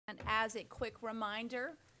And as a quick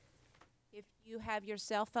reminder, if you have your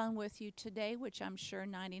cell phone with you today, which I'm sure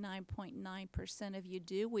 99.9% of you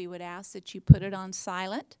do, we would ask that you put it on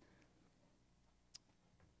silent.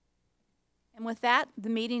 And with that, the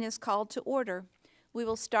meeting is called to order. We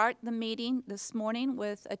will start the meeting this morning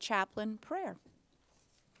with a chaplain prayer.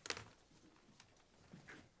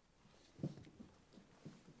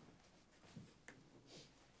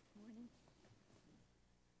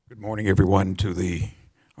 Good morning, everyone, to the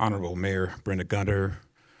Honorable Mayor Brenda Gunter,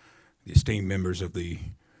 the esteemed members of the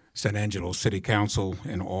San Angelo City Council,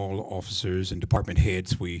 and all officers and department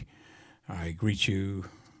heads. I greet you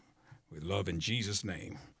with love in Jesus'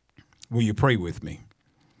 name. Will you pray with me?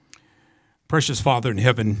 Precious Father in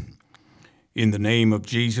heaven, in the name of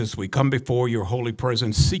Jesus, we come before your holy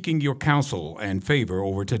presence, seeking your counsel and favor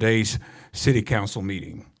over today's City Council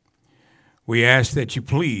meeting. We ask that you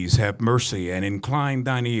please have mercy and incline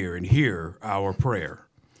thine ear and hear our prayer.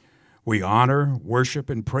 We honor, worship,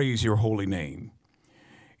 and praise your holy name.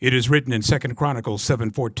 It is written in 2 Chronicles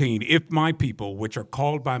 7:14, if my people, which are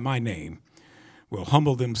called by my name, will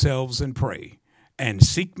humble themselves and pray, and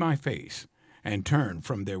seek my face, and turn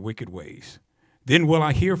from their wicked ways, then will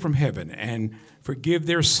I hear from heaven and forgive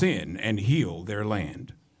their sin and heal their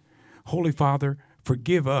land. Holy Father,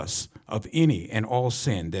 forgive us of any and all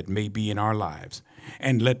sin that may be in our lives,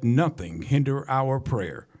 and let nothing hinder our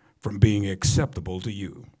prayer from being acceptable to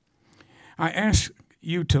you. I ask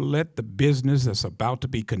you to let the business that's about to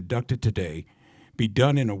be conducted today be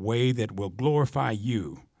done in a way that will glorify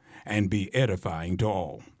you and be edifying to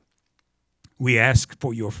all. We ask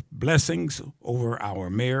for your blessings over our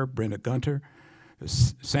Mayor, Brenda Gunter, the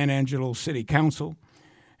San Angelo City Council,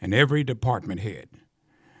 and every department head.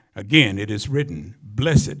 Again, it is written,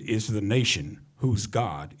 blessed is the nation whose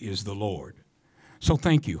God is the Lord. So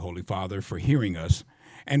thank you, Holy Father, for hearing us,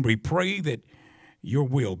 and we pray that your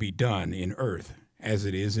will be done in earth as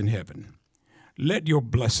it is in heaven. Let your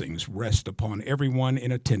blessings rest upon everyone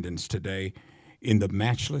in attendance today. In the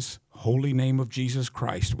matchless, holy name of Jesus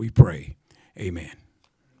Christ, we pray. Amen.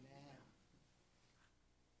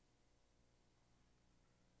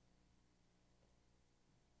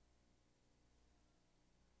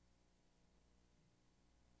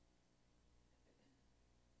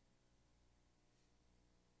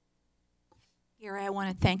 Gary, I want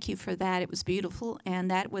to thank you for that. It was beautiful, and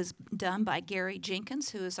that was done by Gary Jenkins,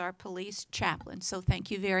 who is our police chaplain. So thank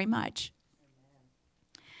you very much.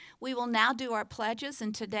 We will now do our pledges,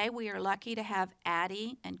 and today we are lucky to have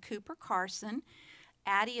Addie and Cooper Carson.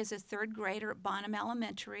 Addie is a third grader at Bonham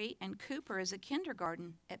Elementary, and Cooper is a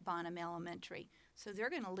kindergarten at Bonham Elementary. So they're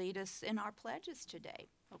going to lead us in our pledges today.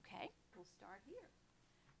 Okay, we'll start here.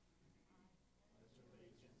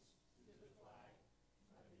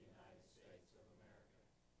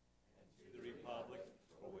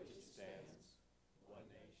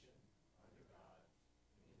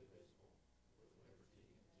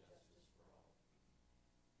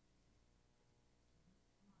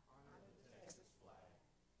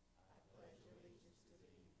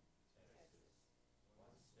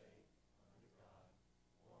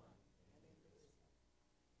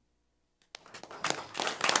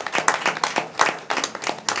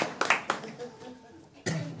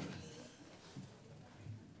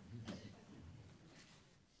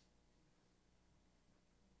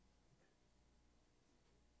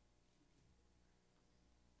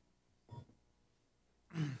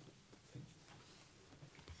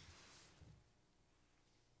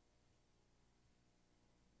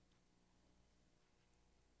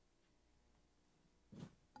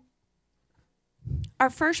 Our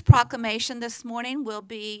first proclamation this morning will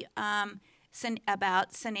be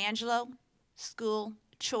about San Angelo School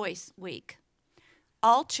Choice Week.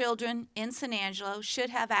 All children in San Angelo should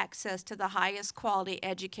have access to the highest quality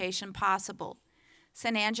education possible.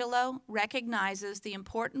 San Angelo recognizes the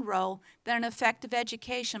important role that an effective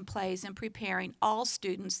education plays in preparing all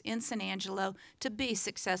students in San Angelo to be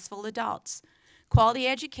successful adults. Quality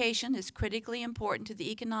education is critically important to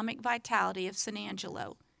the economic vitality of San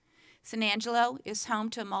Angelo. San Angelo is home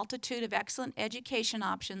to a multitude of excellent education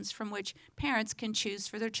options from which parents can choose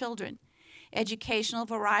for their children. Educational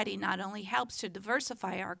variety not only helps to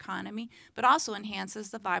diversify our economy, but also enhances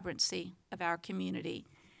the vibrancy of our community.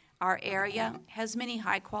 Our area has many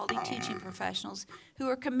high-quality teaching professionals who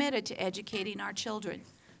are committed to educating our children.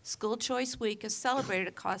 School Choice Week is celebrated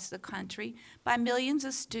across the country by millions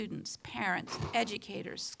of students, parents,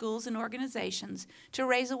 educators, schools, and organizations to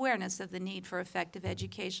raise awareness of the need for effective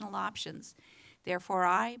educational options. Therefore,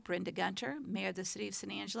 I, Brenda Gunter, Mayor of the City of San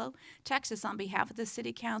Angelo, Texas, on behalf of the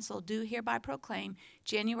City Council, do hereby proclaim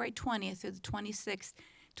January 20th through the 26th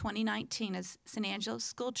 2019 as San Angelo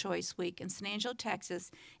School Choice Week in San Angelo,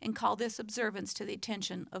 Texas, and call this observance to the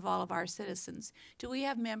attention of all of our citizens. Do we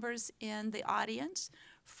have members in the audience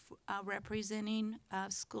representing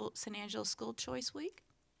San Angelo School Choice Week?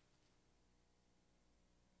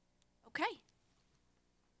 Okay.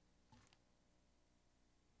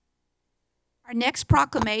 Our next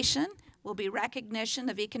proclamation will be recognition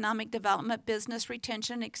of Economic Development Business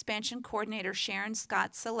Retention and Expansion Coordinator Sharon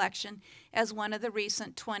Scott's selection as one of the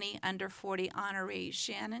recent 20 under 40 honorees.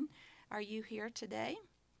 Shannon, are you here today?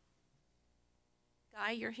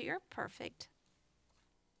 Guy, you're here? Perfect.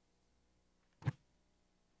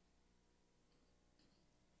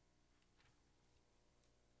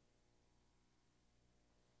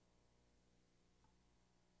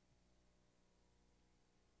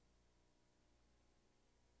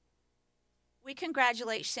 We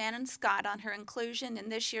congratulate Shannon Scott on her inclusion in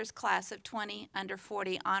this year's class of 20 under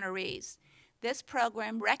 40 honorees. This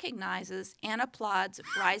program recognizes and applauds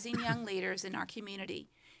rising young leaders in our community.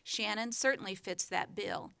 Shannon certainly fits that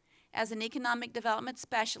bill. As an economic development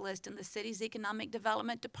specialist in the city's economic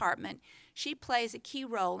development department, she plays a key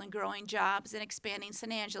role in growing jobs and expanding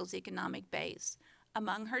San Angelo's economic base.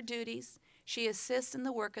 Among her duties, she assists in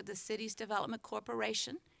the work of the city's development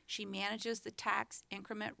corporation. She manages the Tax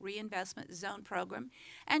Increment Reinvestment Zone program,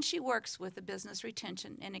 and she works with the Business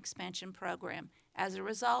Retention and Expansion program. As a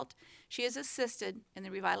result, she has assisted in the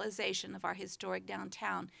revitalization of our historic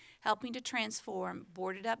downtown, helping to transform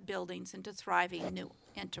boarded-up buildings into thriving new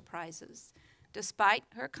enterprises. Despite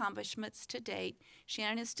her accomplishments to date,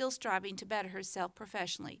 Shannon is still striving to better herself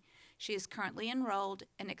professionally. She is currently enrolled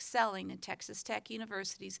and excelling in Texas Tech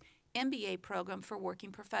University's MBA program for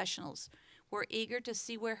working professionals. We're eager to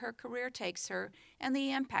see where her career takes her and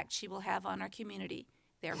the impact she will have on our community.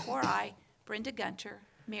 Therefore, I, Brenda Gunter,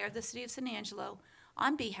 Mayor of the City of San Angelo,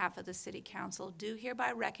 on behalf of the City Council, do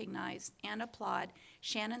hereby recognize and applaud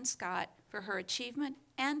Shannon Scott for her achievement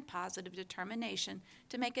and positive determination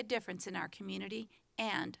to make a difference in our community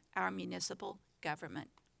and our municipal government.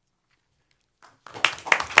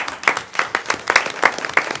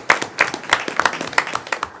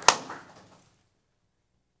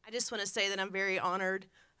 I just want to say that I'm very honored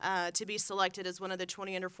to be selected as one of the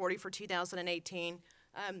 20 under 40 for 2018.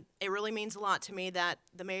 It really means a lot to me that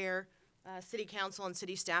the mayor, city council, and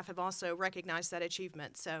city staff have also recognized that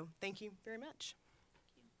achievement. So thank you very much.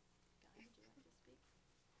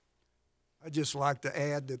 I'd just like to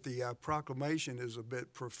add that the proclamation is a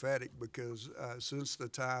bit prophetic because since the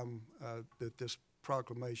time that this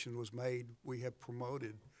proclamation was made, we have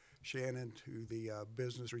promoted Shannon to the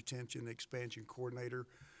Business Retention Expansion Coordinator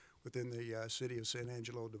within the City of San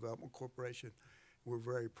Angelo Development Corporation. We're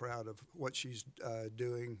very proud of what she's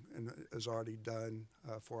doing and has already done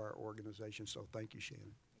for our organization. So thank you,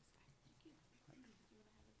 Shannon.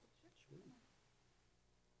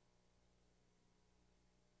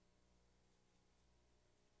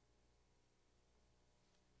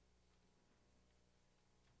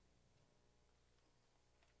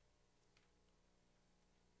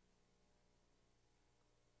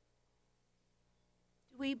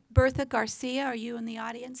 Bertha Garcia, are you in the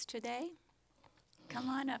audience today? Come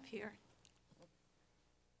on up here.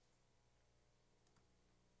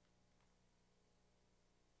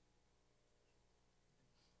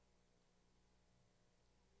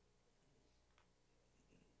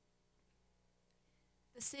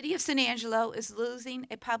 The City of San Angelo is losing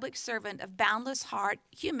a public servant of boundless heart,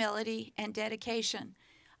 humility, and dedication.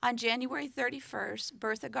 On January 31st,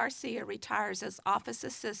 Bertha Garcia retires as office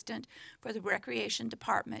assistant for the Recreation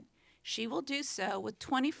Department. She will do so with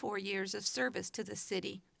 24 years of service to the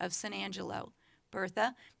City of San Angelo.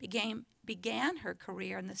 Bertha began her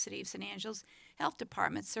career in the City of San Angelo's Health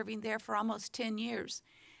Department, serving there for almost 10 years.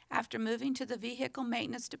 After moving to the Vehicle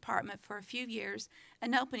Maintenance Department for a few years,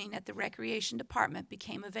 an opening at the Recreation Department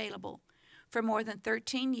became available. For more than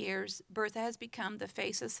 13 years, Bertha has become the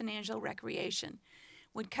face of San Angelo Recreation.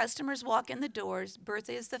 When customers walk in the doors,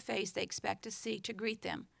 Bertha is the face they expect to see to greet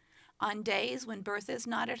them. On days when Bertha is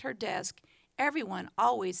not at her desk, everyone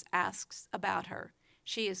always asks about her.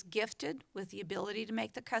 She is gifted with the ability to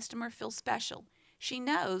make the customer feel special. She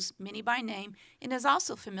knows many by name and is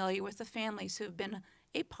also familiar with the families who have been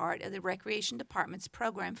a part of the Recreation Department's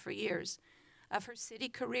program for years. Of her city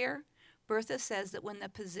career, Bertha says that when the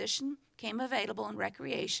position came available in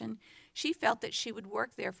recreation, she felt that she would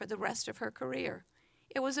work there for the rest of her career.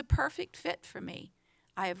 It was a perfect fit for me.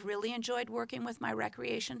 I have really enjoyed working with my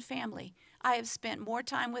recreation family. I have spent more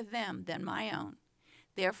time with them than my own.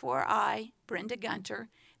 Therefore, I, Brenda Gunter,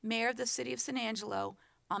 Mayor of the City of San Angelo,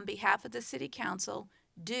 on behalf of the City Council,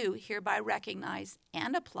 do hereby recognize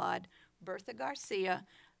and applaud Bertha Garcia,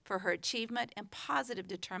 for her achievement and positive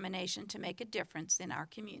determination to make a difference in our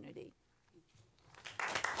community.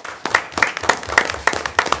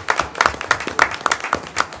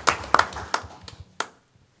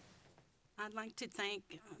 I'd like to thank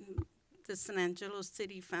the San Angelo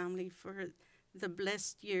City family for the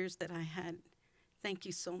blessed years that I had. Thank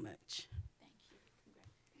you so much.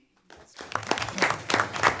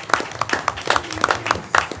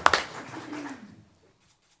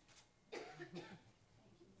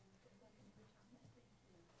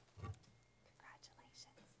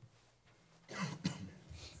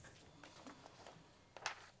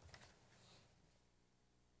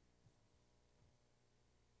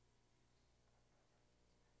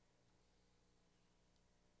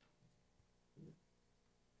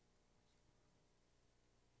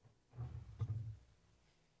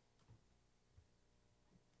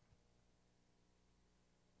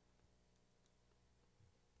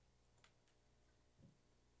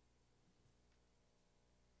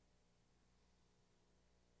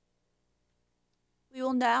 We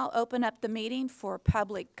will now open up the meeting for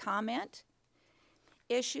public comment.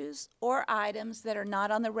 Issues or items that are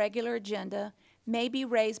not on the regular agenda may be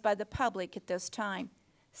raised by the public at this time.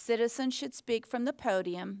 Citizens should speak from the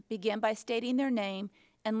podium, begin by stating their name,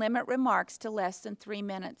 and limit remarks to less than 3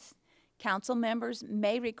 minutes. Council members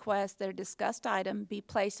may request that a discussed item be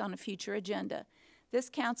placed on a future agenda. This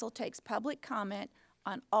council takes public comment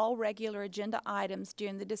on all regular agenda items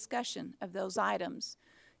during the discussion of those items.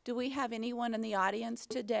 Do we have anyone in the audience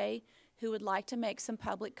today who would like to make some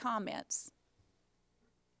public comments?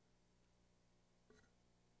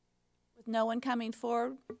 With no one coming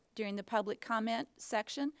forward during the public comment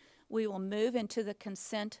section, we will move into the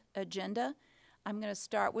consent agenda. I'm going to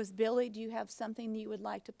start with Billy. Do you have something that you would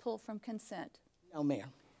like to pull from consent? No,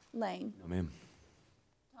 ma'am. Lane? No, ma'am.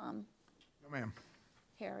 Tom? No, ma'am.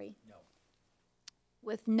 Harry? No.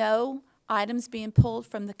 With no items being pulled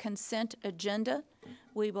from the consent agenda,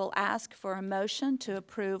 we will ask for a motion to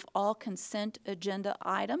approve all consent agenda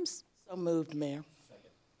items. So moved, Mayor.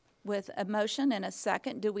 With a motion and a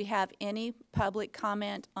second, do we have any public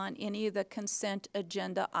comment on any of the consent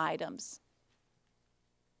agenda items?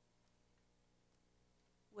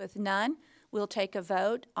 With none, we'll take a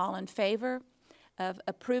vote. All in favor of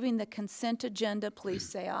approving the consent agenda, please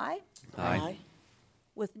say aye. Aye.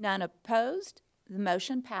 With none opposed, the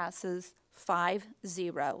motion passes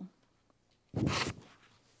 5-0.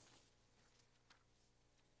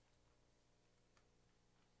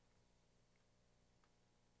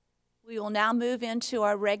 We will now move into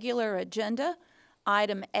our regular agenda.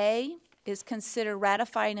 Item A is consider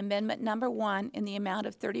ratifying amendment number 1 in the amount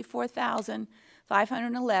of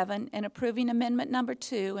 $34,511 and approving amendment number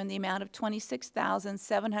 2 in the amount of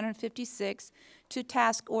 $26,756 to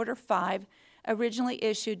task order 5, originally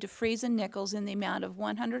issued to Freeze and Nichols in the amount of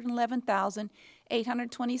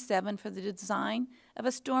 $111,827 for the design of a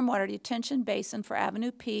stormwater detention basin for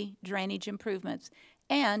Avenue P drainage improvements,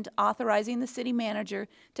 and authorizing the city manager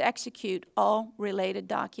to execute all related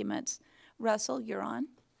documents. Russell, you're on.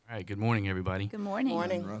 All right, good morning, everybody. Good morning.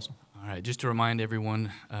 Morning. Russell. All right, just to remind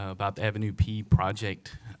everyone about the Avenue P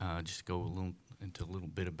project, just go into a little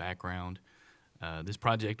bit of background. This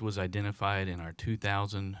project was identified in our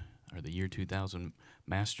the year 2000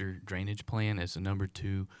 master drainage plan as the number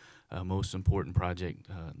 2 most important project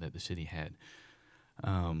that the city had.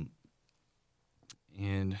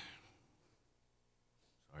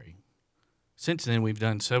 Since then, we've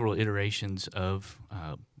done several iterations of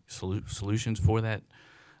solutions for that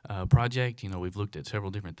project. We've looked at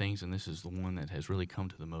several different things, and this is the one that has really come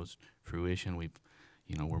to the most fruition. We're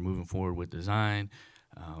moving forward with design.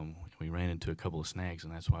 We ran into a couple of snags,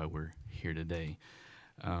 and that's why we're here today.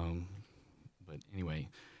 But anyway,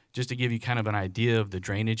 just to give you kind of an idea of the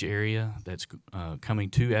drainage area that's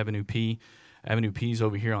coming to Avenue P. Avenue P is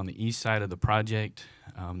over here on the east side of the project.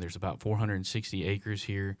 There's about 460 acres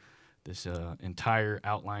here. This entire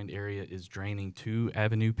outlined area is draining to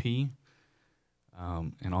Avenue P.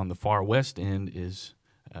 And on the far west end is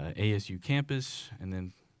ASU campus, and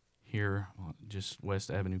then here just west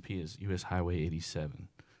Avenue P is US Highway 87.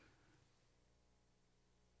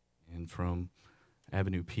 And from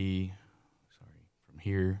Avenue P, from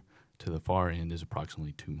here to the far end is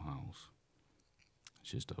approximately 2 miles. It's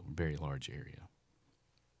just a very large area.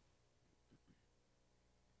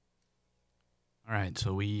 All right,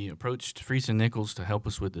 so we approached Freese and Nichols to help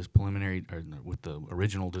us with this with the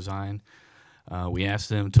original design. We asked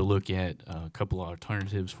them to look at a couple of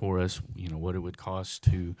alternatives for us, what it would cost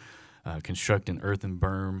to construct an earthen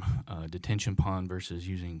berm detention pond versus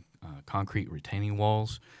using concrete retaining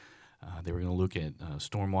walls. They were going to look at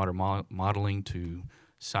stormwater modeling to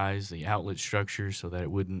size the outlet structure so that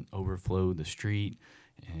it wouldn't overflow the street,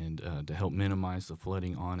 and to help minimize the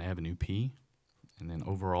flooding on Avenue P, and then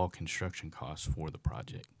overall construction costs for the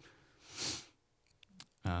project.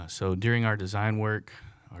 So during our design work,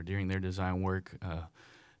 or during their design work,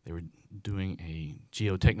 they were doing a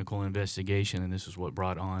geotechnical investigation, and this is what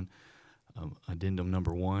brought on addendum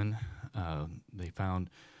number 1. They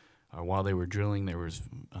found, while they were drilling, there was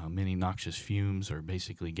many noxious fumes, or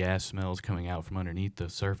basically gas smells, coming out from underneath the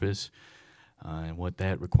surface. And what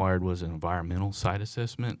that required was an environmental site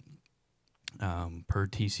assessment. Per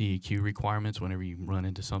TCEQ requirements, whenever you run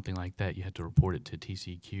into something like that, you have to report it to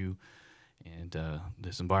TCEQ. And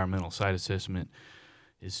this environmental site assessment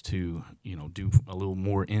is to, do a little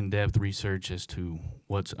more in-depth research as to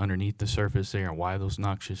what's underneath the surface there and why those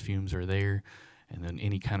noxious fumes are there, and then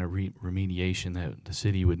any kind of remediation that the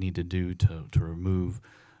city would need to do to remove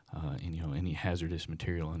any hazardous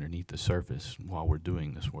material underneath the surface while we're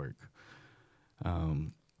doing this work.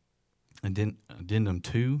 Addendum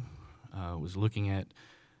 2 was looking at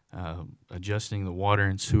adjusting the water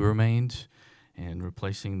and sewer mains and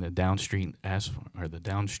replacing the downstream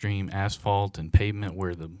asphalt and pavement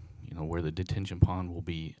where the detention pond will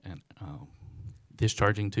be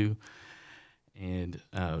discharging to. And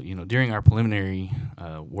during our preliminary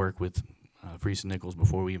work with Friesen Nichols,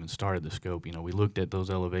 before we even started the scope, we looked at those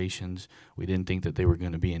elevations. We didn't think that they were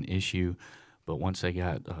going to be an issue, but once they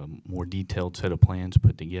got a more detailed set of plans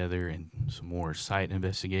put together and some more site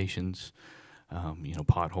investigations,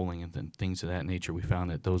 potholing and things of that nature, we found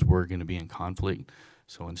that those were going to be in conflict.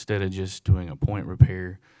 So instead of just doing a point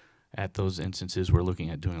repair at those instances, we're looking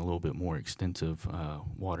at doing a little bit more extensive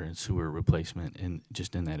water and sewer replacement in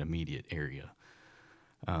that immediate area.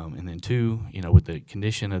 And then 2, with the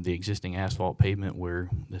condition of the existing asphalt pavement where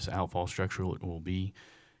this outfall structure will be,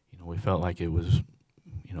 we felt like it was,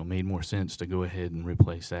 made more sense to go ahead and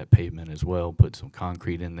replace that pavement as well, put some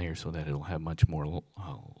concrete in there so that it'll have much more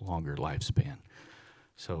longer lifespan.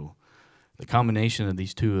 So the combination of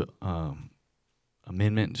these 2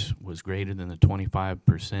 amendments was greater than the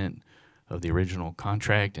 25% of the original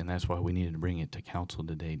contract, and that's why we needed to bring it to council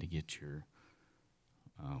today to get your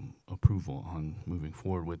approval on moving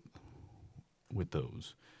forward with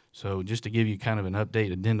those. So just to give you kind of an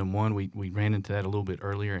update, addendum 1, we ran into that a little bit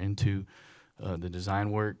earlier into the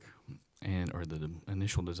design work or the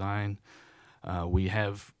initial design. We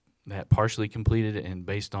have that partially completed, and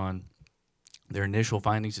based on their initial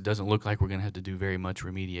findings, it doesn't look like we're going to have to do very much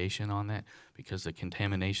remediation on that because the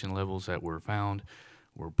contamination levels that were found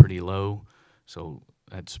were pretty low. So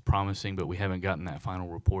that's promising, but we haven't gotten that final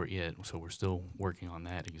report yet, so we're still working on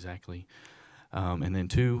that exactly. And then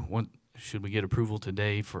 2, should we get approval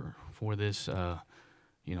today for this,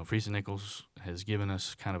 Friesen Nichols has given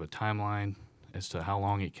us kind of a timeline as to how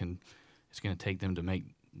long it's going to take them to make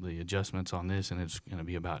the adjustments on this, and it's going to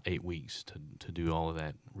be about 8 weeks to do all of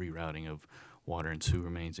that rerouting of water and sewer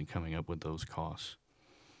mains and coming up with those costs.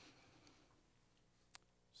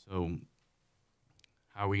 So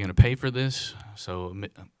how are we going to pay for this? So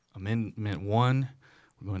Amendment 1,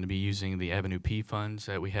 we're going to be using the Avenue P funds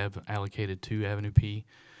that we have allocated to Avenue P.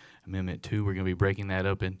 Amendment 2, we're going to be breaking that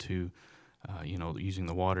up into, using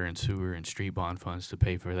the water and sewer and street bond funds to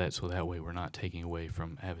pay for that, so that way we're not taking away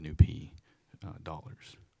from Avenue P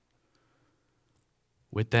dollars.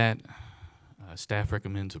 With that, staff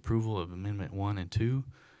recommends approval of Amendment 1 and 2.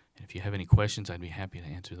 And if you have any questions, I'd be happy to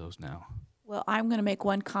answer those now. Well, I'm going to make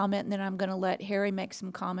one comment, and then I'm going to let Harry make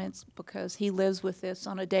some comments because he lives with this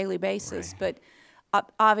on a daily basis. Right.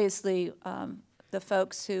 But obviously, the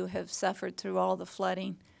folks who have suffered through all the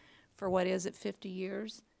flooding for 50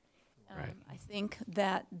 years, Right. I think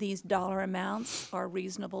that these dollar amounts are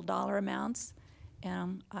reasonable dollar amounts.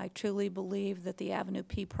 I truly believe that the Avenue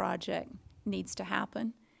P project needs to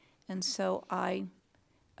happen. And so I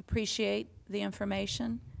appreciate the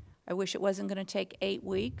information. I wish it wasn't going to take 8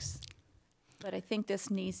 weeks, but I think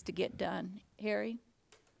this needs to get done. Harry?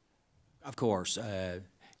 Of course.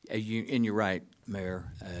 And you're right,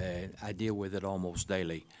 Mayor. I deal with it almost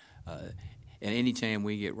daily. And anytime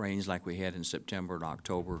we get rains like we had in September and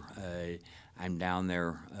October, I'm down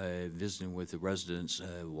there visiting with the residents,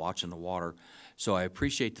 watching the water. So I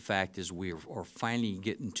appreciate the fact is we are finally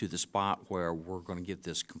getting to the spot where we're going to get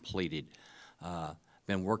this completed.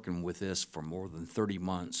 Been working with this for more than 30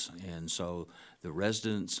 months, and so the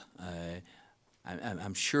residents,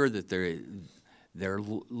 I'm sure that they're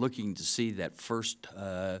looking to see that first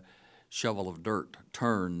shovel of dirt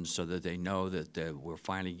turn so that they know that we're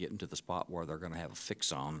finally getting to the spot where they're going to have a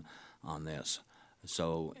fix on this.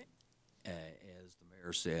 So, as the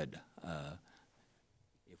mayor said,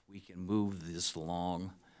 if we can move this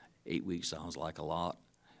along, 8 weeks sounds like a lot.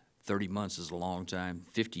 30 months is a long time.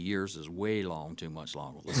 50 years is way too much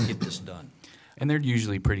longer. Let's get this done. And they're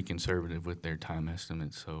usually pretty conservative with their time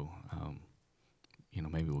estimates, so,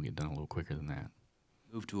 maybe we'll get done a little quicker than that.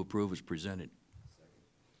 Move to approve is presented.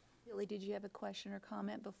 Billy, did you have a question or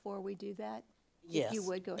comment before we do that? Yes. If you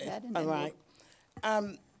would, go ahead. And All then we'll-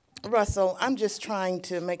 right. Russell, I'm just trying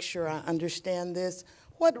to make sure I understand this.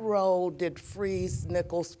 What role did Freeze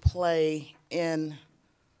Nichols play in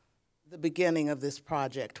the beginning of this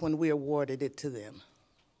project when we awarded it to them?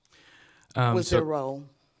 Was their role?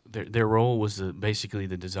 Their role was basically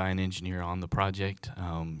the design engineer on the project.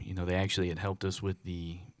 They actually had helped us with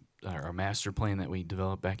our master plan that we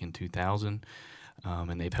developed back in 2000,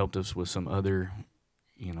 and they've helped us with some other,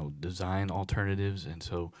 design alternatives. And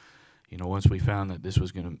so, once we found that this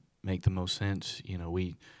was going to make the most sense,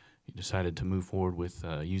 we decided to move forward with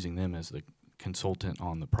using them as the consultant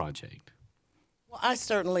on the project. Well, I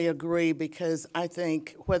certainly agree, because I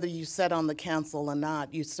think whether you sat on the council or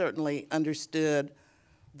not, you certainly understood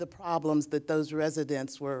the problems that those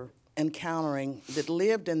residents were encountering that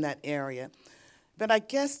lived in that area. But I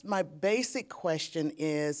guess my basic question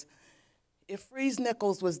is, if Freeze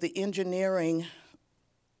Nichols was the engineering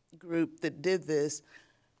group that did this,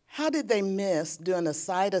 how did they miss doing a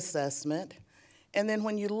site assessment? And then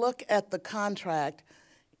when you look at the contract,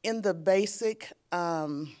 in the basic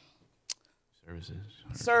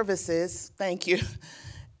services, thank you,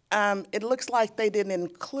 it looks like they didn't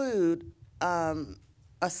include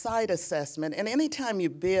a site assessment. And anytime you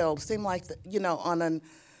build, seem like, on an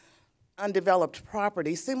undeveloped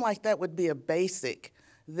property, seem like that would be a basic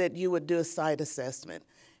that you would do a site assessment.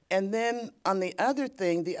 And then on the other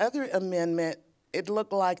thing, the other amendment, it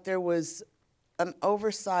looked like there was an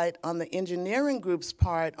oversight on the engineering group's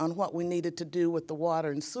part on what we needed to do with the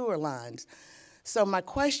water and sewer lines. So my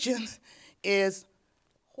question is,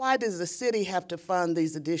 why does the city have to fund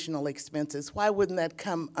these additional expenses? Why wouldn't that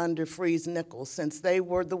come under Freeze Nichols, since they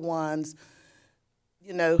were the ones,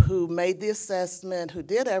 who made the assessment, who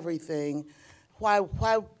did everything? Why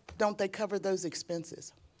don't they cover those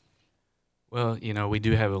expenses? Well, we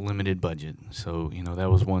do have a limited budget, so, that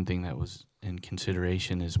was one thing that was in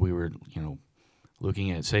consideration as we were,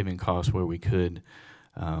 looking at saving costs where we could.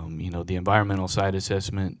 The environmental site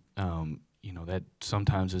assessment, that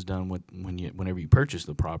sometimes is done whenever you purchase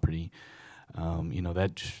the property.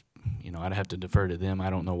 I'd have to defer to them. I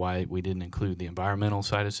don't know why we didn't include the environmental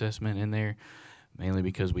site assessment in there, mainly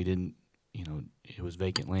because we didn't, it was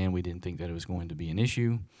vacant land. We didn't think that it was going to be an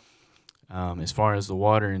issue. As far as the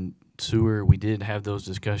water and sewer, we did have those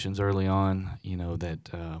discussions early on,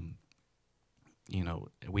 that,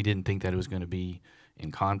 we didn't think that it was going to be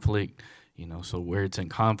in conflict, so where it's in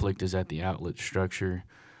conflict is at the outlet structure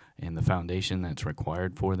and the foundation that's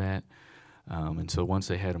required for that. And so once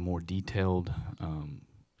they had a more detailed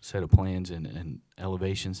set of plans and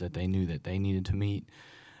elevations that they knew that they needed to meet,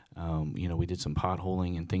 we did some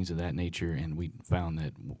potholing and things of that nature, and we found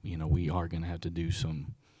that, we are going to have to do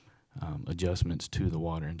some adjustments to the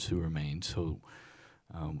water and sewer mains. So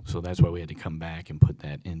that's why we had to come back and put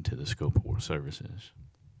that into the scope of work services.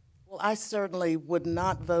 Well, I certainly would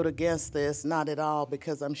not vote against this, not at all,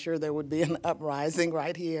 because I'm sure there would be an uprising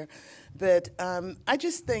right here. But I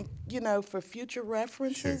just think, for future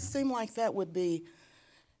references, seem like that would be,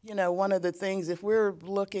 one of the things, if we're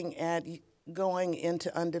looking at going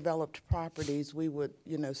into undeveloped properties, we would,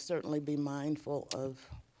 certainly be mindful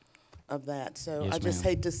of that. So Yes, I just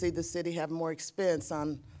ma'am. hate to see the city have more expense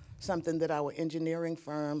on something that our engineering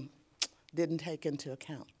firm didn't take into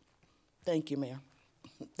account. Thank you, Mayor.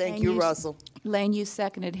 Thank And you, you- Russell. Lane, you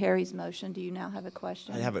seconded Harry's motion. Do you now have a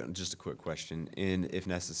question? I have just a quick question. And if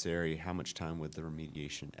necessary, how much time would the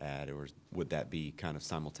remediation add, or would that be kind of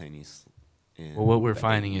simultaneous? Well, what we're the 8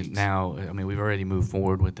 finding is weeks? now, we've already moved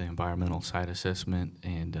forward with the environmental site assessment,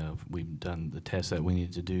 and we've done the tests that we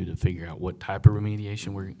needed to do to figure out what type of remediation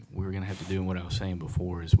we're going to have to do. And what I was saying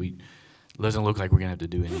before is it doesn't look like we're going to have to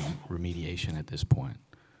do any remediation at this point.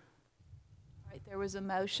 All right, there was a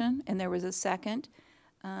motion and there was a second.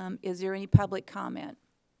 Is there any public comment?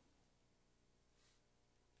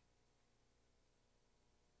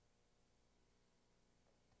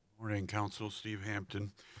 Morning, Council. Steve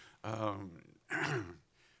Hampton. A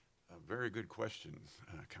very good question,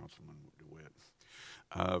 Councilman DeWitt.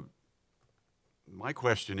 My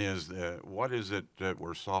question is, what is it that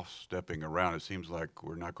we're soft-stepping around? It seems like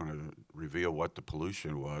we're not going to reveal what the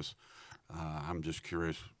pollution was. I'm just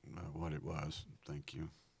curious what it was. Thank you.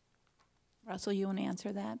 Russell, you want to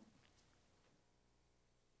answer that?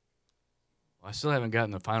 Well, I still haven't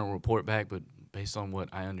gotten the final report back, but based on what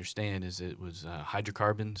I understand is it was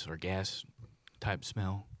hydrocarbons or gas type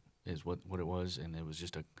smell is what it was, and it was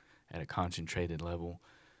just at a concentrated level.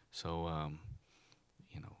 So,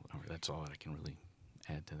 that's all I can really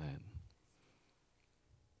add to that.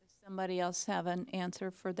 Does somebody else have an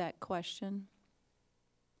answer for that question?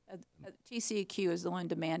 TCEQ is the one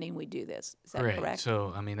demanding we do this. Is that correct?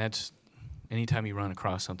 So, that's anytime you run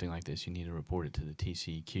across something like this, you need to report it to the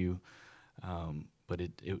TCEQ. But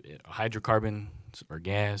hydrocarbon or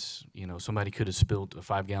gas, somebody could have spilled a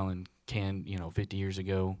 5-gallon can, 50 years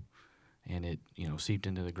ago, and it, seeped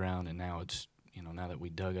into the ground, and now it's, now that we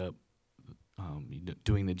dug up,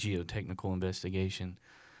 doing the geotechnical investigation,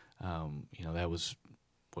 that was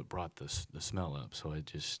what brought the smell up. So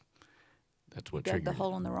that's what Dug triggered the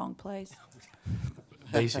hole in the wrong place.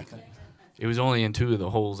 basically. It was only in 2 of the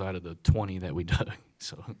holes out of the 20 that we dug.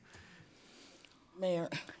 So, Mayor,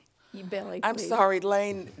 You Billy, I'm please. sorry,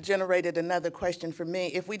 Lane generated another question for me.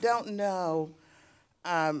 If we don't know,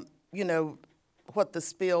 what the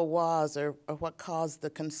spill was or what caused the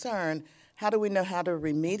concern, how do we know how to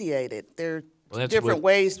remediate it? There are different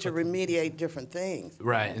ways to remediate different things.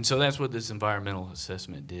 right, and so that's what this environmental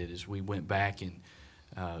assessment did, is we went back and,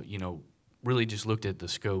 really just looked at the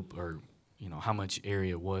scope, or, how much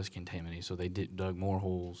area was contaminated. So they dug more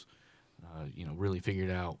holes, really figured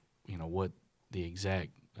out, what the exact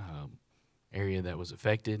area that was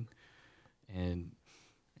affected, and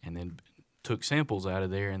then took samples out of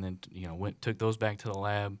there, and then took those back to the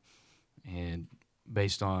lab, and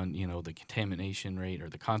based on the contamination rate or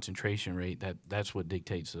the concentration rate, that's what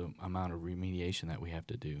dictates the amount of remediation that we have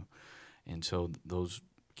to do. And so those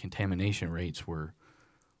contamination rates were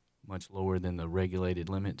much lower than the regulated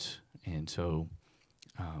limits, and so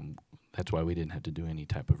that's why we didn't have to do any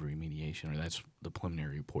type of remediation, or that's the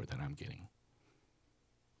preliminary report that I'm getting.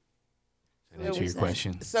 Does that answer your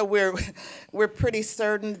question? So we're pretty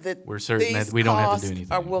certain that We're certain that these we don't have to do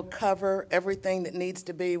costs anything. will cover everything that needs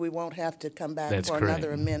to be. We won't have to come back That's for correct.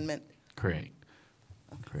 another amendment. Correct.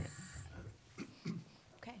 Correct.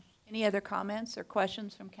 Okay. Any other comments or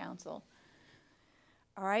questions from council?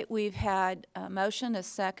 All right, we've had a motion, a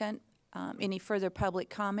second. Any further public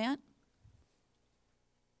comment?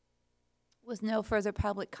 With no further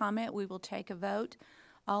public comment, we will take a vote.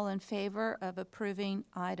 All in favor of approving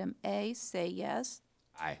item A, say yes.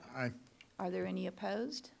 Aye. Aye. Are there any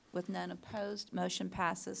opposed? With none opposed, motion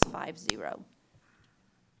passes 5-0.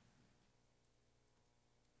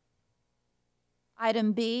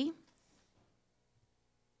 Item B,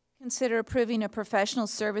 consider approving a professional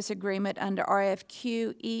service agreement under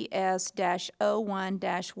RFQ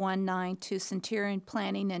ES-01-19 to Centurion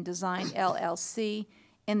Planning and Design LLC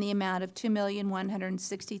in the amount of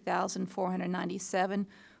 $2,160,497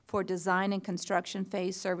 for design and construction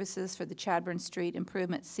phase services for the Chadbourne Street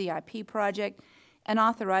Improvement CIP project, and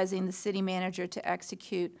authorizing the city manager to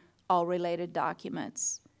execute all related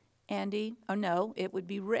documents. Andy? Oh, no, it would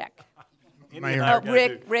be Rick. Mayor. Oh,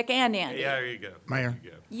 Rick and Andy. Yeah, there you go. Mayor,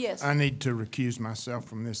 Yes. I need to recuse myself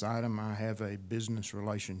from this item. I have a business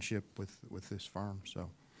relationship with this firm,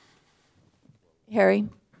 so. Harry?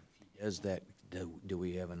 Does that, do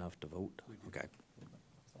we have enough to vote? Okay.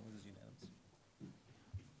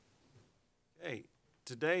 Hey,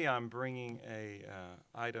 today I'm bringing a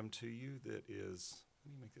item to you that is,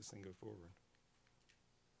 let me make this thing go forward.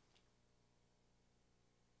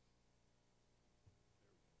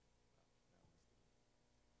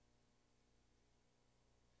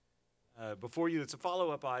 Before you, it's a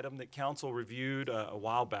follow-up item that council reviewed a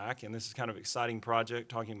while back, and this is kind of an exciting project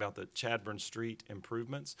talking about the Chadbourne Street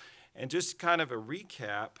improvements. And just kind of a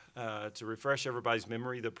recap to refresh everybody's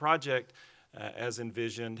memory, the project, as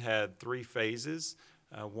envisioned, had 3 phases.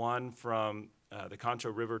 One from the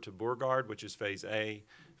Concho River to Beauregard, which is Phase A.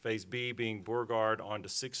 Phase B being Beauregard onto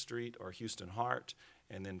 6th Street or Houston Hart.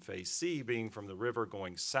 And then Phase C being from the river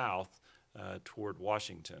going south toward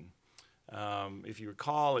Washington. If you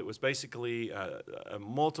recall, it was basically a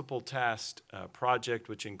multiple task project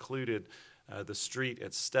which included the street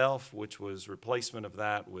itself, which was replacement of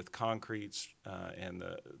that with concrete and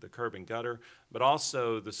the curb and gutter, but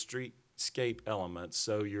also the streetscape elements.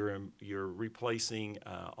 So you're replacing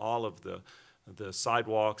all of the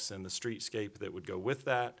sidewalks and the streetscape that would go with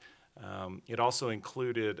that. It also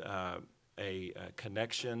included a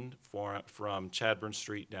connection from Chadbourne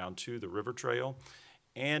Street down to the river trail.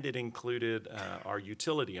 And it included our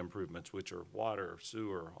utility improvements, which are water,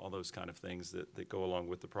 sewer, all those kind of things that go along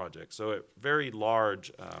with the project. So a very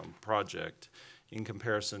large project in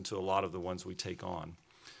comparison to a lot of the ones we take on.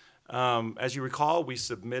 As you recall, we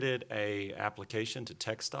submitted an application to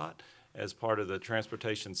TxDOT as part of the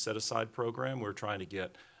Transportation Set-Aside Program. We're trying to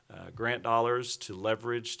get grant dollars to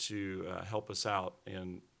leverage to help us out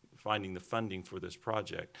in finding the funding for this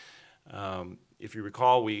project. If you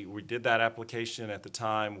recall, we did that application at the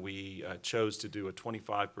time. We chose to do a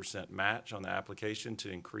 25% match on the application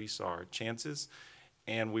to increase our chances.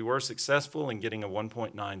 And we were successful in getting a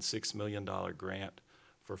 $1.96 million grant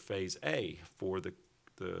for Phase A for the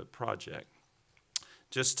project.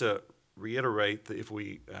 Just to reiterate, that if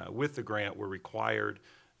we, with the grant, we're required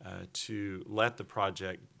to let the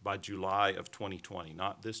project by July of 2020,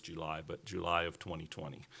 not this July, but July of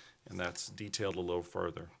 2020. And that's detailed a little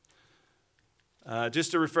further.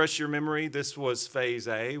 Just to refresh your memory, this was Phase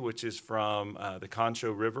A, which is from the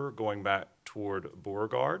Concho River going back toward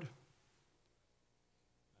Beauregard.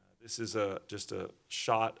 This is just a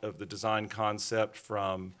shot of the design concept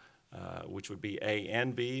from which would be A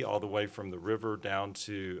and B, all the way from the river down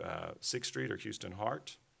to 6th Street or Houston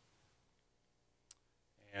Hart.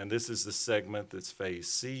 And this is the segment that's Phase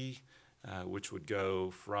C, which would go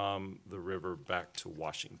from the river back to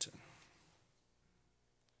Washington.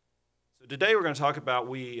 So today we're going to talk about,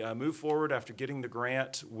 we move forward after getting the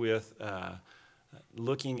grant with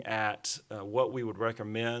looking at what we would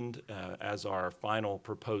recommend as our final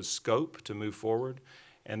proposed scope to move forward.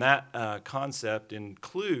 And that concept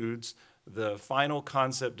includes the final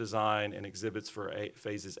concept design and exhibits for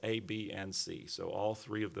phases A, B, and C, so all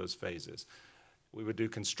three of those phases. We would do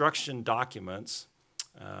construction documents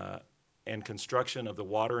and construction of the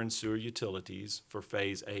water and sewer utilities for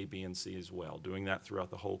phase A, B, and C as well, doing that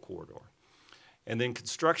throughout the whole corridor. And then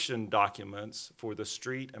construction documents for the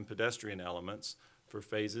street and pedestrian elements for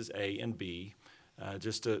phases A and B.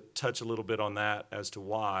 Just to touch a little bit on that as to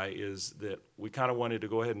why is that we kind of wanted to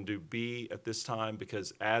go ahead and do B at this time,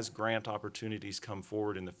 because as grant opportunities come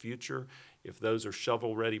forward in the future, if those are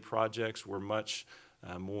shovel-ready projects, we're much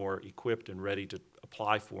more equipped and ready to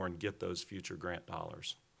apply for and get those future grant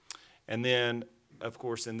dollars. And then, of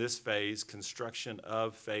course, in this phase, construction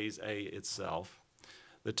of Phase A itself.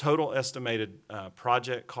 The total estimated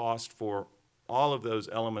project cost for all of those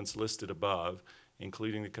elements listed above,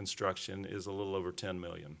 including the construction, is a little over $10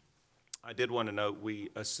 million. I did want to note, we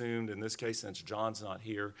assumed in this case, since John's not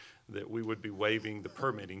here, that we would be waiving the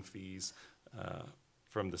permitting fees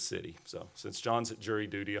from the city. So since John's at jury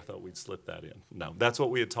duty, I thought we'd slip that in. No, that's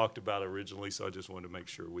what we had talked about originally, so I just wanted to make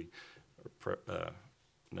sure we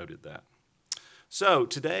noted that. So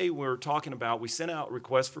today we're talking about, we sent out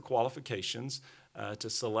requests for qualifications to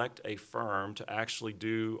select a firm to actually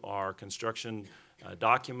do our construction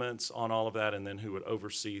documents on all of that, and then who would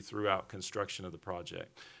oversee throughout construction of the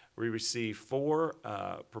project. We received 4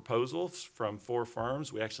 proposals from 4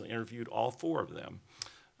 firms. We actually interviewed all 4 of them.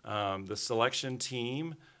 The selection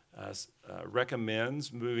team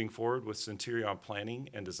recommends moving forward with Centurion Planning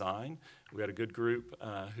and Design. We had a good group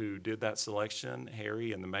who did that selection.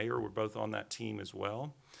 Harry and the mayor were both on that team as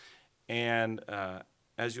well. And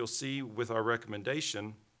as you'll see with our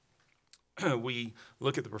recommendation, we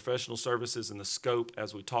look at the professional services and the scope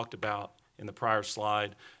as we talked about in the prior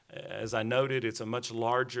slide. As I noted, it's a much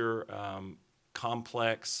larger,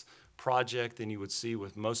 complex project than you would see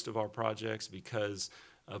with most of our projects because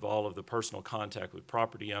of all of the personal contact with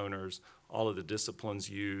property owners, all of the disciplines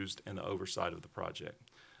used, and the oversight of the project.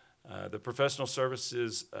 The professional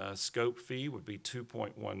services scope fee would be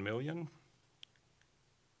 $2.1 million.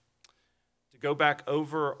 To go back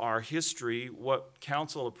over our history, what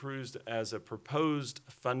council approved as a proposed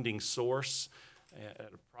funding source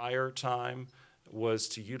at a prior time was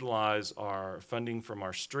to utilize our funding from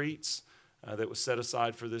our streets that was set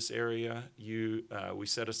aside for this area. We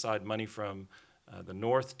set aside money from the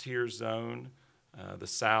North Tier Zone, the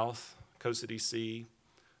South, Cosa DC,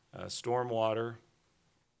 stormwater,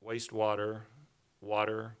 wastewater,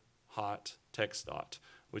 water, hot, TxDOT,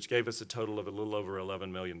 which gave us a total of a little over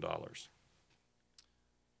 $11 million.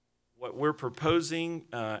 What we're proposing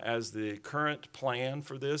as the current plan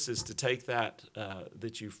for this is to take that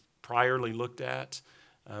that you've priorly looked at.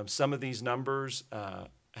 Some of these numbers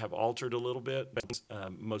have altered a little bit, but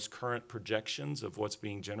most current projections of what's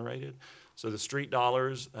being generated. So the street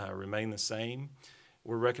dollars remain the same.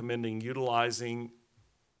 We're recommending utilizing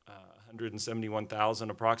 $171,000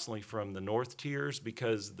 approximately from the north tiers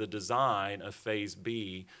because the design of Phase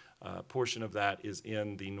B, portion of that is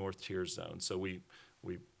in the north tier zone. So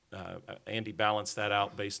Andy balanced that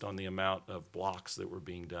out based on the amount of blocks that were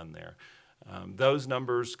being done there. Those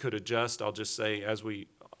numbers could adjust. I'll just say as we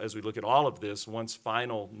look at all of this, once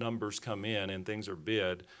final numbers come in and things are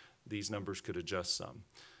bid, these numbers could adjust some.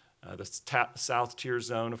 The south tier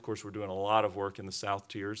zone, of course, we're doing a lot of work in the south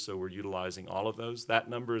tiers, so we're utilizing all of those. That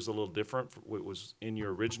number is a little different from what was in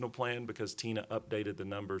your original plan because Tina updated the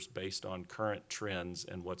numbers based on current trends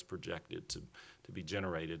and what's projected to be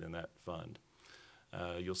generated in that fund.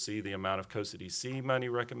 You'll see the amount of COSA DC money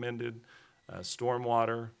recommended,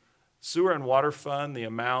 stormwater. Sewer and water fund, the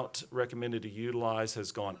amount recommended to utilize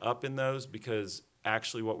has gone up in those because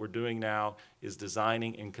actually what we're doing now is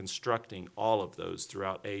designing and constructing all of those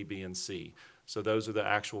throughout A, B, and C. So those are the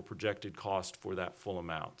actual projected cost for that full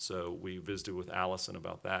amount. So we visited with Allison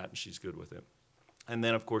about that, and she's good with it. And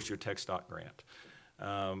then, of course, your TechStop grant.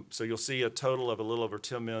 So you'll see a total of a little over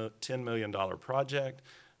 $10 million project.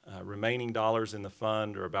 Remaining dollars in the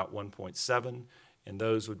fund are about 1.7, and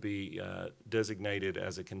those would be designated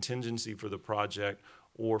as a contingency for the project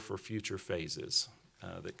or for future phases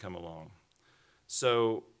that come along.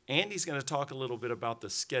 So Andy's going to talk a little bit about the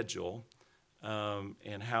schedule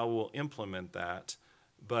and how we'll implement that.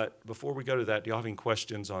 But before we go to that, do y'all have any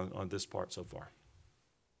questions on this part so far?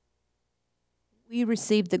 We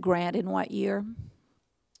received the grant in what year?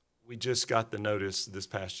 We just got the notice this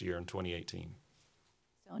past year in 2018.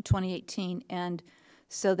 So in 2018, and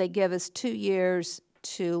so they give us 2 years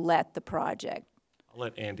to let the project. I'll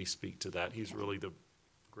let Andy speak to that. He's really the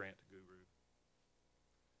grant guru.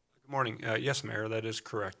 Good morning. Yes, Mayor, that is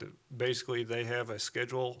correct. Basically, they have a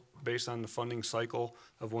schedule based on the funding cycle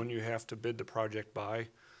of when you have to bid the project by.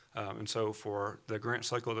 And so for the grant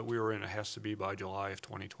cycle that we were in, it has to be by July of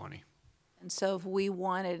 2020. And so if we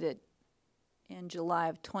wanted it in July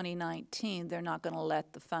of 2019, they're not going to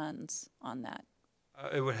let the funds on that.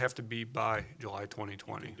 It would have to be by July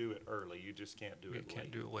 2020. You can do it early, you just can't do it late. You can't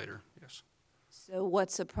do it later, yes. So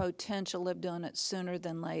what's the potential of doing it sooner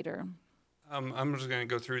than later? I'm just going to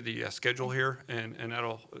go through the schedule here, and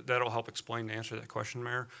that'll help explain and answer that question,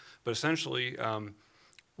 Mayor. But essentially,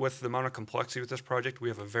 with the amount of complexity with this project, we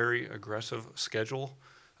have a very aggressive schedule.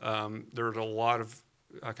 There's a lot of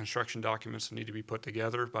construction documents that need to be put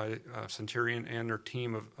together by Centurion and their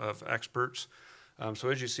team of experts. So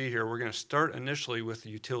as you see here, we're going to start initially with the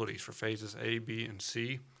utilities for phases A, B, and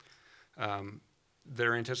C.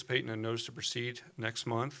 They're anticipating a notice to proceed next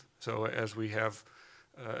month. So as we have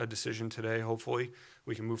a decision today, hopefully,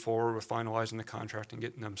 we can move forward with finalizing the contract and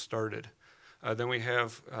getting them started. Then we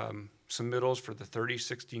have submittals for the 30,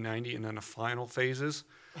 60, 90, and then the final phases.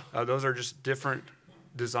 Those are just different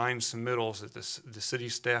design submittals that the city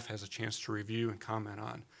staff has a chance to review and comment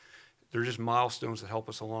on. They're just milestones that help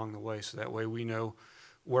us along the way, so that way we know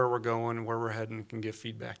where we're going and where we're heading and can give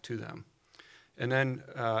feedback to them. And then,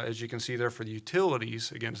 as you can see there for the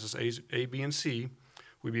utilities, again, this is A, B, and C.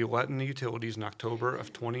 We'd be letting the utilities in October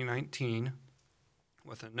of 2019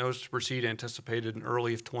 with a notice to proceed anticipated in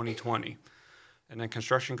early of 2020. And then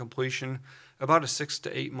construction completion, about a 6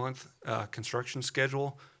 to 8 month construction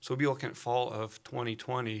schedule. So we'll be looking at fall of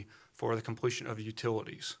 2020 for the completion of the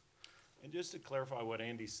utilities. And just to clarify what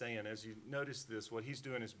Andy's saying, as you notice this, what he's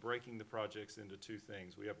doing is breaking the projects into two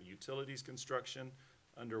things. We have a utilities construction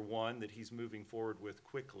under one that he's moving forward with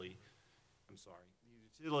quickly. I'm sorry.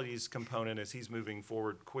 The utilities component is he's moving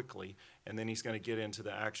forward quickly, and then he's going to get into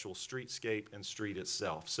the actual streetscape and street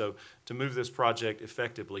itself. So to move this project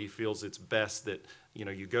effectively, he feels it's best that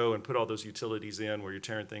you go and put all those utilities in where you're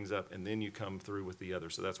tearing things up, and then you come through with the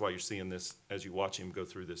other. So that's why you're seeing this as you watch him go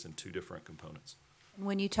through this in two different components.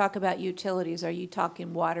 When you talk about utilities, are you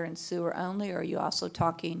talking water and sewer only, or are you also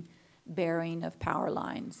talking burying of power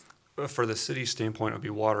lines? For the city standpoint, it would be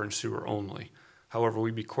water and sewer only. However,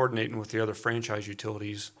 we'd be coordinating with the other franchise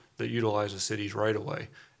utilities that utilize the city's right-of-way,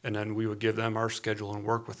 and then we would give them our schedule and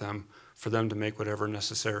work with them for them to make whatever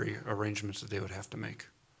necessary arrangements that they would have to make.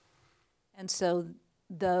 And so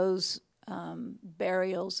those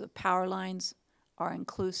burials of power lines are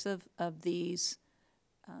inclusive of these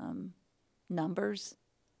numbers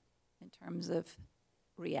in terms of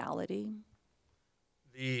reality?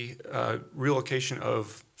 The relocation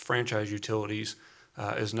of franchise utilities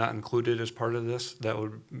is not included as part of this. That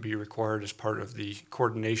would be required as part of the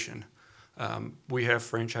coordination. We have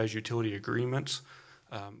franchise utility agreements.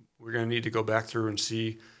 We're going to need to go back through and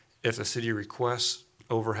see if the city requests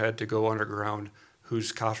overhead to go underground,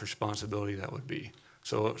 whose cost responsibility that would be.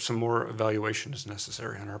 So some more evaluation is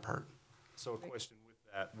necessary on our part. So a question with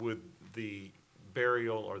that, would the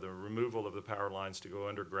burial or the removal of the power lines to go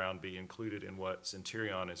underground be included in what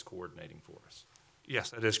Centurion is coordinating for us? Yes,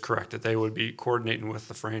 that is correct, that they would be coordinating with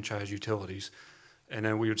the franchise utilities. And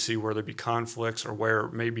then we would see where there be conflicts or where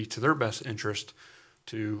it may be to their best interest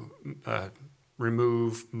to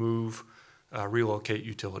remove, move, relocate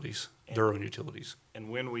utilities, their own utilities. And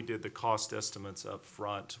when we did the cost estimates up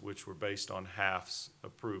front, which were based on half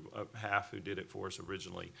who did it for us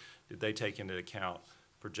originally, did they take into account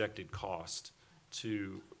projected cost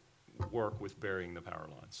to work with burying the power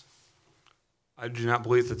lines? I do not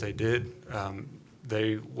believe that they did.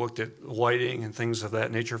 They looked at lighting and things of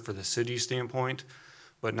that nature for the city standpoint,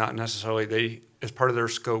 but not necessarily, as part of their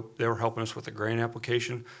scope, they were helping us with the grant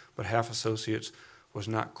application, but Half Associates was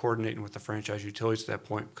not coordinating with the franchise utilities at that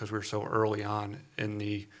point because we were so early on in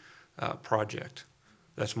the project.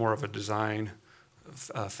 That's more of a design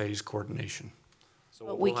phase coordination. So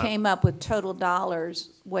But we'll we have- came up with total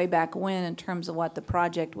dollars way back when in terms of what the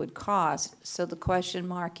project would cost. So the question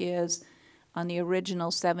mark is, on the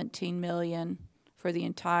original 17 million for the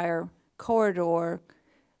entire corridor,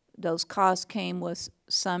 those costs came with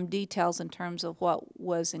some details in terms of what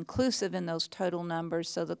was inclusive in those total numbers.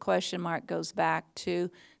 So the question mark goes back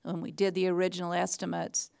to when we did the original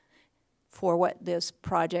estimates for what this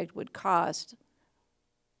project would cost.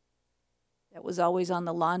 That was always on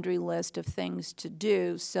the laundry list of things to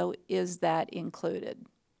do. So is that included?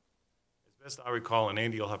 As best I recall, and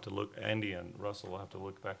Andy and Russell will have to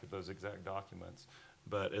look back at those exact documents.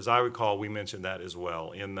 But as I recall, we mentioned that as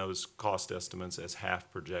well in those cost estimates as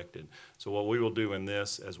half projected. So what we will do in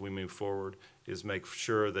this as we move forward is make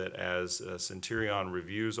sure that as Centurion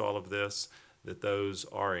reviews all of this, that those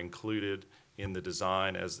are included in the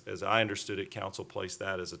design. As I understood it, council placed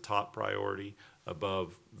that as a top priority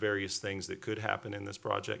above various things that could happen in this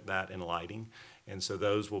project, that and lighting. And so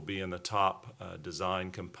those will be in the top design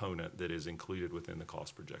component that is included within the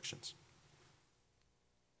cost projections.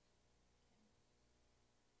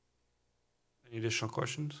 Any additional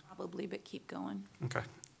questions? Probably, but keep going. Okay.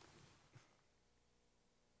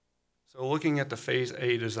 So looking at the Phase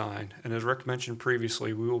A design, and as Rick mentioned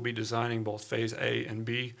previously, we will be designing both Phase A and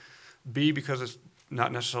B. B, because it's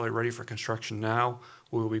not necessarily ready for construction now,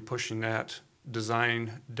 we will be pushing that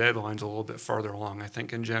design deadlines a little bit farther along. I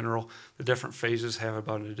think in general, the different phases have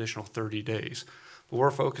about an additional 30 days. But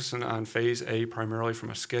we're focusing on Phase A primarily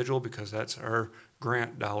from a schedule because that's our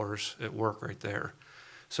grant dollars at work right there.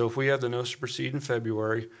 So if we have the notice to proceed in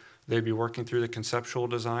February, they'd be working through the conceptual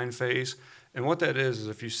design phase. And what that is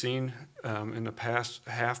if you've seen in the past,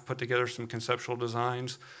 HAF put together some conceptual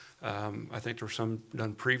designs. I think there were some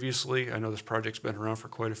done previously. I know this project's been around for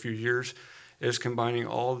quite a few years. Is combining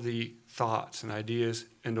all the thoughts and ideas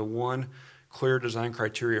into one clear design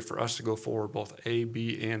criteria for us to go forward, both A,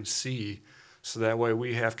 B, and C, so that way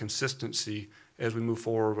we have consistency as we move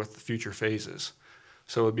forward with the future phases.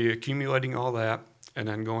 So it'd be accumulating all that and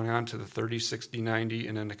then going on to the 30, 60, 90,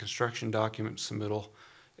 and then the construction document submittal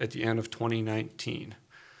at the end of 2019.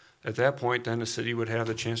 At that point, then the city would have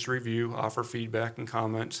the chance to review, offer feedback and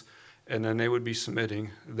comments, and then they would be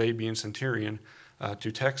submitting, they being Centurion,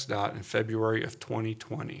 to TxDOT in February of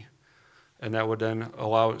 2020. And that would then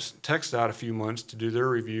allow TxDOT a few months to do their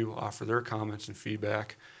review, offer their comments and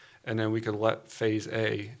feedback, and then we could let Phase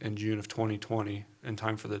A in June of 2020 in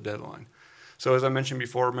time for the deadline. So as I mentioned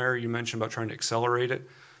before, Mayor, you mentioned about trying to accelerate it.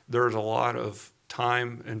 There's a lot of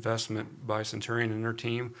time investment by Centurion and their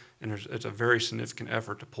team, and it's a very significant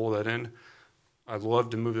effort to pull that in. I'd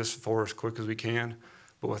love to move this forward as quick as we can,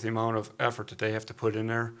 but with the amount of effort that they have to put in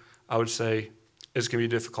there, I would say it's going to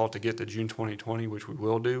be difficult to get to June 2020, which we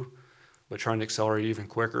will do, but trying to accelerate even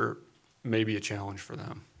quicker may be a challenge for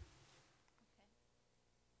them.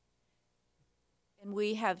 And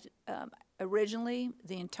we have, originally,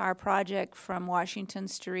 the entire project from Washington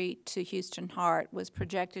Street to Houston Hart was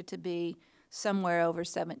projected to be somewhere over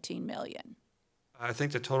 17 million. I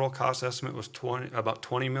think the total cost estimate was about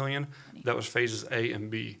 20 million. That was phases A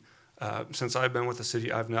and B. Since I've been with the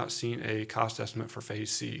city, I've not seen a cost estimate for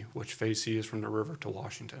Phase C, which Phase C is from the river to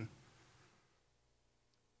Washington.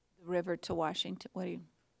 The river to Washington, what do you?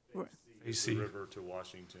 Phase C. The river to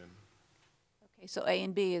Washington. Okay, so A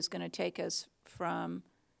and B is going to take us from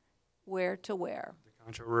where to where? The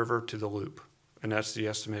Concho River to the loop, and that's the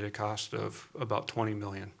estimated cost of about 20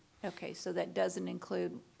 million. Okay, so that doesn't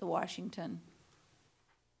include the Washington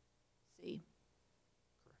C.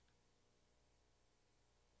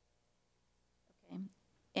 Okay,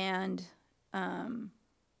 and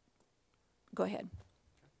go ahead.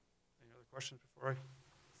 Any other questions before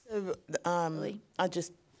So, I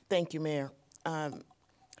just, thank you, Mayor.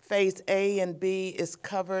 Phase A and B is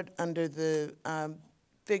covered under the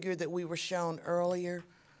figure that we were shown earlier,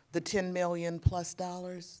 the $10 million plus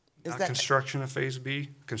dollars? Is that construction of Phase B,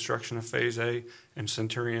 construction of Phase A, and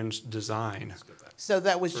Centurion's design? so?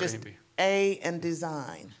 That was for just A and B. A and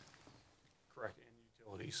design. Correct, and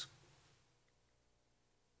utilities.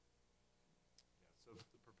 So the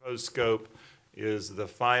proposed scope is the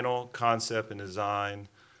final concept and design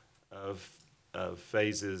of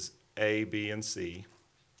phases A, B, and C,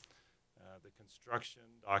 the construction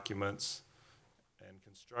documents and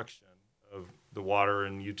construction of the water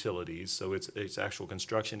and utilities. So it's actual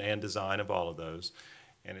construction and design of all of those.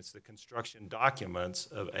 and it's the construction documents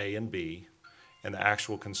of A and B and the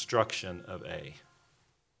actual construction of A.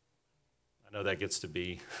 I know that gets to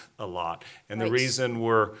be a lot. And the Right. reason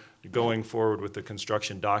we're going forward with the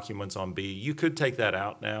construction documents on B, you could take that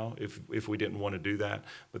out now if we didn't want to do that.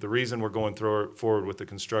 But the reason we're going forward with the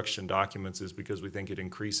construction documents is because we think it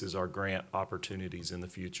increases our grant opportunities in the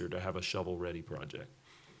future to have a shovel-ready project.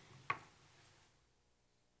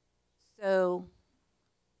 So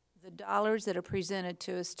the dollars that are presented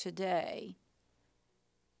to us today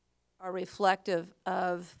are reflective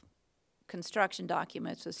of construction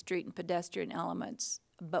documents with street and pedestrian elements,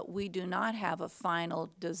 but we do not have a final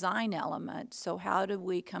design element. So how do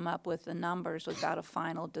we come up with the numbers without a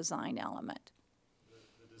final design element?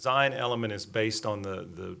 The design element is based on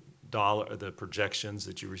the projections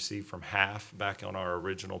that you received from HAF back on our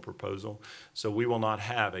original proposal. So we will not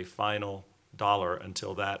have a final dollar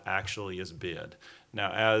until that actually is bid.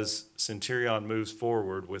 Now, as Centurion moves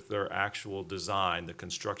forward with their actual design, the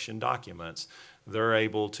construction documents, they're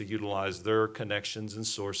able to utilize their connections and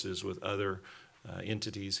sources with other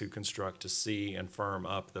entities who construct to see and firm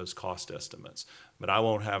up those cost estimates. But I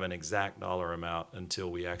won't have an exact dollar amount until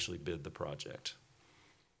we actually bid the project.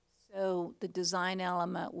 So the design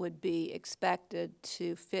element would be expected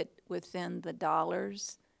to fit within the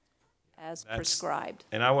dollars as prescribed.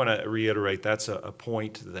 And I want to reiterate, that's a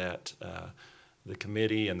point that the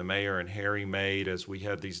committee and the mayor and Harry made as we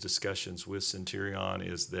had these discussions with Centurion,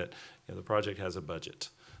 is that the project has a budget.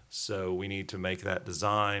 So we need to make that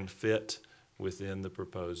design fit within the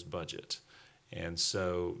proposed budget. And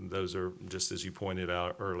so those are, just as you pointed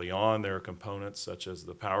out early on, there are components such as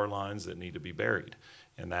the power lines that need to be buried,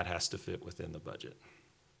 and that has to fit within the budget.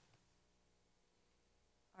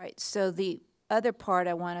 All right, so the other part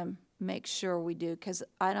I want to make sure we do, because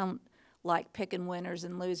I don't like picking winners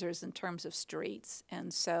and losers in terms of streets.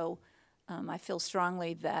 And so I feel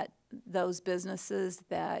strongly that those businesses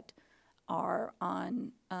that are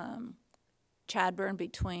on Chadburn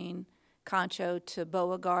between Concho to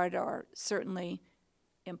Beauregard are certainly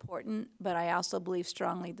important, but I also believe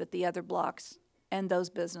strongly that the other blocks and those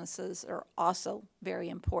businesses are also very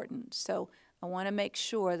important. So I want to make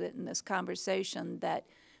sure that in this conversation that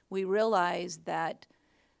we realize that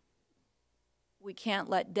we can't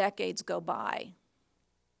let decades go by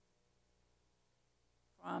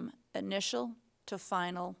from initial to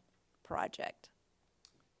final project.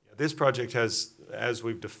 This project has, as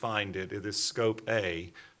we've defined it, this scope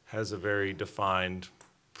A has a very defined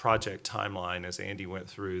project timeline, as Andy went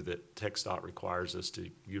through, that TxDOT requires us to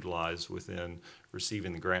utilize within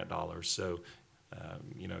receiving the grant dollars. So,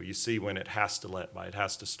 you see when it has to let by, it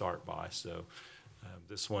has to start by. So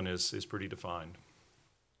this one is pretty defined.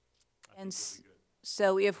 And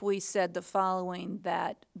so if we said the following,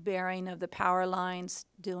 that bearing of the power lines,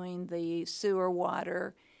 doing the sewer,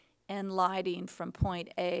 water, and lighting from point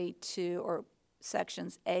A to, or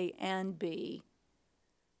sections A and B,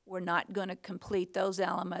 we're not going to complete those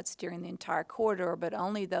elements during the entire corridor, but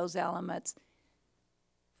only those elements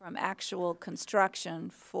from actual construction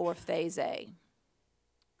for Phase A.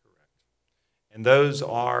 And those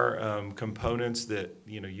are components that,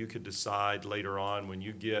 you could decide later on when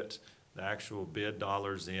you get the actual bid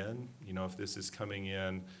dollars in, if this is coming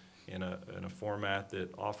in a format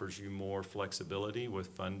that offers you more flexibility with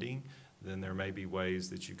funding, then there may be ways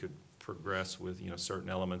that you could progress with, certain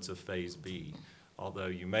elements of Phase B. Although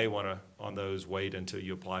you may want to, on those, wait until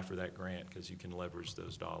you apply for that grant because you can leverage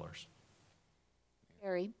those dollars.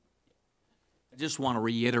 Harry? I just want to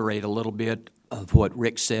reiterate a little bit of what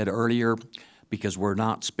Rick said earlier, because we're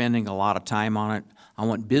not spending a lot of time on it. I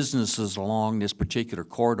want businesses along this particular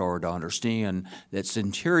corridor to understand that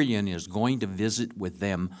Centurion is going to visit with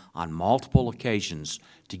them on multiple occasions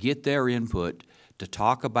to get their input, to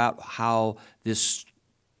talk about how this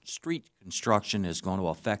street construction is going to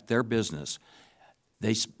affect their business.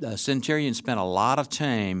 Centurion spent a lot of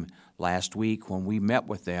time last week when we met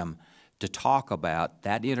with them to talk about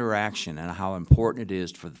that interaction and how important it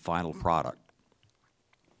is for the final product.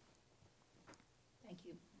 Thank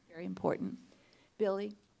you. Very important.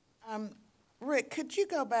 Billy? Rick, could you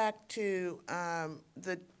go back to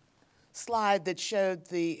the slide that showed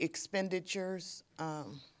the expenditures,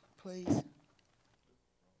 please?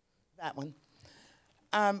 That one.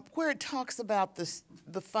 Where it talks about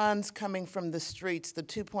the funds coming from the streets, the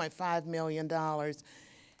 $2.5 million,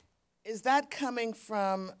 is that coming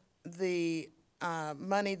from the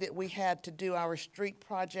money that we had to do our street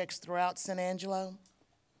projects throughout San Angelo?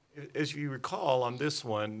 As you recall on this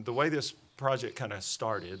one, the way this project kind of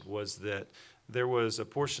started was that there was a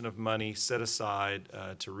portion of money set aside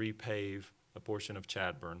to repave a portion of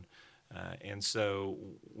Chadburn. And so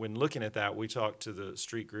when looking at that, we talked to the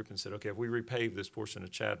street group and said, okay, if we repave this portion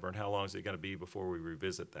of Chadburn, how long is it going to be before we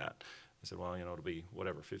revisit that? I said, well, it'll be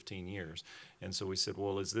whatever, 15 years. And so we said,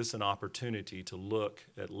 well, is this an opportunity to look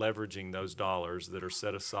at leveraging those dollars that are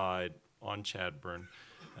set aside on Chadburn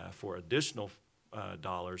for additional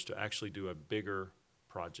dollars to actually do a bigger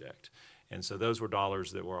project? And so those were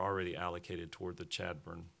dollars that were already allocated toward the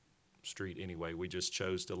Chadburn Street anyway. We just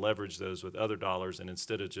chose to leverage those with other dollars, and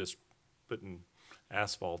instead of just putting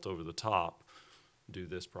asphalt over the top, do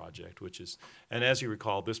this project, which is, and as you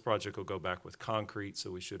recall, this project will go back with concrete, so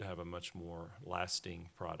we should have a much more lasting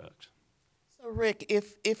product. So Rick,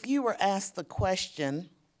 if you were asked the question,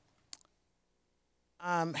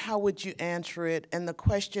 how would you answer it? And the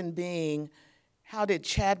question being, how did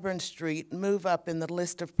Chadburn Street move up in the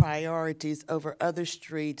list of priorities over other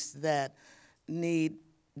streets that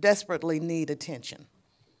desperately need attention?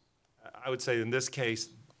 I would say in this case,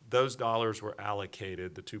 those dollars were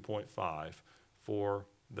allocated, the 2.5, for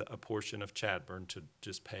a portion of Chadburn to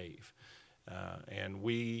just pave. And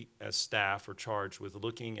we, as staff, are charged with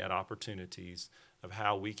looking at opportunities of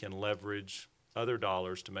how we can leverage other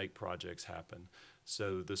dollars to make projects happen.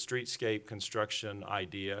 So the streetscape construction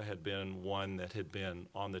idea had been one that had been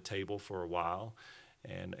on the table for a while,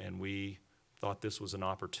 and we thought this was an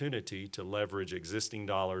opportunity to leverage existing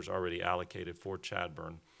dollars already allocated for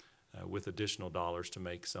Chadburn with additional dollars to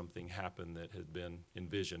make something happen that had been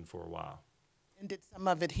envisioned for a while. And did some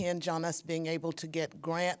of it hinge on us being able to get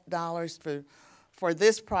grant dollars for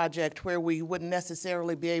this project where we wouldn't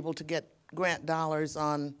necessarily be able to get grant dollars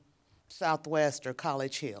on Southwest or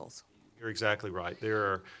College Hills? You're exactly right.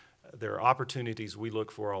 There are opportunities we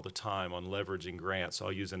look for all the time on leveraging grants.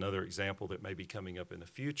 I'll use another example that may be coming up in the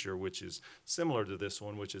future, which is similar to this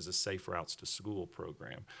one, which is a Safe Routes to School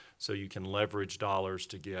program. So you can leverage dollars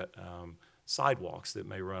to get sidewalks that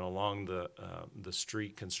may run along the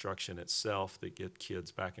street construction itself that get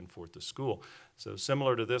kids back and forth to school. So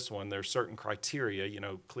similar to this one, there's certain criteria.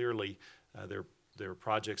 Clearly there are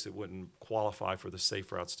projects that wouldn't qualify for the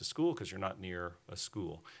Safe Routes to School because you're not near a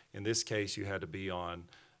school. In this case, you had to be on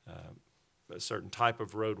a certain type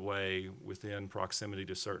of roadway within proximity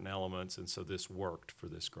to certain elements, and so this worked for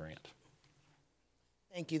this grant.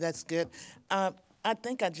 Thank you, that's good. I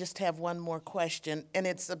think I just have one more question, and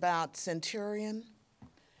it's about Centurion.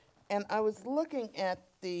 And I was looking at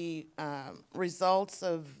the results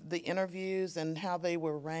of the interviews and how they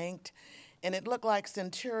were ranked, and it looked like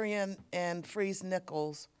Centurion and Freeze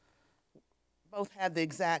Nichols both had the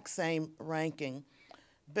exact same ranking.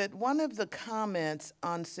 But one of the comments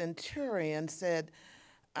on Centurion said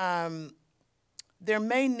there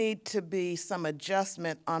may need to be some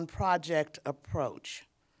adjustment on project approach.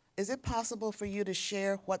 Is it possible for you to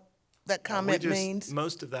share what that comment means?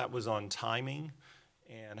 Most of that was on timing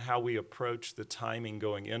and how we approach the timing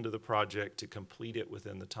going into the project to complete it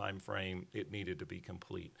within the time frame it needed to be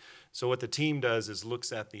complete. So what the team does is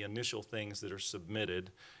looks at the initial things that are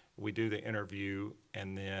submitted. We do the interview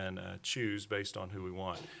and then choose based on who we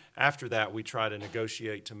want. After that, we try to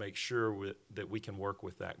negotiate to make sure that we can work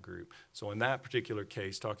with that group. So in that particular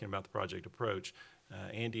case, talking about the project approach,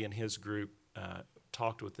 Andy and his group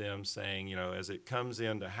talked with them saying, as it comes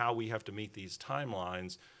into how we have to meet these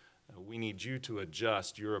timelines, we need you to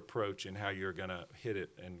adjust your approach and how you're going to hit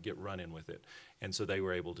it and get running with it. And so they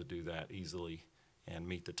were able to do that easily and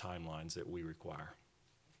meet the timelines that we require.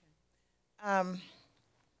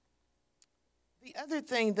 The other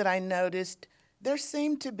thing that I noticed, there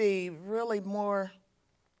seemed to be really more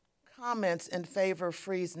comments in favor of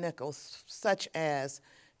Freeze Nichols, such as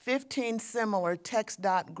 15 similar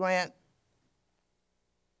TxDOT grant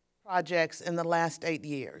projects in the last 8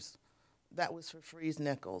 years. That was for Freeze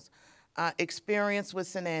Nichols. Experience with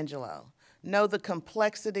San Angelo. Know the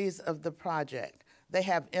complexities of the project. They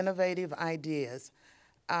have innovative ideas.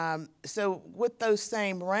 So with those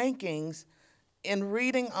same rankings, in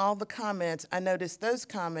reading all the comments, I noticed those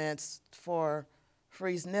comments for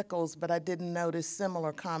Freeze Nichols, but I didn't notice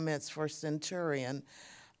similar comments for Centurion.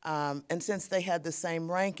 And since they had the same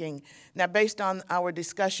ranking, now based on our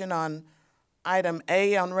discussion on item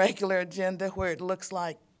A on regular agenda, where it looks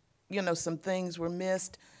like, some things were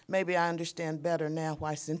missed, maybe I understand better now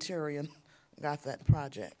why Centurion got that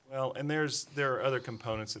project. Well, and there are other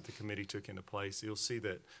components that the committee took into place. You'll see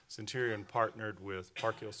that Centurion partnered with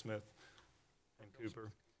Parkhill Smith and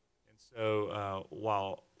Cooper. And so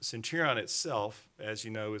while Centurion itself, as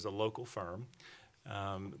you know, is a local firm,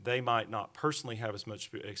 they might not personally have as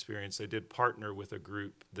much experience. They did partner with a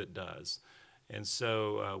group that does. And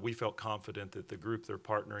so we felt confident that the group they're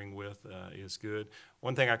partnering with is good.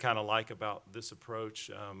 One thing I kind of like about this approach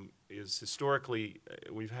is historically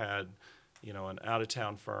we've had, an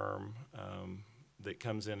out-of-town firm that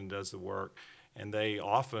comes in and does the work, and they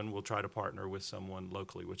often will try to partner with someone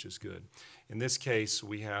locally, which is good. In this case,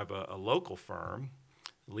 we have a local firm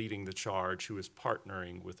leading the charge who is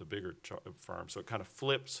partnering with a bigger firm. So it kind of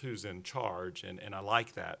flips who's in charge, and I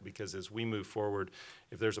like that because as we move forward,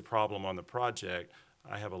 if there's a problem on the project,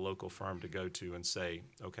 I have a local firm to go to and say,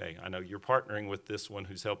 okay, I know you're partnering with this one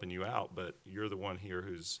who's helping you out, but you're the one here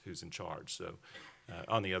who's in charge. So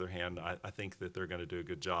on the other hand, I think that they're going to do a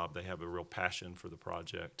good job. They have a real passion for the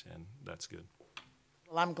project, and that's good.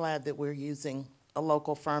 Well, I'm glad that we're using a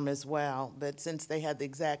local firm as well, but since they had the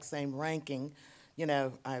exact same ranking,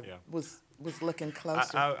 I was looking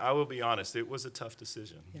closer. I will be honest, it was a tough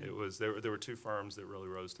decision. Yeah. There were two firms that really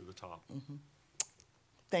rose to the top. Mm-hmm.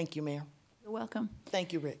 Thank you, Mayor. You're welcome.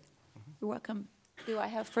 Thank you, Rick. You're welcome. Do I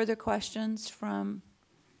have further questions from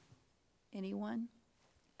anyone?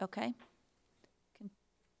 Okay.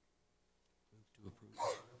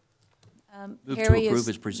 Move to Harry approve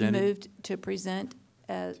as presented. Moved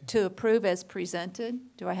to approve as presented.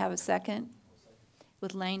 Do I have a second?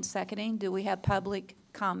 With Lane seconding. Do we have public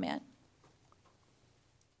comment?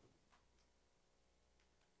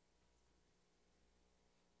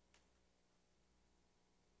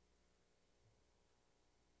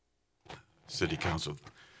 City Council,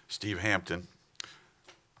 Steve Hampton.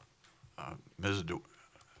 Ms.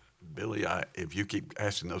 Billy, if you keep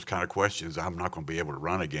asking those kind of questions, I'm not going to be able to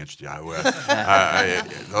run against you.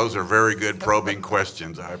 Those are very good probing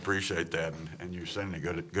questions. I appreciate that, and you're setting a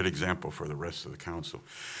good example for the rest of the council.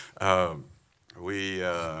 The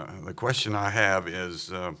question I have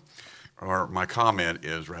is, or my comment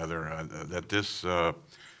is rather, that this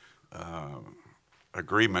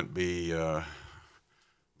agreement be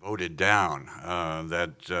voted down,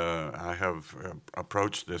 that I have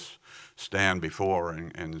approached this stand before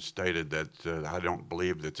and stated that I don't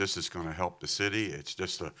believe that this is going to help the city. It's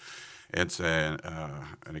just an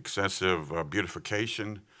excessive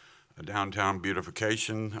beautification, a downtown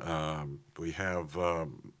beautification. We have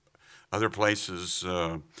other places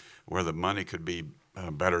where the money could be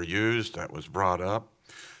better used. That was brought up.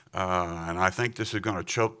 And I think this is going to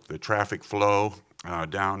choke the traffic flow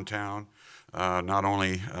downtown. Not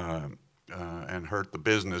only and hurt the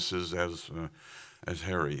businesses as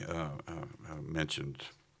Harry mentioned.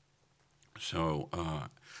 So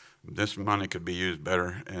this money could be used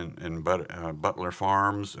better in Butler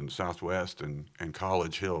Farms and Southwest and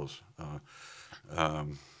College Hills,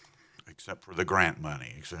 except for the grant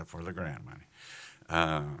money.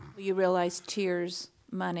 You realize TIERS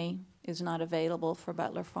money is not available for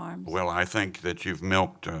Butler Farms? Well, I think that you've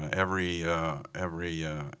milked every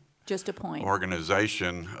just a point.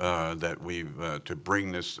 Organization that we've to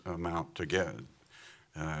bring this amount together.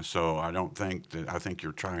 So I think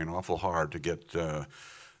you're trying awful hard to get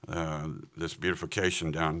this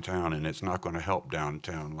beautification downtown, and it's not going to help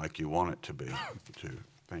downtown like you want it to be.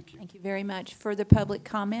 Thank you. Thank you very much. Further public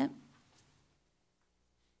comment?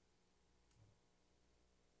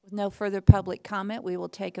 With no further public comment, we will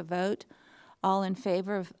take a vote. All in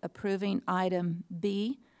favor of approving item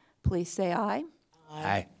B, please say aye.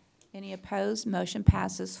 Aye. Any opposed? Motion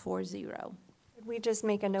passes 4-0. Could we just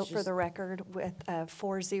make a note for the record with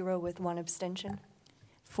 4-0 with one abstention?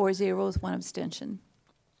 4-0 with one abstention.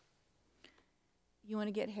 You want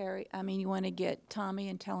to get you want to get Tommy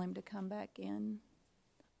and tell him to come back in?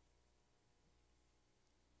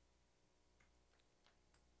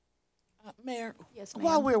 Mayor, yes, ma'am.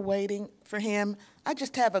 While we're waiting for him, I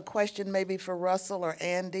just have a question maybe for Russell or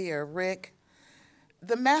Andy or Rick.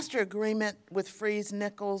 The master agreement with Freeze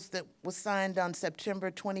Nichols that was signed on September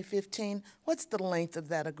 2015, what's the length of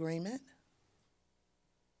that agreement?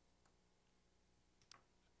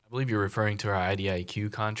 I believe you're referring to our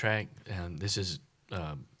IDIQ contract, and this is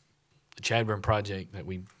the Chadburn project that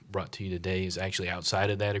we brought to you today is actually outside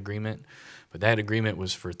of that agreement, but that agreement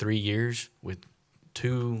was for 3 years with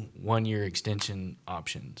 2 one-year extension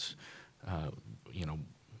options,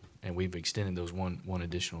 and we've extended those one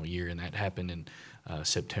additional year, and that happened in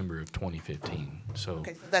September of 2015. So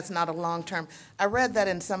okay, so that's not a long term. I read that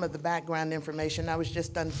in some of the background information. I was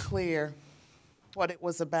just unclear what it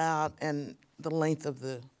was about and the length of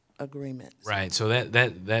the agreement. Right. So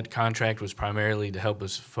that contract was primarily to help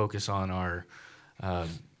us focus on our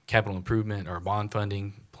capital improvement, our bond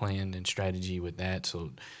funding plan and strategy with that.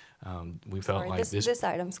 So we felt like this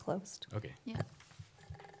item's closed. Okay. Yeah.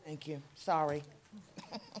 Thank you. Sorry.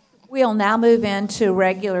 We'll now move into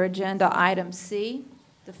regular agenda item C,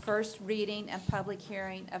 the the first reading and public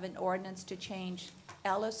hearing of an ordinance to change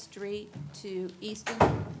Ellis Street to East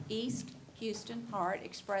Houston Hart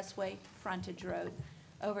Expressway frontage road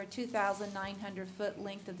over 2,900-foot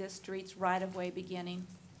length of this street's right-of-way beginning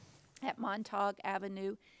at Montauk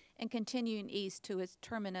Avenue and continuing east to its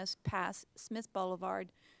terminus past Smith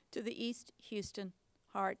Boulevard to the East Houston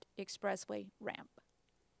Hart Expressway ramp.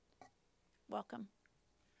 Welcome.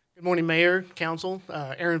 Good morning, Mayor, Council.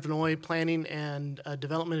 Aaron Vanoy, Planning and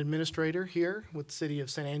Development Administrator here with the City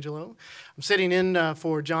of San Angelo. I'm sitting in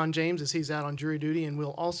for John James as he's out on jury duty, and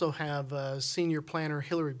we'll also have Senior Planner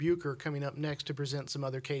Hillary Bucher coming up next to present some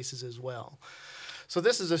other cases as well. So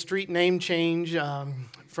this is a street name change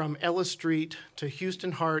from Ellis Street to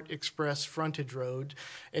Houston Hart Express Frontage Road.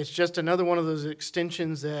 It's just another one of those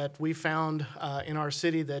extensions that we found in our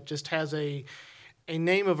city that just has a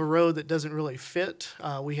name of a road that doesn't really fit.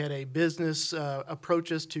 We had a business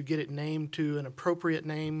approach us to get it named to an appropriate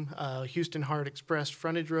name, Houston Hart Express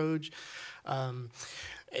Frontage Road.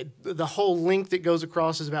 The whole length that goes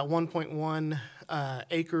across is about 1.1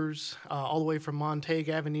 acres, all the way from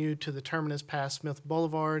Montague Avenue to the terminus past Smith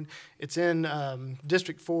Boulevard. It's in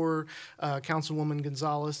District 4, Councilwoman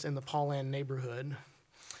Gonzalez in the Paulan neighborhood.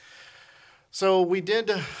 So we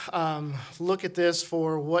did look at this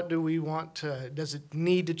for what do we want to, does it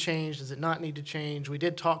need to change, does it not need to change? We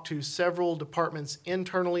did talk to several departments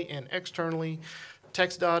internally and externally.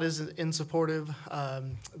 TxDOT is in supportive,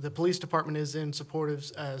 the police department is in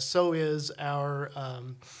supportive, so is our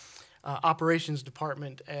operations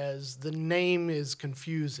department, as the name is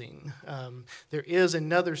confusing. There is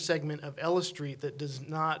another segment of Ellis Street that does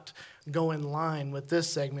not go in line with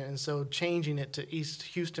this segment, and so changing it to East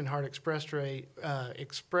Houston Hart Expressway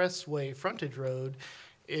frontage road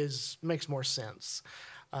makes more sense.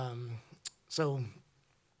 So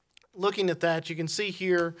looking at that, you can see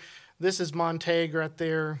here, this is Montague right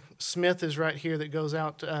there. Smith is right here that goes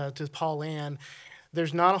out to Paulan.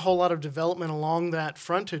 There's not a whole lot of development along that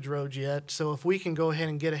frontage road yet, so if we can go ahead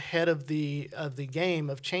and get ahead of the game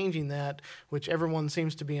of changing that, which everyone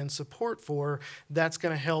seems to be in support for, that's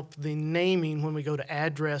going to help the naming when we go to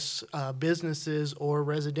address businesses or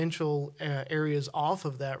residential areas off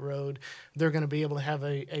of that road. They're going to be able to have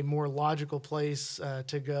a more logical place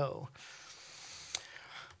to go.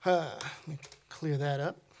 Let me clear that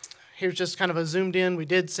up. Here's just kind of a zoomed in. We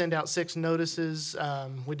did send out 6 notices.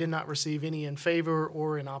 We did not receive any in favor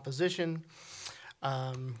or in opposition.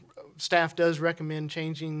 Staff does recommend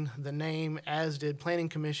changing the name, as did Planning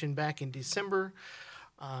Commission back in December.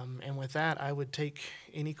 And with that, I would take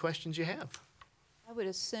any questions you have. I would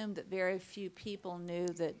assume that very few people knew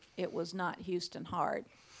that it was not Houston Hart.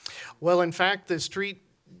 Well, in fact, the street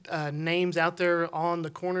names out there on the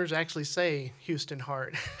corners actually say Houston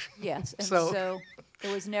Hart. Yes, and so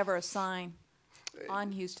there was never a sign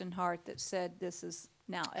on Houston Hart that said this is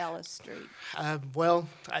now Ellis Street.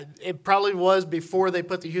 It probably was before they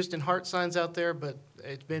put the Houston Hart signs out there, but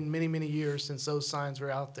it's been many, many years since those signs were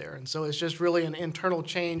out there. And so it's just really an internal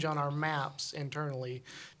change on our maps internally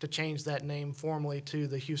to change that name formally to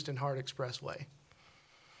the Houston Hart Expressway.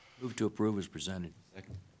 Move to approve as presented.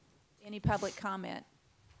 Second. Any public comment?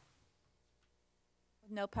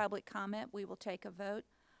 With no public comment, we will take a vote.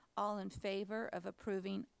 All in favor of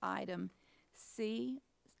approving item C,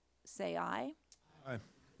 say aye. Aye.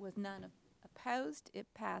 With none opposed,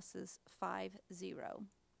 it passes 5-0.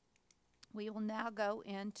 We will now go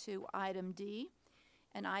into item D,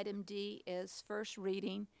 and item D is first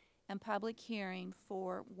reading and public hearing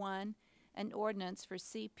for an ordinance for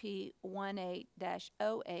CP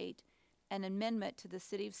 18-08, an amendment to the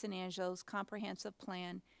City of San Angelo's comprehensive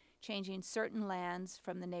plan changing certain lands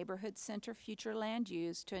from the neighborhood center future land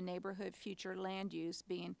use to a neighborhood future land use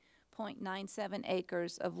being 0.97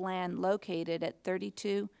 acres of land located at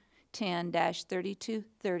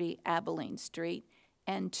 3210-3230 Abilene Street,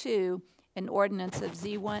 and 2, an ordinance of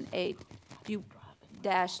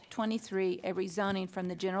Z18-23, a rezoning from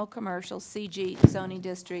the general commercial CG zoning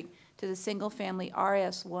district to the single-family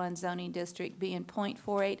RS1 zoning district being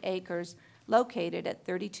 0.48 acres located at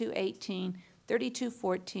 3218,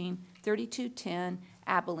 3214, 3210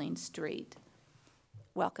 Abilene Street.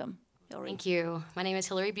 Welcome, Hillary. Thank you. My name is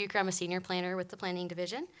Hillary Bucher. I'm a senior planner with the Planning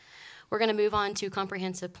Division. We're going to move on to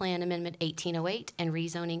Comprehensive Plan Amendment 1808 and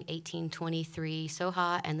rezoning 1823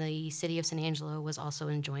 Soha, and the City of San Angelo was also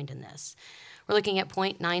enjoined in this. We're looking at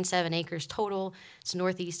 0.97 acres total. It's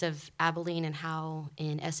northeast of Abilene and Howe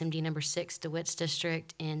in SMD number 6, DeWitt's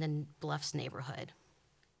district in the Bluffs neighborhood.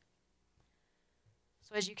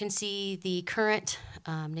 So as you can see, the current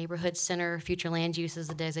neighborhood center future land use is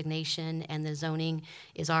the designation, and the zoning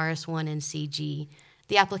is RS1 and CG.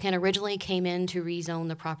 The applicant originally came in to rezone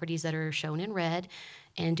the properties that are shown in red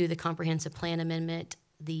and do the comprehensive plan amendment.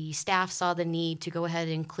 The staff saw the need to go ahead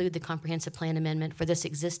and include the comprehensive plan amendment for this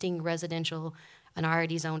existing residential and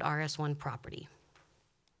already zoned RS1 property.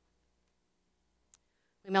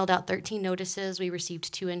 We mailed out 13 notices. We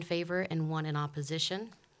received 2 in favor and 1 in opposition.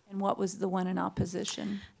 And what was the one in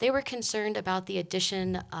opposition? They were concerned about the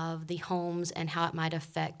addition of the homes and how it might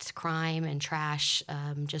affect crime and trash,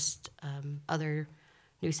 other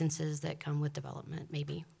nuisances that come with development,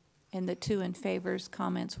 maybe. And the 2 in favor's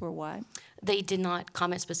comments were what? They did not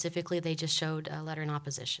comment specifically. They just showed a letter in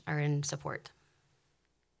opposition or in support.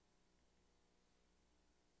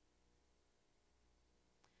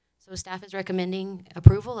 So staff is recommending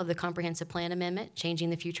approval of the comprehensive plan amendment,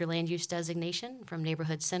 changing the future land use designation from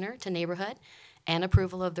neighborhood center to neighborhood, and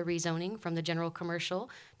approval of the rezoning from the general commercial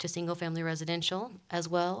to single-family residential. As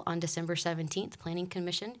well, on December 17th, Planning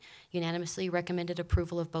Commission unanimously recommended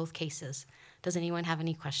approval of both cases. Does anyone have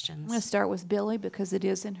any questions? I'm going to start with Billy because it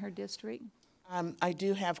is in her district. I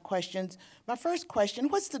do have questions. My first question,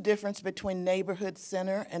 what's the difference between neighborhood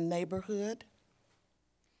center and neighborhood?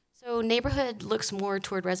 So neighborhood looks more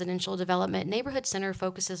toward residential development. Neighborhood center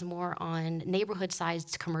focuses more on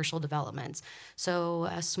neighborhood-sized commercial developments. So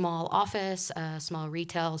a small office, small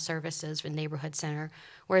retail services for neighborhood center,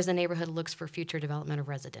 whereas the neighborhood looks for future development of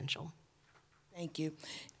residential. Thank you.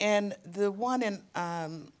 And the one in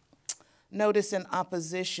notice in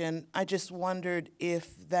opposition, I just wondered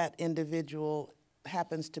if that individual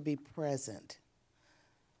happens to be present.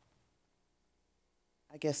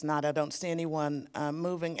 I guess not. I don't see anyone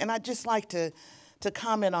moving. And I'd just like to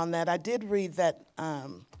comment on that. I did read that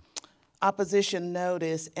opposition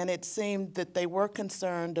notice, and it seemed that they were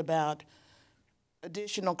concerned about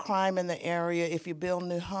additional crime in the area if you build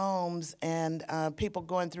new homes and people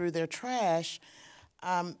going through their trash.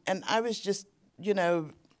 And I was just,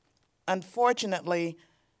 unfortunately,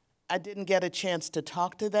 I didn't get a chance to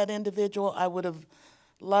talk to that individual. I would have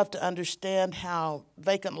loved to understand how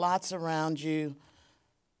vacant lots around you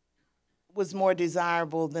was more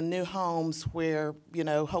desirable than new homes where,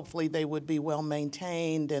 hopefully they would be well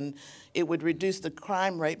maintained and it would reduce the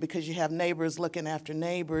crime rate because you have neighbors looking after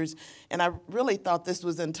neighbors. And I really thought this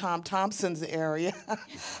was in Tom Thompson's area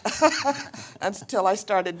until I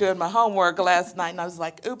started doing my homework last night and I was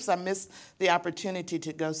like, oops, I missed the opportunity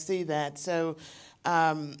to go see that. So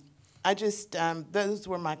those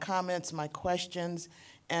were my comments, my questions,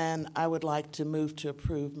 and I would like to move to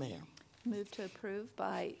approve, Mayor. Move to approve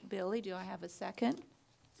by Billy. Do I have a second?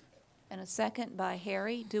 And a second by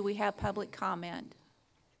Harry. Do we have public comment?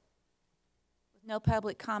 With no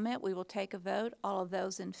public comment, we will take a vote. All of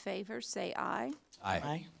those in favor say aye. Aye.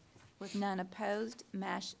 Aye. With none opposed,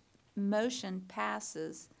 motion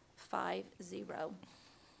passes 5-0.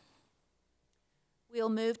 We'll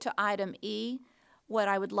move to item E. What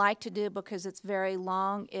I would like to do, because it's very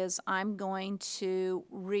long, is I'm going to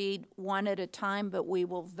read one at a time, but we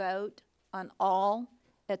will vote on all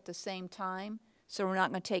at the same time. So we're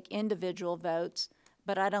not going to take individual votes,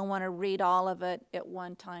 but I don't want to read all of it at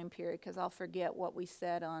one time period because I'll forget what we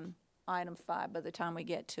said on item 5 by the time we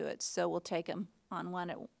get to it. So we'll take them on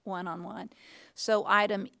one. So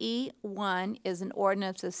item E1 is an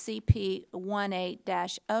ordinance of CP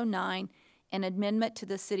 18-09, an amendment to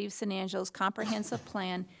the City of San Angelo's comprehensive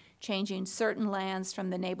plan changing certain lands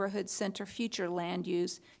from the neighborhood center future land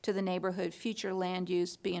use to the neighborhood future land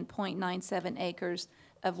use being 0.97 acres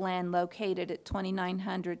of land located at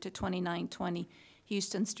 2900 to 2920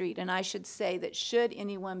 Houston Street. And I should say that should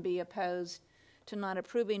anyone be opposed to not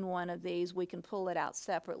approving one of these, we can pull it out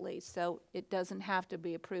separately. So it doesn't have to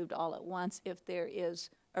be approved all at once if there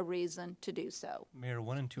is a reason to do so. Mayor,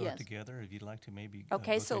 1 and 2 Yes. are together, if you'd like to maybe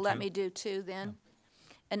Okay, go so through let 2. me do 2 then. Yeah.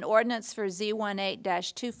 An ordinance for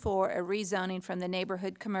Z18-24, a rezoning from the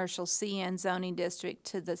neighborhood commercial CN zoning district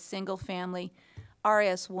to the single-family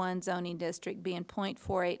RS1 zoning district being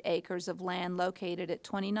 0.48 acres of land located at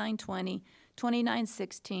 2920,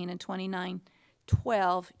 2916, and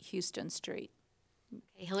 2912 Houston Street.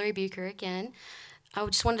 Okay, Hillary Bucher again. I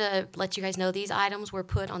just wanted to let you guys know these items were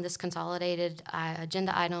put on this consolidated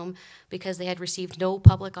agenda item because they had received no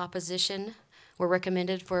public opposition, were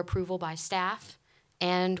recommended for approval by staff,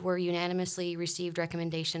 and were unanimously received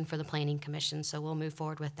recommendation for the Planning Commission, so we'll move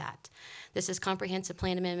forward with that. This is Comprehensive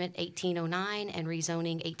Plan Amendment 1809 and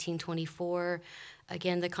Rezoning 1824.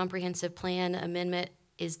 Again, the Comprehensive Plan Amendment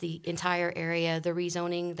is the entire area. The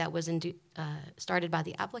rezoning that was started by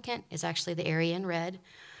the applicant is actually the area in red.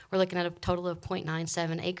 We're looking at a total of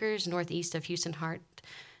 0.97 acres northeast of Houston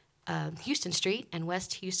Street and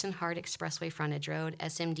West Houston Hart Expressway Frontage Road,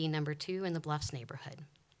 SMD number 2 in the Bluffs neighborhood.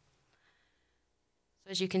 So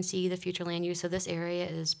as you can see, the future land use of this area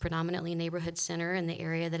is predominantly neighborhood center in the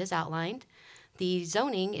area that is outlined. The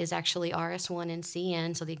zoning is actually RS1 and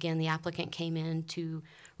CN, so again, the applicant came in to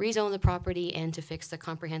rezone the property and to fix the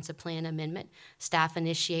comprehensive plan amendment. Staff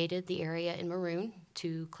initiated the area in maroon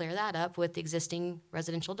to clear that up with existing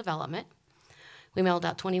residential development. We mailed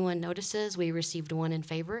out 21 notices. We received 1 in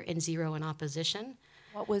favor and 0 in opposition.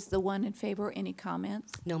 What was the one in favor? Any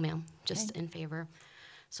comments? No, ma'am, just Okay. in favor.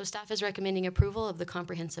 So staff is recommending approval of the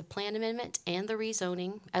comprehensive plan amendment and the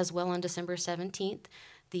rezoning as well on December 17th.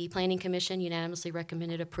 The Planning Commission unanimously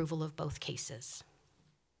recommended approval of both cases.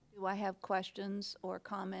 Do I have questions or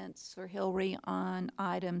comments for Hillary on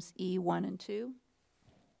items E1 and 2?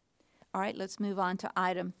 All right, let's move on to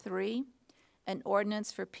item 3. An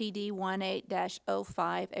ordinance for PD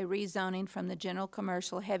 18-05, a rezoning from the general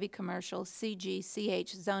commercial, heavy commercial,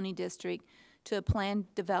 CG/CH zoning district to a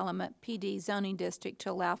planned development PD zoning district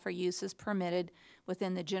to allow for uses permitted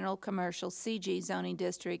within the general commercial CG zoning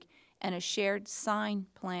district and a shared sign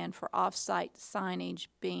plan for off-site signage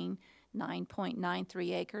being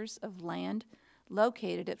 9.93 acres of land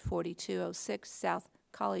located at 4206 South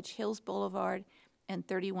College Hills Boulevard and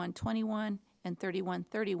 3121 and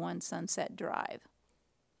 3131 Sunset Drive.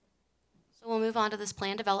 So we'll move on to this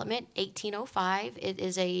plan development, 1805. It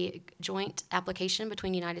is a joint application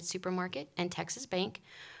between United Supermarket and Texas Bank.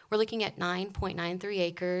 We're looking at 9.93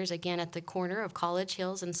 acres, again at the corner of College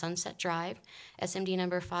Hills and Sunset Drive, SMD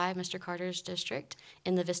number 5, Mr. Carter's district,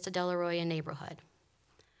 in the Vista Del Arroyo neighborhood.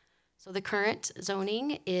 So the current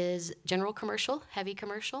zoning is general commercial, heavy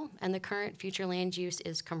commercial, and the current future land use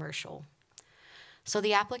is commercial. So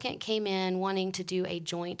the applicant came in wanting to do a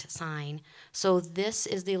joint sign. So this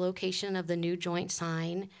is the location of the new joint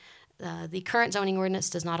sign. The current zoning ordinance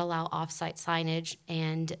does not allow off-site signage,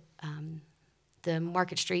 and the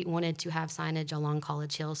Market Street wanted to have signage along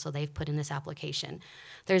College Hill, so they've put in this application.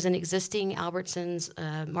 There's an existing Albertsons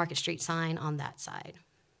Market Street sign on that side.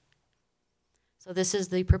 So this is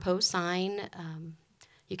the proposed sign.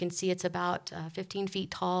 You can see it's about 15 feet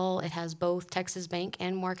tall. It has both Texas Bank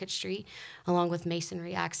and Market Street, along with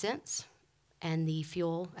masonry accents and the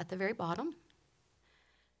fuel at the very bottom.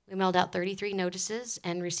 We mailed out 33 notices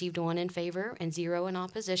and received 1 in favor and 0 in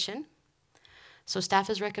opposition. So staff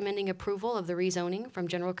is recommending approval of the rezoning from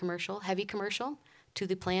general commercial, heavy commercial, to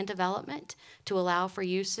the planned development to allow for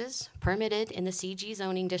uses permitted in the CG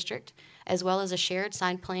zoning district, as well as a shared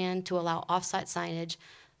sign plan to allow off-site signage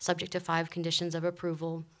subject to 5 conditions of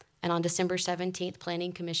approval. And on December 17th,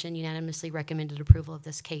 Planning Commission unanimously recommended approval of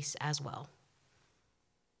this case as well.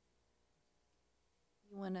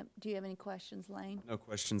 Do you have any questions, Lane? No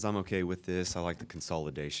questions. I'm okay with this. I like the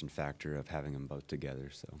consolidation factor of having them both together,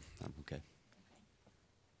 so I'm okay.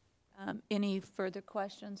 Any further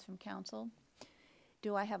questions from council?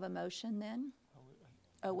 Do I have a motion then?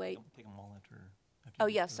 Oh, wait. Take them all after Oh,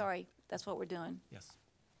 yeah, sorry. That's what we're doing. Yes.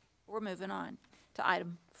 We're moving on to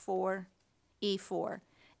item 4E4.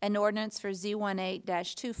 An ordinance for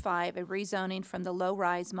Z18-25, a rezoning from the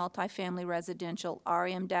low-rise multifamily residential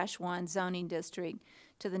RM-1 zoning district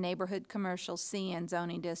to the neighborhood commercial CN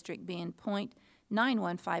zoning district being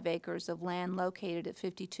 .915 acres of land located at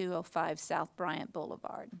 5205 South Bryant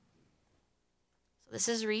Boulevard. This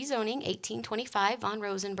is rezoning 1825 Von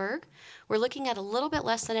Rosenberg. We're looking at a little bit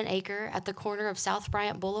less than an acre at the corner of South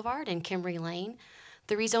Bryant Boulevard and Kimberly Lane.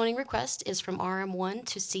 The rezoning request is from RM1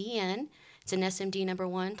 to CN. It's in SMD number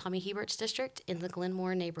 1, Tommy Hebert's district in the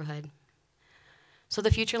Glenmore neighborhood. So the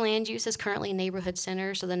future land use is currently neighborhood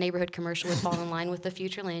center, so the neighborhood commercial would fall in line with the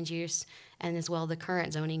future land use, and as well the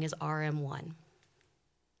current zoning is RM1.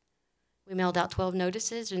 We mailed out 12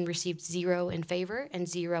 notices and received 0 in favor and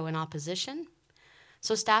 0 in opposition.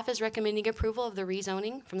 So staff is recommending approval of the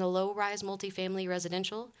rezoning from the low-rise multifamily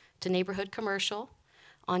residential to neighborhood commercial.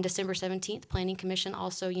 On December 17th, Planning Commission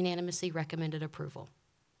also unanimously recommended approval.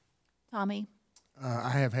 Tommy? I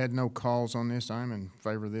have had no calls on this. I'm in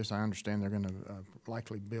favor of this. I understand they're going to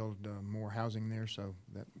likely build more housing there, so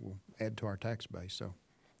that will add to our tax base. So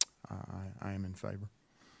I am in favor.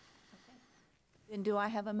 Then do I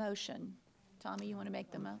have a motion? Tommy, you want to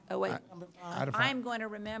make the motion? Oh, wait. I'm going to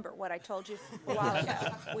remember what I told you a while ago.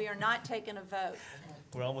 We are not taking a vote.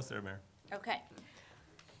 We're almost there, Mayor. Okay.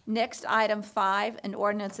 Next, item 5, an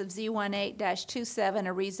ordinance of Z18-27,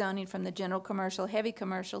 a rezoning from the general commercial, heavy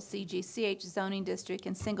commercial, CG/CH zoning district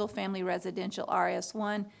and single-family residential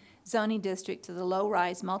RS1 zoning district to the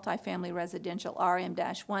low-rise multifamily residential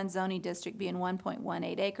RM-1 zoning district being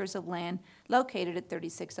 1.18 acres of land located at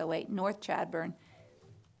 3608 North Chadbourn.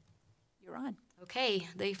 You're on. Okay,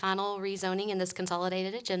 the final rezoning in this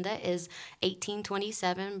consolidated agenda is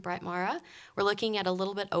 1827 Brightmara. We're looking at a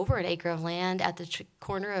little bit over an acre of land at the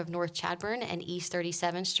corner of North Chadburn and East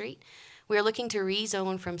 37th Street. We are looking to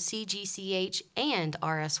rezone from CGCH and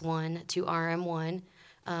RS1 to RM1.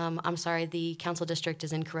 I'm sorry, the council district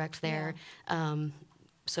is incorrect there.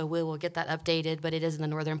 So we will get that updated, but it is in the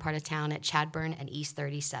northern part of town at Chadburn and East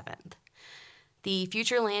 37th. The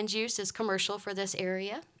future land use is commercial for this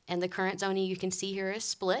area, and the current zoning you can see here is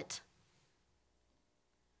split.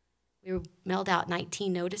 We mailed out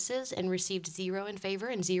 19 notices and received 0 in favor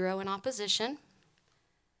and 0 in opposition.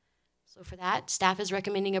 So for that, staff is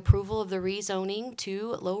recommending approval of the rezoning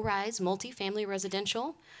to low-rise multifamily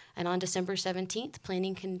residential, and on December 17th,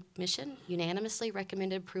 Planning Commission unanimously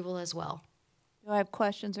recommended approval as well. Do I have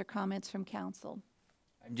questions or comments from council?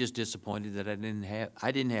 I'm just disappointed that I didn't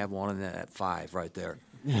have one in that 5 right there.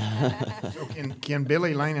 So can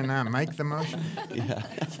Billy Lane and I make the motion?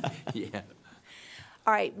 Yeah.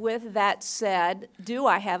 All right, with that said, do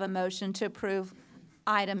I have a motion to approve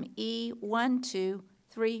item E, 1, 2,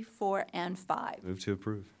 3, 4, and 5? Move to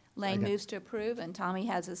approve. Lane Second. moves to approve, and Tommy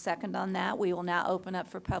has a second on that. We will now open up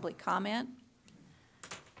for public comment.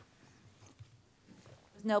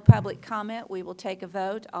 With no public comment, we will take a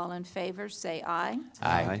vote. All in favor, say aye.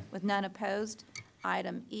 Aye. With none opposed,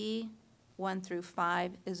 item E, 1 through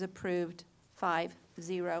 5 is approved,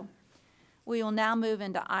 5-0. We will now move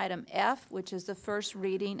into item F, which is the first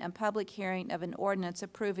reading and public hearing of an ordinance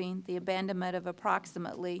approving the abandonment of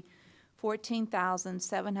approximately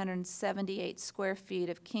 14,778 square feet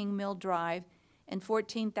of King Mill Drive and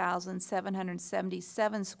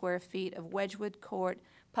 14,777 square feet of Wedgewood Court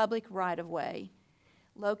public right-of-way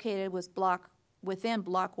located within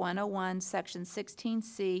Block 101, Section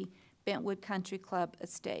 16C, Bentwood Country Club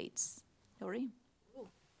Estates. Lori?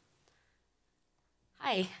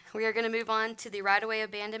 Hi, we are going to move on to the right-of-way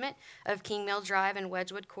abandonment of King Mill Drive and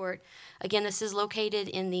Wedgewood Court. Again, this is located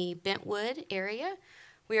in the Bentwood area.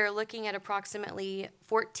 We are looking at approximately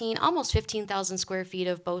almost 15,000 square feet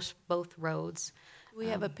of both roads. Do we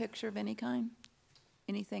have a picture of any kind?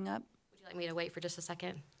 Anything up? Would you like me to wait for just a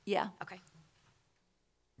second? Yeah. Okay.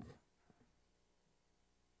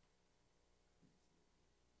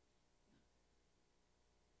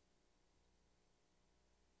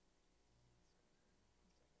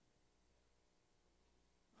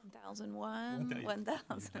 $1,001,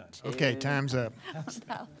 1,002. Okay, time's up.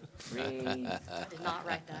 1,003. I did not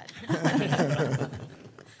write that.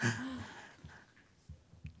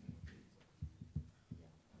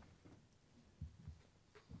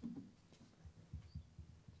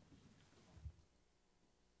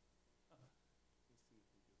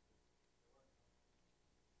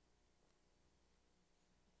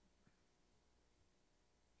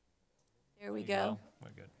 There we go.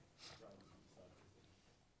 We're good.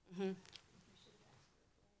 Mm-hmm.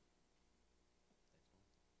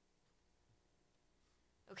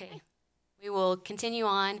 Okay, we will continue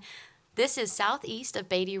on. This is southeast of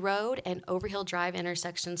Beatty Road and Overhill Drive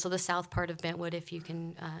intersection, so the south part of Bentwood, if you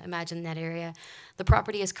can imagine that area. The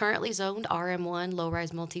property is currently zoned RM1,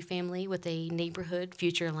 low-rise multifamily, with a neighborhood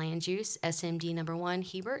future land use, SMD number 1,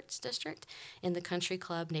 Hebert's District, in the Country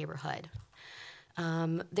Club neighborhood.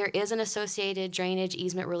 There is an associated drainage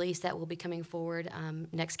easement release that will be coming forward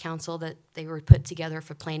next council that they were put together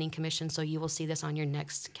for Planning Commission, so you will see this on your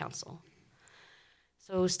next council.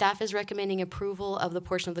 So staff is recommending approval of the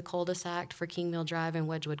portion of the cul-de-sac for King Mill Drive and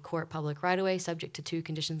Wedgewood Court public right-of-way, subject to 2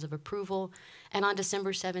 conditions of approval. And on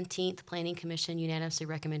December 17th, Planning Commission unanimously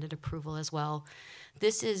recommended approval as well.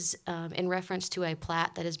 This is in reference to a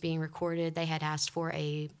plat that is being recorded. They had asked for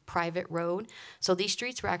a private road. So these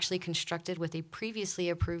streets were actually constructed with a previously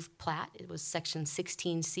approved plat. It was Section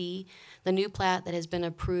 16C. The new plat that has been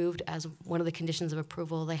approved as one of the conditions of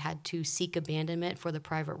approval, they had to seek abandonment for the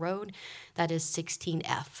private road. That is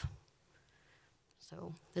 16F.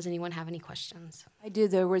 So does anyone have any questions? I do.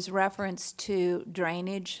 There was reference to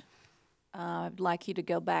drainage. I'd like you to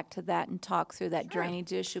go back to that and talk through that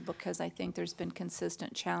drainage issue, because I think there's been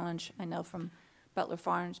consistent challenge, I know, from Butler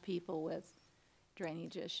Farms people with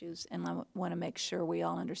drainage issues, and I want to make sure we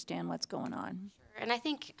all understand what's going on. And I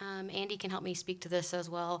think Andy can help me speak to this as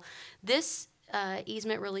well. This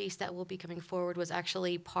easement release that will be coming forward was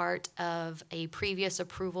actually part of a previous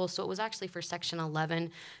approval, so it was actually for Section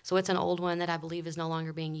 11. So it's an old one that I believe is no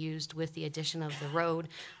longer being used with the addition of the road,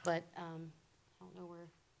 but I don't know where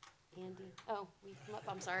Andy, oh, we come up,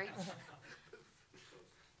 I'm sorry.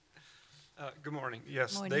 Good morning.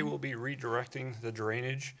 Yes, Morning. they will be redirecting the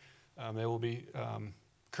drainage. They will be,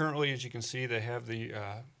 currently, as you can see, they have the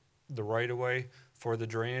right-of-way for the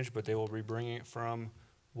drainage, but they will be bringing it from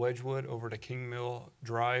Wedgewood over to King Mill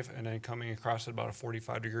Drive, and then coming across at about a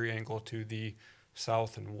 45-degree angle to the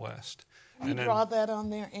south and west. Can you And then, draw that on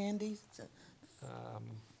there, Andy?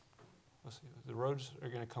 let's see, the roads are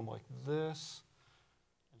going to come like this.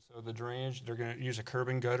 And so the drainage, they're going to use a curb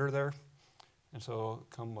and gutter there. And so it'll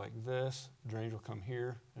come like this, drainage will come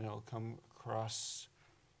here, and it'll come across,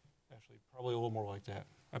 actually probably a little more like that.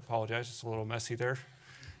 I apologize, it's a little messy there.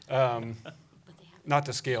 Not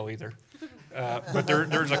to scale either. But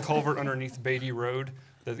there's a culvert underneath Beatty Road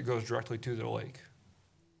that goes directly to the lake.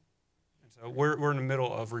 And so we're in the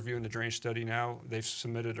middle of reviewing the drainage study now. They've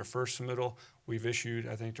submitted a first submittal. We've issued,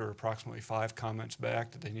 I think there are approximately 5 comments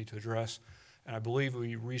back that they need to address. And I believe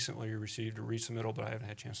we recently received a resubmittal, but I haven't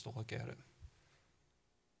had a chance to look at it.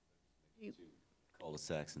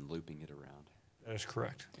 Cul-de-sacs and looping it around. That is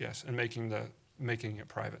correct, yes, and making it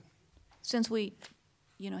private. Since we,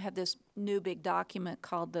 have this new big document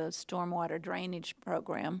called the Stormwater Drainage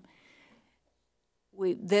Program,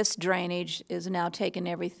 this drainage is now taking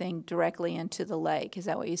everything directly into the lake. Is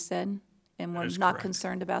that what you said? And we're not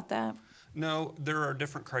concerned about that? No, there are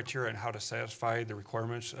different criteria on how to satisfy the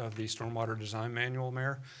requirements of the Stormwater Design Manual,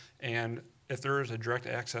 Mayor. And if there is a direct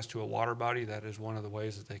access to a water body, that is one of the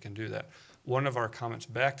ways that they can do that. One of our comments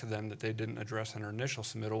back to them that they didn't address in our initial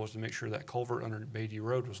submittal was to make sure that culvert under Beatty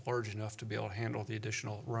Road was large enough to be able to handle the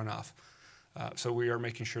additional runoff. So we are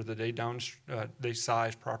making sure that they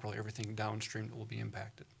size properly everything downstream that will be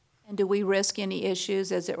impacted. And do we risk any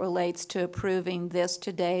issues as it relates to approving this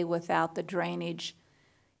today without the drainage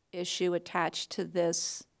issue attached to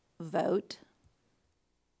this vote?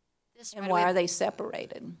 And why are they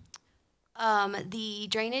separated? The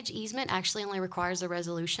drainage easement actually only requires a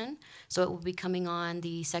resolution, so it will be coming on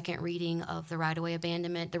the second reading of the right-of-way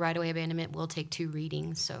abandonment. The right-of-way abandonment will take 2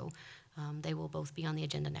 readings, so they will both be on the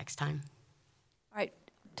agenda next time. All right,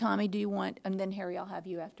 Tommy, do you want, and then Harry, I'll have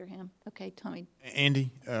you after him. Okay, Tommy.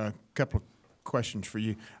 Andy, a couple of questions for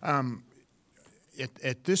you.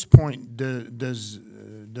 At this point, does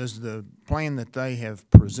the plan that they have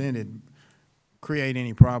presented create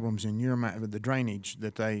any problems in your mind with the drainage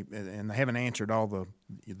that and they haven't answered all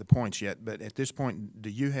the points yet, but at this point,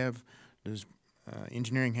 does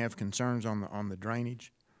engineering have concerns on the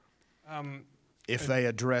drainage? If they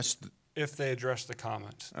address the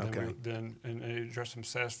comments, okay. and they address them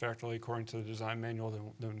satisfactorily according to the design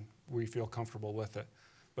manual, then we feel comfortable with it.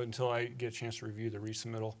 But until I get a chance to review the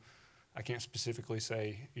resubmittal, I can't specifically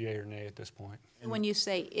say yay or nay at this point. When you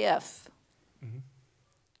say if,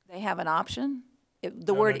 they have an option?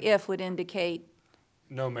 The word if would indicate.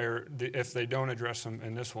 No, Mayor, if they don't address them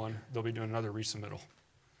in this one, they'll be doing another resubmittal.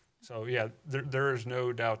 So yeah, there is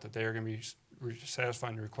no doubt that they are going to be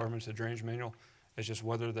satisfying the requirements of the drainage manual. It's just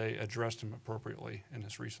whether they addressed them appropriately in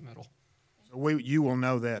this resubmittal. So you will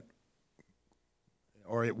know that,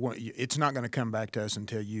 or it's not going to come back to us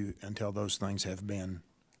until those things have been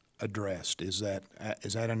addressed. Is that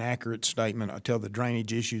an accurate statement? Until the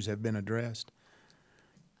drainage issues have been addressed?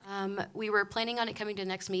 We were planning on it coming to the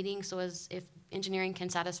next meeting, so if engineering can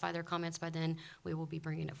satisfy their comments by then, we will be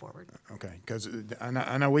bringing it forward. Okay, because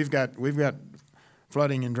I know we've got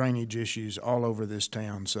flooding and drainage issues all over this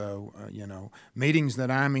town. So meetings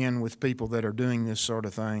that I'm in with people that are doing this sort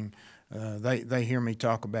of thing, they hear me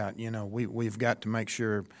talk about we've got to make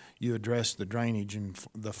sure you address the drainage and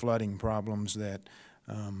the flooding problems that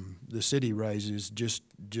the city raises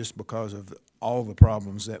just because of all the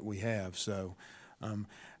problems that we have. So.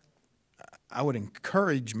 I would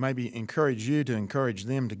encourage you to encourage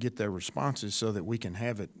them to get their responses so that we can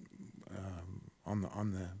have it on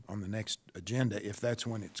the next agenda if that's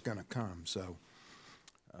when it's going to come. So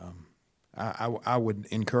I would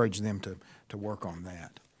encourage them to work on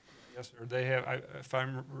that. Yes, sir. They have. If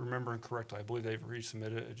I'm remembering correctly, I believe they've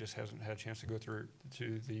resubmitted it. It just hasn't had a chance to go through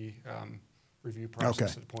to the review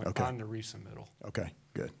process at the point on the resubmittal. Okay,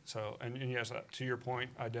 good. So, and yes, to your point,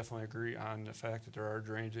 I definitely agree on the fact that there are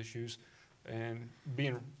drainage issues. And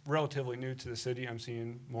being relatively new to the city, I'm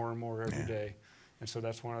seeing more and more every day. And so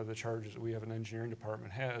that's one of the charges that we have an engineering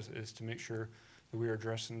department is to make sure that we are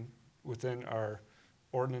addressing within our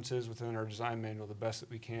ordinances, within our design manual, the best that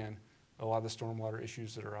we can, a lot of the stormwater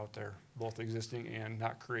issues that are out there, both existing and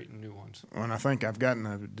not creating new ones. Well, and I think I've gotten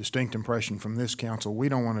a distinct impression from this council. We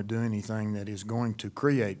don't want to do anything that is going to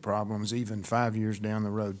create problems even 5 years down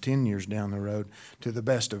the road, 10 years down the road, to the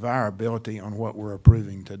best of our ability on what we're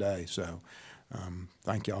approving today. So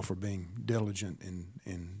thank y'all for being diligent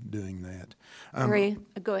in doing that. Harry,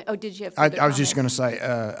 go ahead. Oh, did you have I was just going to say,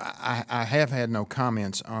 I have had no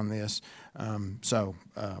comments on this.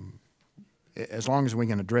 As long as we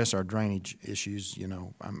can address our drainage issues,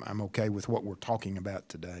 I'm okay with what we're talking about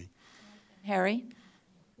today. Harry?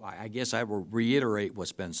 Well, I guess I will reiterate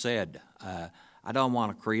what's been said. I don't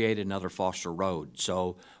want to create another Foster Road.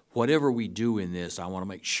 So whatever we do in this, I want to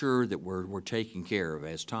make sure that we're taking care of.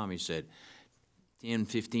 As Tommy said, 10,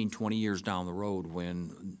 15, 20 years down the road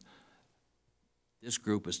when this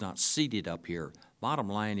group is not seated up here. Bottom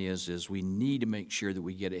line is we need to make sure that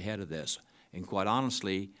we get ahead of this. And quite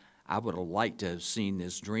honestly, I would have liked to have seen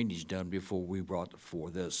this drainage done before we brought for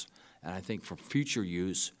this. And I think for future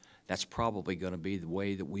use, that's probably going to be the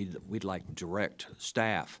way that we'd like to direct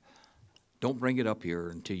staff. Don't bring it up here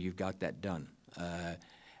until you've got that done.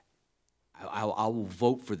 I will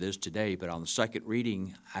vote for this today, but on the second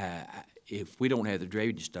reading, if we don't have the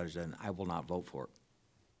drainage studies done, I will not vote for it.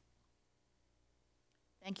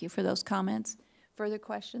 Thank you for those comments. Further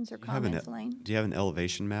questions or comments, Elaine? Do you have an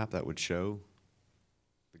elevation map that would show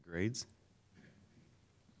the grades?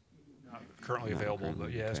 Not currently Not available, currently,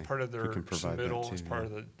 but yeah, as okay. part of If you their can provide that submittal, too, as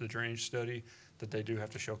part yeah. of the drainage study, that they do have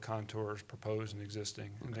to show contours, proposed and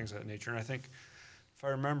existing, and things of that nature. And I think, if I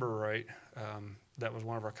remember right, that was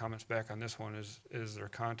one of our comments back on this one, is their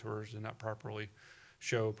contours did not properly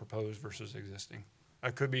show proposed versus existing.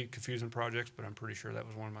 I could be confusing projects, but I'm pretty sure that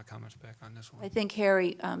was one of my comments back on this one. I think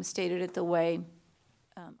Harry stated it the way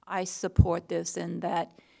I support this, in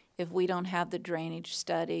that if we don't have the drainage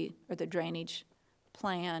study or the drainage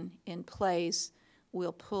plan in place,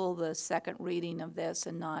 we'll pull the second reading of this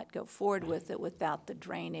and not go forward with it without the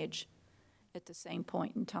drainage at the same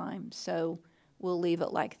point in time. So we'll leave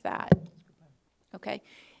it like that. Okay.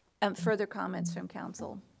 Further comments from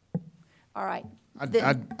council? All right.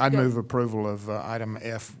 I'd move approval of item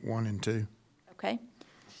F 1 and 2. Okay.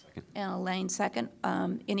 Second. And Elaine, second.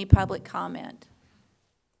 Any public comment?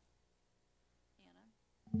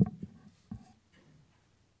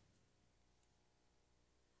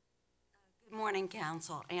 Good morning,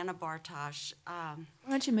 Council. Anna Bartosh. Why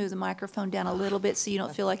don't you move the microphone down a little bit so you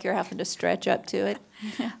don't feel like you're having to stretch up to it?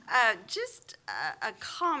 Just a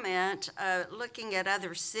comment, looking at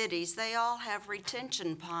other cities, they all have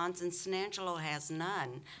retention ponds, and San Angelo has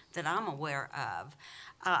none that I'm aware of.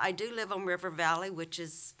 I do live on River Valley, which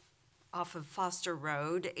is off of Foster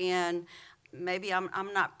Road, and maybe I'm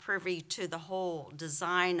not privy to the whole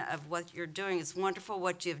design of what you're doing. It's wonderful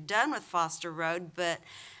what you've done with Foster Road, but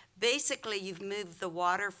basically you've moved the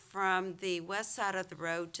water from the west side of the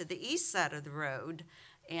road to the east side of the road,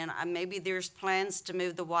 and maybe there's plans to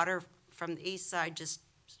move the water from the east side just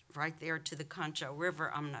right there to the Concho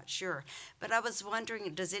River. I'm not sure. But I was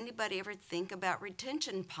wondering, does anybody ever think about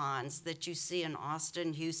retention ponds that you see in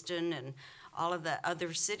Austin, Houston, and all of the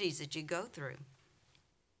other cities that you go through?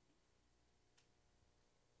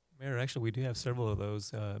 Mayor, actually, we do have several of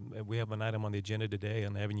those. We have an item on the agenda today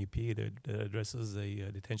on Avenue P that addresses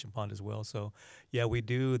a detention pond as well. So, yeah, we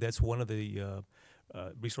do. That's one of the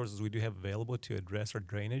resources we do have available to address our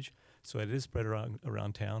drainage. So it is spread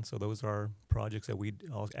around town. So those are projects that we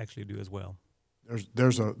actually do as well.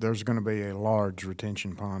 There's going to be a large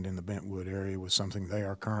retention pond in the Bentwood area with something they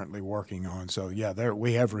are currently working on. So yeah,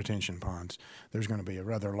 we have retention ponds. There's going to be a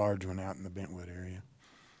rather large one out in the Bentwood area.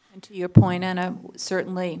 And to your point, Anna,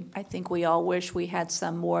 certainly I think we all wish we had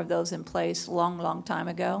some more of those in place long time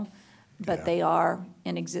ago, but Yeah. they are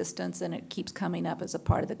in existence, and it keeps coming up as a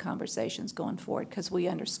part of the conversations going forward, because we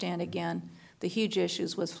understand, again, the huge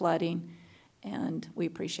issues with flooding, and we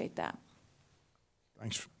appreciate that.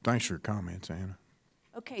 Thanks for your comments, Anna.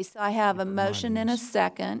 Okay, so I have a motion and a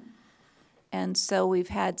second, and so we've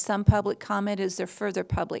had some public comment. Is there further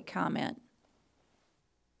public comment?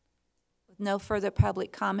 With no further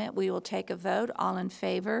public comment, we will take a vote. All in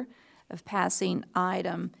favor of passing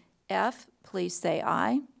item F, please say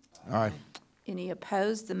aye. Aye. Any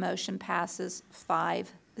opposed? The motion passes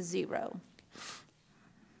 5-0.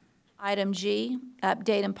 Item G,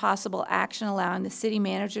 update and possible action allowing the city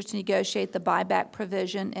manager to negotiate the buyback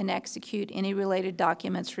provision and execute any related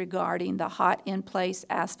documents regarding the hot in-place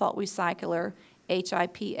asphalt recycler,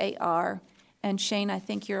 HIPAR. And Shane, I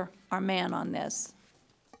think you're our man on this.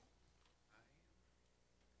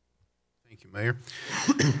 Thank you, Mayor.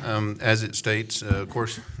 As it states, of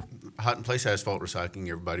course, hot in place asphalt recycling,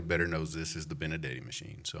 everybody better knows this is the Benedetti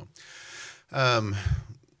machine. So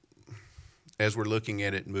as we're looking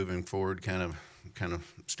at it moving forward, kind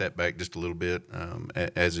of step back just a little bit.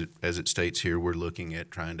 As it states here, we're looking at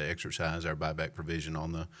trying to exercise our buyback provision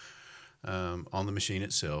on the machine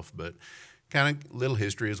itself. But kind of little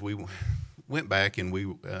history as we went back and we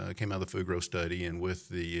came out of the Fugro study, and with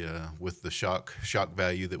the shock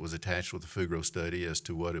value that was attached with the Fugro study as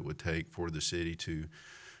to what it would take for the city to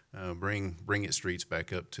bring its streets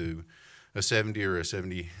back up to a 70 or a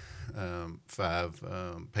 70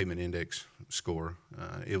 5 payment index score.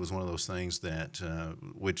 It was one of those things that,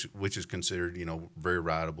 which is considered, very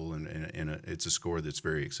rideable, and it's a score that's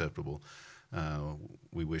very acceptable.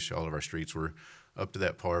 We wish all of our streets were up to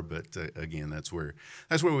that par, but again, that's where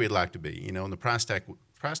we'd like to be. And the price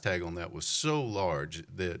tag on that was so large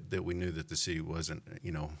that we knew that the city wasn't,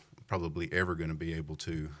 probably ever going to be able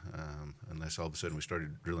to, unless all of a sudden we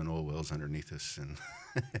started drilling oil wells underneath us and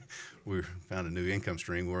we found a new income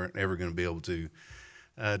stream. We weren't ever going to be able to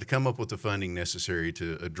come up with the funding necessary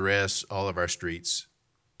to address all of our streets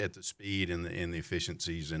at the speed and the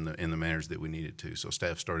efficiencies and the manners that we needed to. So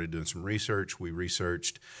staff started doing some research. We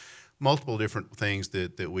researched multiple different things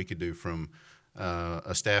that we could do from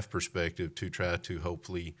a staff perspective to try to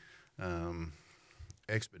hopefully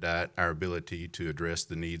expedite our ability to address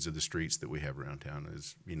the needs of the streets that we have around town.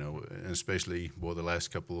 As and especially the last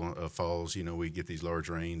couple of falls, we get these large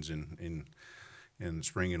rains in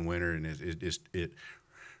spring and winter, and it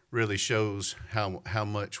really shows how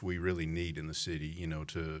much we really need in the city,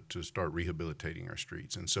 to start rehabilitating our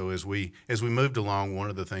streets. And so as we moved along, one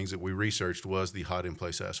of the things that we researched was the hot in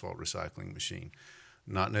place asphalt recycling machine.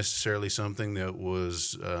 Not necessarily something that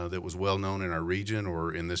was well known in our region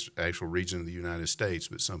or in this actual region of the United States,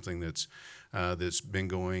 but something that's been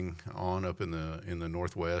going on up in the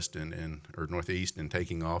northwest or northeast and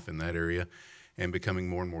taking off in that area, and becoming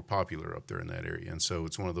more and more popular up there in that area. And so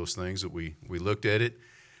it's one of those things that we looked at it,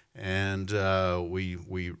 and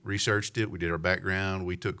we researched it. We did our background.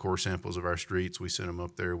 We took core samples of our streets. We sent them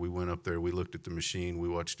up there. We went up there. We looked at the machine. We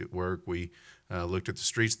watched it work. We looked at the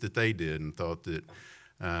streets that they did and thought that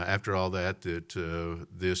after all that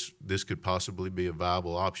this could possibly be a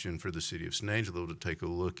viable option for the city of San Angelo to take a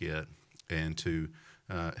look at and to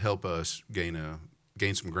help us gain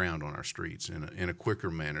some ground on our streets in a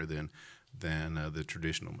quicker manner than the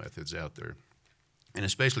traditional methods out there, and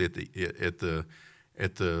especially at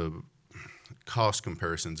the cost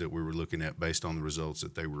comparisons that we were looking at based on the results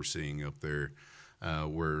that they were seeing up there,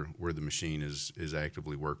 where the machine is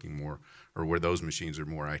actively working more, or where those machines are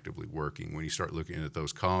more actively working. When you start looking at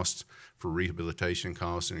those costs for rehabilitation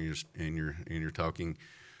costs, and you're talking,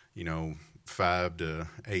 $5 to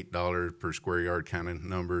 $8 per square yard kind of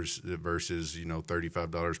numbers versus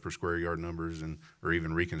 $35 per square yard numbers, or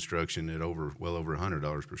even reconstruction at well over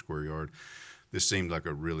 $100 per square yard, this seemed like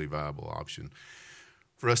a really viable option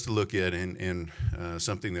for us to look at, and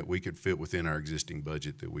something that we could fit within our existing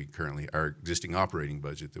budget our existing operating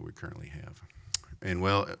budget that we currently have. And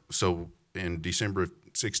so in December of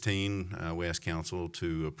 16, we asked council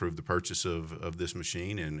to approve the purchase of this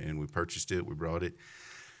machine, and we purchased it. We brought it,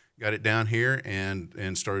 got it down here,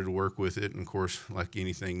 and started to work with it. And of course, like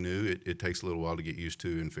anything new, it takes a little while to get used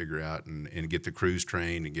to and figure out and get the crews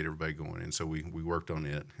trained and get everybody going. And so we worked on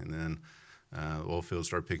it, and then the oil field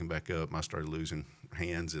started picking back up. I started losing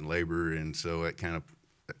hands and labor, and so it kind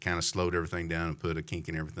of slowed everything down and put a kink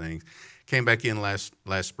in everything. Came back in last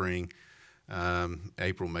spring,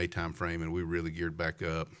 April, May time frame, and we really geared back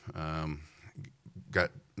up.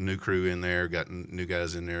 Got new crew in there, got new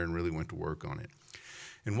guys in there, and really went to work on it.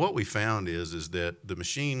 And what we found is that the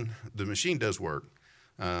machine does work.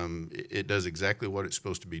 It does exactly what it's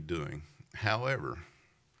supposed to be doing. However,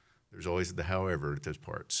 there's always the however at this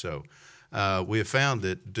part. So we have found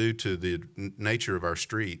that due to the nature of our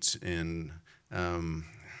streets and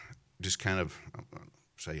just kind of,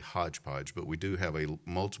 say hodgepodge, but we do have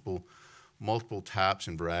multiple types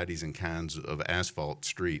and varieties and kinds of asphalt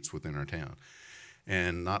streets within our town.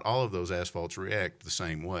 And not all of those asphalts react the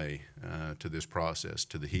same way to this process,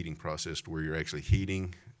 to the heating process, where you're actually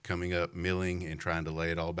heating, coming up, milling, and trying to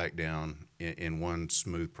lay it all back down in one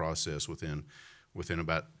smooth process within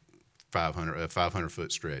about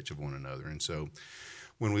 500-foot stretch of one another. And so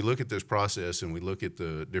when we look at this process and we look at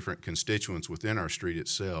the different constituents within our street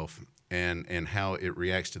itself and how it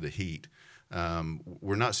reacts to the heat,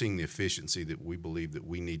 we're not seeing the efficiency that we believe that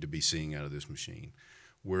we need to be seeing out of this machine.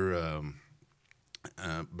 We're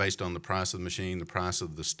based on the price of the machine, the price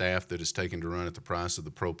of the staff that it's taken to run it, the price of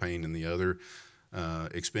the propane and the other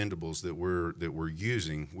expendables that we're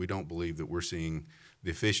using, we don't believe that we're seeing the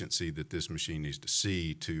efficiency that this machine needs to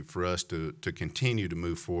see for us to continue to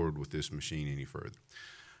move forward with this machine any further.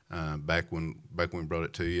 Back when we brought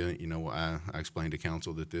it to you, I explained to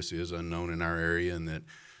council that this is unknown in our area, and that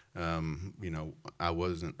I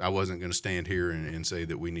wasn't going to stand here and say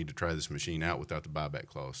that we need to try this machine out without the buyback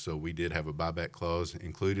clause. So we did have a buyback clause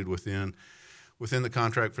included within the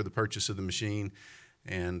contract for the purchase of the machine,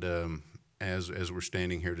 and as we're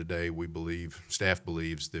standing here today, staff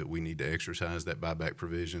believes that we need to exercise that buyback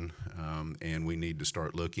provision, and we need to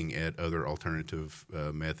start looking at other alternative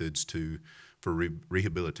methods to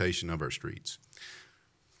rehabilitation of our streets.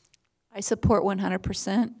 I support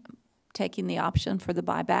 100% taking the option for the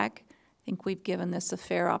buyback. I think we've given this a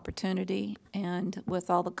fair opportunity, and with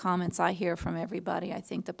all the comments I hear from everybody, I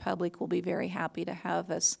think the public will be very happy to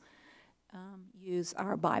have us use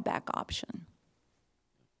our buyback option.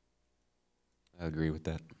 I agree with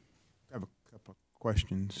that. I have a couple of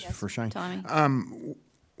questions Yes, for Shane. Tommy.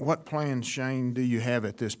 What plans, Shane, do you have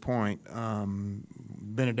at this point?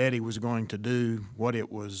 Benedetti was going to do what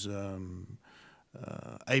it was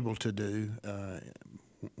able to do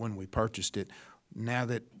when we purchased it. Now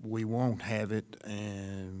that we won't have it,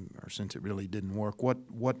 or since it really didn't work,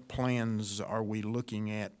 what plans are we looking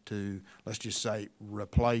at to, let's just say,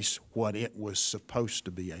 replace what it was supposed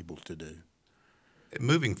to be able to do?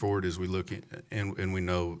 Moving forward, as we look at, and we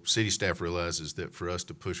know city staff realizes that for us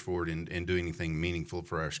to push forward and do anything meaningful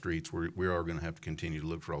for our streets, we are going to have to continue to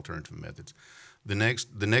look for alternative methods. The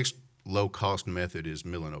next low cost method is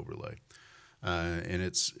mill and overlay, and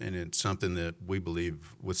it's something that we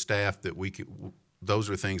believe with staff that we can.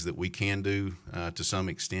 Those are things that we can do to some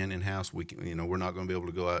extent in house. We can, we're not going to be able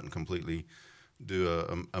to go out and completely do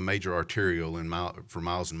a major arterial for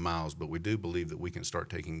miles and miles, but we do believe that we can start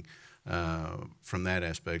taking. From that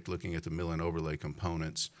aspect, looking at the mill and overlay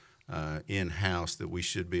components in-house, that we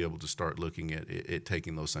should be able to start looking at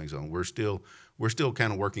taking those things on. We're still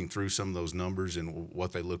kind of working through some of those numbers and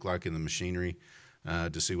what they look like in the machinery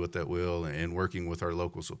to see what that will, and working with our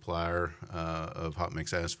local supplier of hot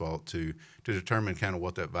mix asphalt to determine kind of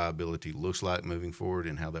what that viability looks like moving forward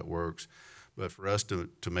and how that works. But for us to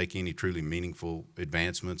make any truly meaningful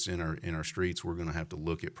advancements in our streets, we're going to have to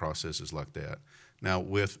look at processes like that. Now,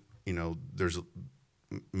 with there's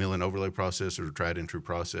mill and overlay processes are tried and true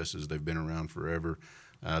processes. They've been around forever.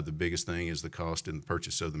 The biggest thing is the cost and the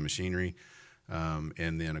purchase of the machinery,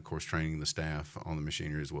 and then of course training the staff on the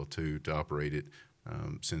machinery as well too to operate it.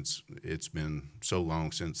 Since it's been so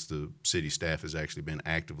long since the city staff has actually been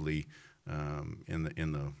actively in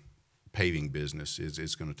the paving business,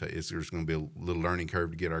 there's going to be a little learning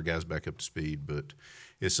curve to get our guys back up to speed, but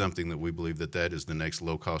it's something that we believe that is the next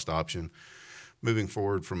low cost option. Moving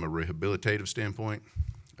forward from a rehabilitative standpoint,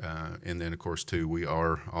 and then of course too, we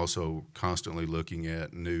are also constantly looking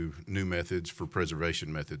at new methods for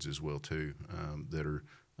preservation methods as well too, that are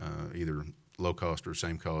either low cost or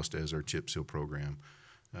same cost as our chip seal program,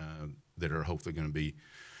 that are hopefully going to be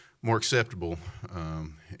more acceptable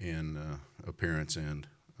in appearance and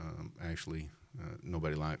actually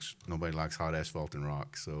nobody likes hot asphalt and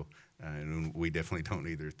rock, so. And we definitely don't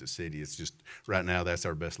either at the city. It's just right now that's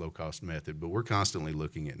our best low-cost method, but we're constantly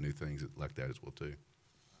looking at new things like that as well too.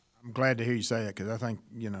 I'm glad to hear you say that, because I think,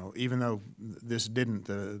 even though this didn't,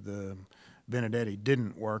 the Benedetti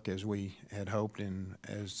didn't work as we had hoped and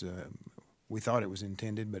as we thought it was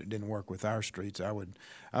intended, but it didn't work with our streets, I would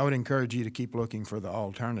encourage you to keep looking for the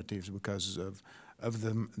alternatives because of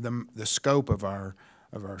the scope of our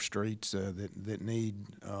streets that need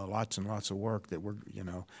lots and lots of work, that we're,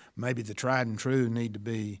 maybe the tried and true need to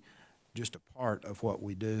be just a part of what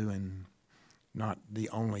we do and not the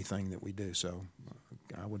only thing that we do. So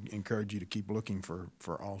I would encourage you to keep looking for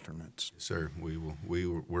alternates. Sir, we will.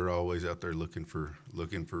 We're always out there looking for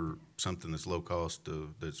something that's low cost,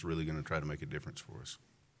 that's really going to try to make a difference for us.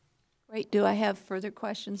 Great. Do I have further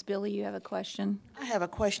questions? Billy, you have a question? I have a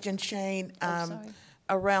question, Shane, sorry.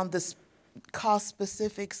 around this cost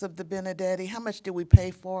specifics of the Benedetti. How much did we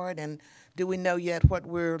pay for it, and do we know yet what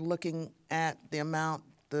we're looking at, the amount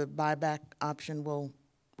the buyback option will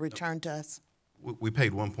return to us? We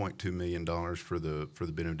paid $1.2 million for the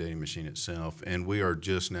Benedetti machine itself, and we are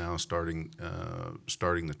just now starting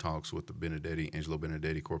the talks with the Angelo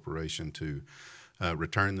Benedetti Corporation to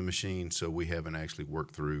return the machine. So we haven't actually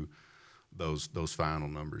worked through those final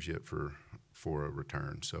numbers yet for a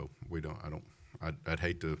return. So I'd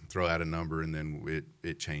hate to throw out a number and then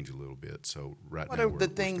it change a little bit. So right now, what are the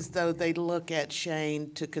things though they look at,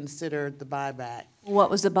 Shane, to consider the buyback? What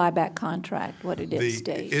was the buyback contract? What did it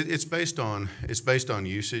state? It's based on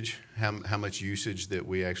usage. How much usage that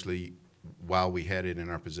we actually, while we had it in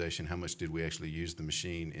our possession, how much did we actually use the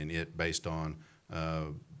machine, and it based on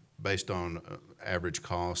average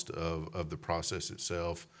cost of the process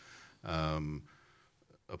itself,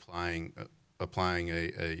 applying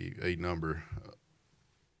a number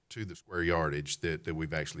to the square yardage that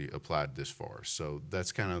we've actually applied this far. So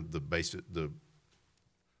that's kind of the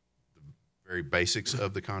very basics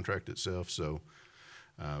of the contract itself. So,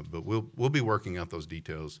 but we'll be working out those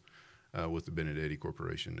details with the Benedetti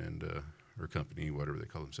Corporation and or company, whatever they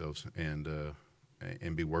call themselves, and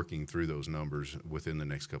be working through those numbers within the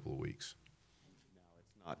next couple of weeks. Now,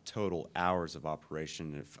 it's not total hours of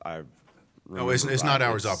operation. If I No, it's not right?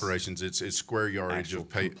 hours It's operations, it's square yardage actual of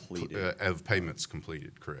completed. of payments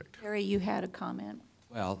completed, correct. Harry, you had a comment.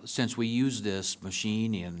 Well, since we use this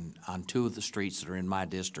machine on 2 of the streets that are in my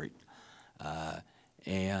district,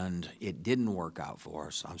 and it didn't work out for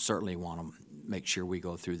us, I certainly want to make sure we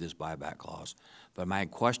go through this buyback clause. But my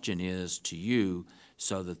question is to you,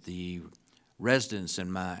 so that the residents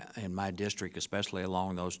in my district, especially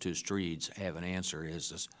along those 2 streets, have an answer,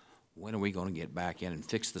 is when are we going to get back in and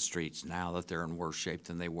fix the streets now that they're in worse shape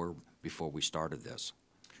than they were before we started this?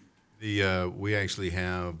 We actually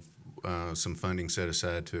have some funding set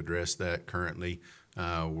aside to address that currently.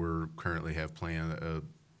 We're currently have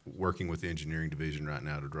working with the engineering division right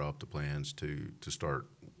now to draw up the plans to start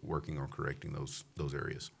working on correcting those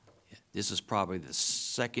areas. This is probably the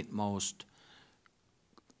second most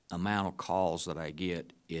amount of calls that I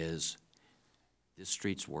get is, this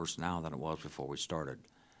street's worse now than it was before we started,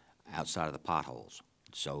 outside of the potholes.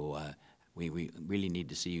 So we really need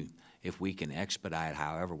to see if we can expedite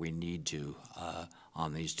however we need to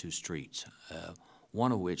on these 2 streets,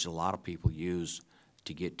 one of which a lot of people use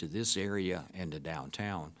to get to this area and to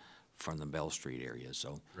downtown from the Bell Street area.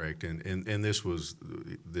 So correct, and this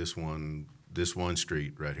one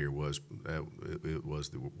street right here was it was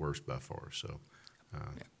the worst by far. So.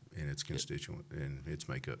 And its constituent and its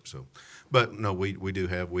makeup. So, but no, we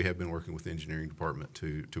have been working with the engineering department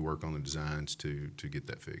to work on the designs to get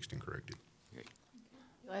that fixed and corrected.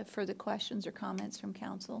 Do I have further questions or comments from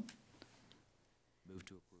council? move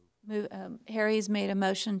to approve. Harry's made a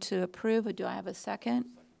motion to approve. Do I have a second?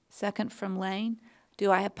 Second from Lane.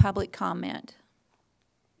 Do I have public comment?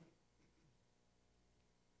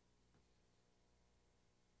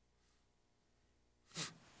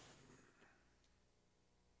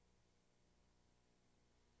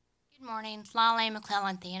 Good morning, Lyle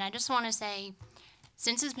McClellan, and I just want to say,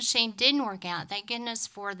 since this machine didn't work out, thank goodness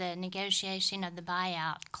for the negotiation of the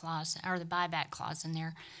buyout clause, or the buyback clause in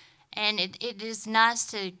there. And it is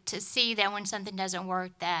nice to see that when something doesn't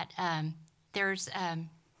work, that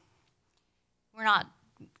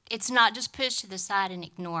it's not just pushed to the side and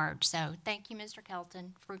ignored. So thank you, Mr.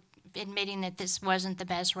 Kelton, for admitting that this wasn't the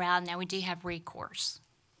best route. Now we do have recourse.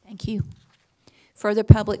 Thank you. Further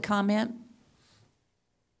public comment?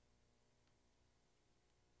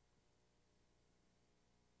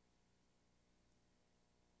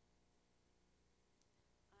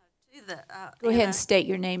 Go ahead and state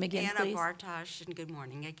your name again, Anna please. Bartosh, and good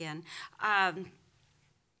morning again. I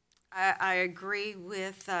agree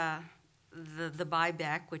with the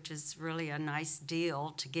buyback, which is really a nice deal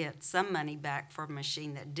to get some money back for a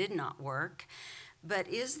machine that did not work. But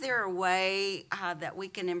is there a way that we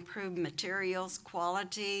can improve materials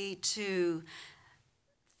quality to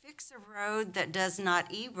fix a road that does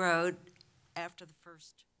not erode after the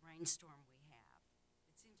first rainstorm?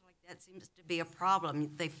 That seems to be a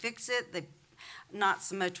problem. They fix it, not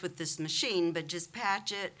so much with this machine, but just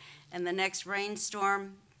patch it, and the next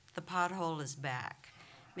rainstorm, the pothole is back.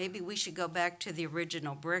 Maybe we should go back to the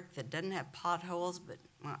original brick that doesn't have potholes, but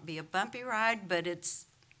might be a bumpy ride, but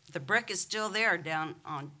the brick is still there down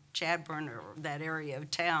on Chadburn or that area of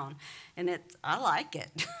town, and I like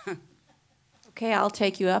it. Okay, I'll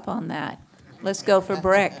take you up on that. Let's go for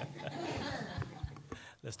brick.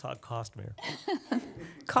 Let's talk cost, Mayor.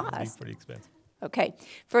 Cost? It'd be pretty expensive. Okay.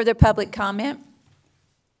 Further public comment?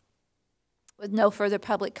 With no further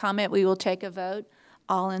public comment, we will take a vote.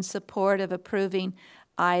 All in support of approving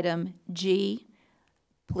item G,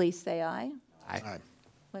 please say aye. Aye.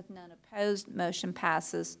 With none opposed, motion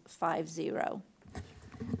passes 5-0.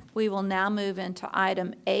 We will now move into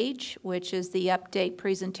item H, which is the update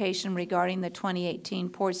presentation regarding the 2018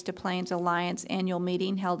 Ports to Plains Alliance annual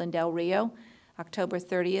meeting held in Del Rio, October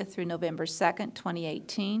 30th through November 2nd,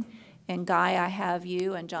 2018. And Guy, I have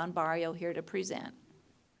you and John Barrio here to present.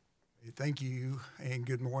 Thank you, and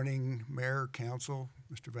good morning, Mayor, Council,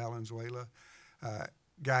 Mr. Valenzuela.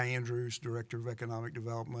 Guy Andrews, Director of Economic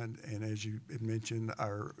Development, and as you had mentioned,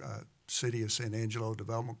 our City of San Angelo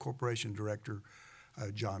Development Corporation Director,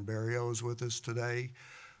 John Barrio, is with us today.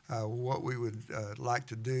 What we would like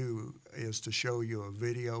to do is to show you a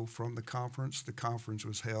video from the conference. The conference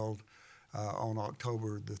was held on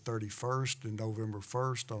October the 31st and November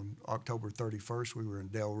 1st. On October 31st, we were in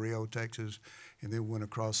Del Rio, Texas, and then went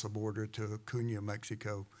across the border to Acuña,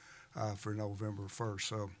 Mexico for November 1st.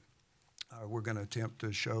 So we're going to attempt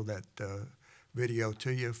to show that video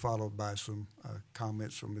to you, followed by some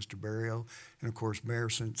comments from Mr. Barrio. And of course, Mayor,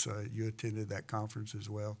 since you attended that conference as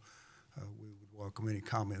well, we would welcome any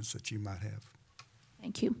comments that you might have.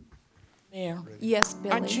 Thank you. Mayor? Yes,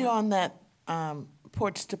 Billy? Aren't you on that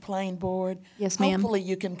Ports to Plain board? Yes, ma'am. Hopefully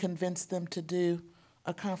you can convince them to do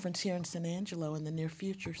a conference here in San Angelo in the near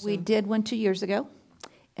future. So We did one 2 years ago,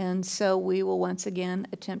 and so we will once again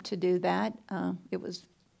attempt to do that. It was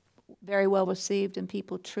very well received, and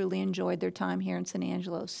people truly enjoyed their time here in San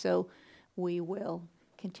Angelo. So we will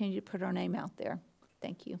continue to put our name out there.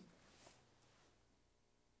 Thank you.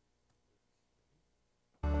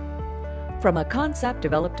 From a concept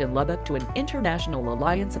developed in Lubbock to an international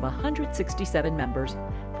alliance of 167 members,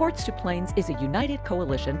 Ports to Plains is a united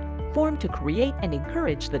coalition formed to create and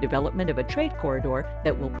encourage the development of a trade corridor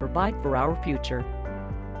that will provide for our future.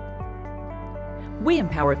 We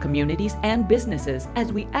empower communities and businesses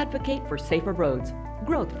as we advocate for safer roads,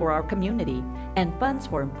 growth for our community, and funds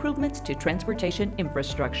for improvements to transportation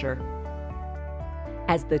infrastructure.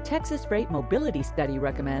 As the Texas Freight Mobility Study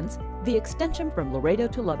recommends, the extension from Laredo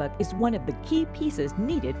to Lubbock is one of the key pieces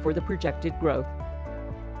needed for the projected growth.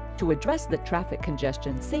 To address the traffic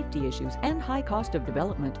congestion, safety issues, and high cost of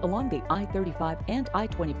development along the I-35 and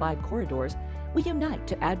I-25 corridors, we unite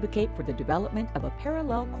to advocate for the development of a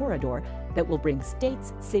parallel corridor that will bring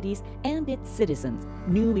states, cities, and its citizens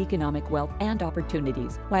new economic wealth and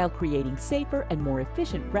opportunities while creating safer and more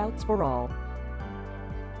efficient routes for all.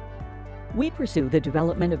 We pursue the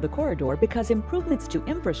development of the corridor because improvements to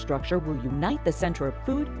infrastructure will unite the center of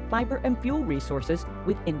food, fiber, and fuel resources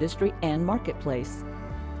with industry and marketplace.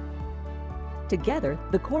 Together,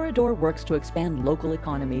 the corridor works to expand local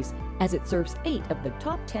economies as it serves 8 of the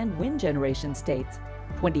top 10 wind generation states,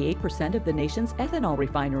 28% of the nation's ethanol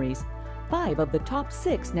refineries, 5 of the top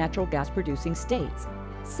 6 natural gas producing states,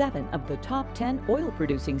 7 of the top 10 oil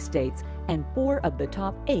producing states, and 4 of the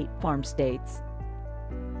top 8 farm states.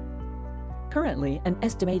 Currently, an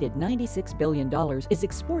estimated $96 billion is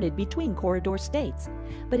exported between corridor states.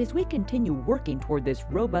 But as we continue working toward this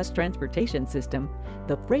robust transportation system,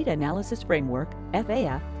 the Freight Analysis Framework,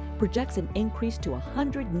 FAF, projects an increase to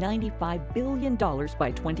 $195 billion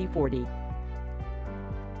by 2040.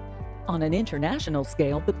 On an international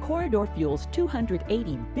scale, the corridor fuels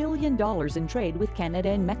 $280 billion in trade with Canada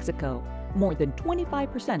and Mexico, more than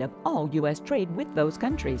 25% of all U.S. trade with those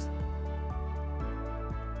countries.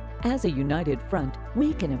 As a united front,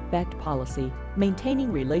 we can affect policy,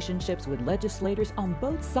 maintaining relationships with legislators on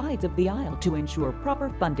both sides of the aisle to ensure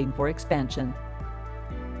proper funding for expansion.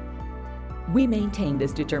 We maintain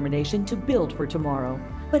this determination to build for tomorrow,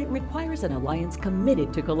 but it requires an alliance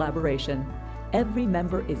committed to collaboration. Every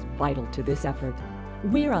member is vital to this effort.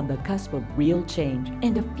 We're on the cusp of real change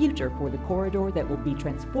and a future for the corridor that will be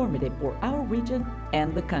transformative for our region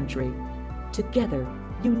and the country. Together,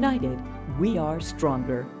 united, we are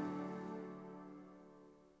stronger.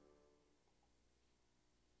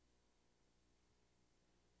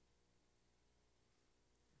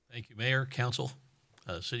 Thank you, Mayor, Council,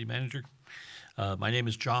 City Manager. My name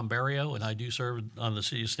is John Barrio, and I do serve on the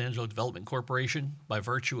City of San Angelo Development Corporation. By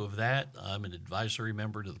virtue of that, I'm an advisory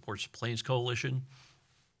member to the Ports of Plains Coalition.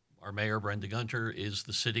 Our Mayor, Brenda Gunter, is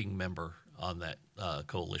the sitting member on that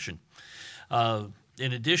coalition.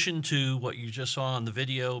 In addition to what you just saw on the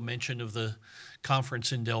video, mention of the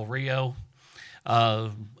conference in Del Rio,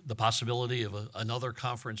 the possibility of another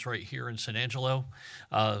conference right here in San Angelo.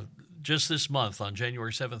 Just this month, on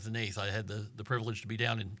January 7th and 8th, I had the privilege to be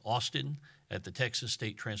down in Austin at the Texas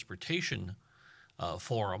State Transportation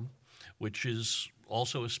Forum, which is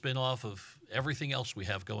also a spinoff of everything else we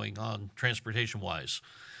have going on transportation-wise.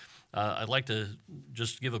 I'd like to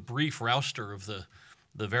just give a brief roster of the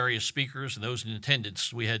various speakers and those in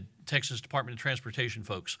attendance. We had Texas Department of Transportation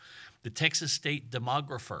folks, the Texas State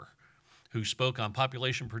Demographer, who spoke on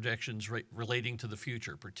population projections relating to the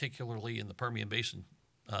future, particularly in the Permian Basin,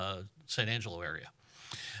 San Angelo area.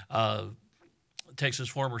 Texas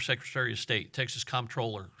former Secretary of State, Texas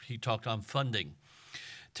Comptroller, he talked on funding.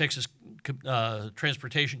 Texas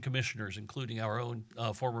Transportation Commissioners, including our own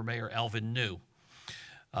former Mayor Alvin New.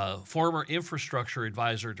 Former Infrastructure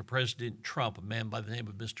Advisor to President Trump, a man by the name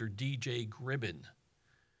of Mr. D.J. Gribben.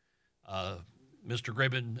 Mr.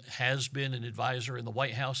 Gribben has been an advisor in the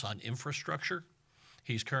White House on infrastructure.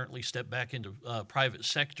 He's currently stepped back into private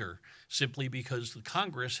sector simply because the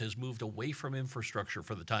Congress has moved away from infrastructure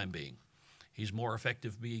for the time being. He's more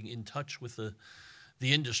effective being in touch with the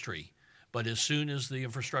industry. But as soon as the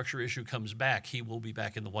infrastructure issue comes back, he will be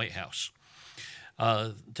back in the White House.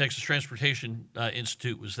 Texas Transportation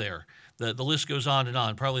Institute was there. The list goes on and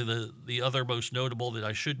on. Probably the other most notable that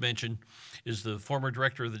I should mention is the former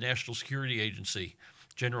director of the National Security Agency,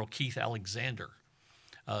 General Keith Alexander.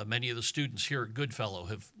 Many of the students here at Goodfellow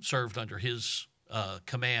have served under his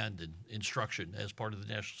command and instruction as part of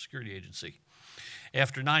the National Security Agency.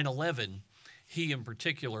 After 9/11, he in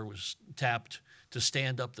particular was tapped to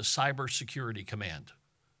stand up the Cybersecurity Command.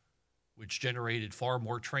 which generated far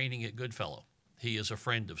more training at Goodfellow. He is a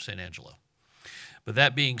friend of San Angelo. But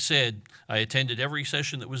that being said, I attended every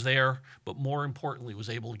session that was there, but more importantly, was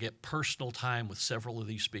able to get personal time with several of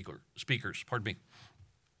these speakers. Pardon me.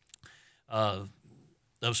 Of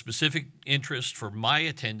specific interest for my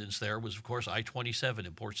attendance there was, of course, I-27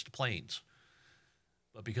 in Ports to Plains.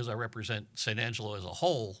 But because I represent San Angelo as a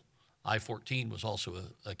whole, I-14 was also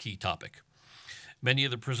a key topic. Many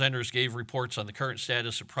of the presenters gave reports on the current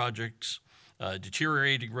status of projects,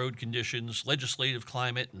 deteriorating road conditions, legislative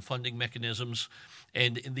climate and funding mechanisms,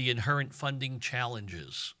 and the inherent funding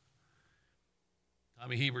challenges.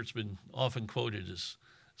 Tommy Hebert's been often quoted as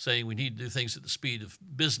saying we need to do things at the speed of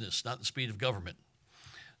business, not the speed of government.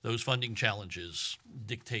 Those funding challenges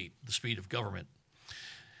dictate the speed of government.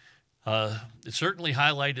 It certainly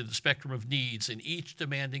highlighted the spectrum of needs, and each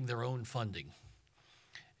demanding their own funding.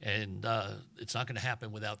 And it's not going to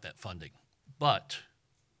happen without that funding. But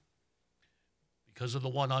because of the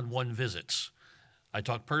one-on-one visits, I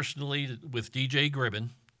talked personally with DJ Gribben,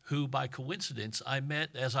 who by coincidence I met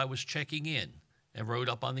as I was checking in and rode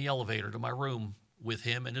up on the elevator to my room with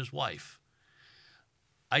him and his wife.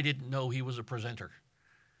 I didn't know he was a presenter.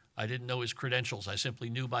 I didn't know his credentials. I simply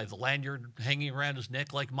knew by the lanyard hanging around his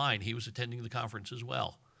neck like mine, he was attending the conference as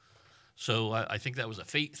well. So I think that was a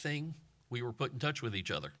fate thing. We were put in touch with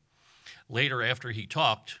each other. Later, after he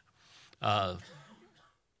talked, I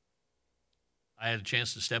had a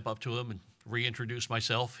chance to step up to him and reintroduce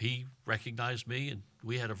myself. He recognized me, and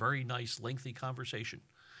we had a very nice, lengthy conversation.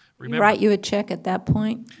 Remember, Write you a check at that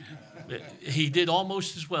point? He did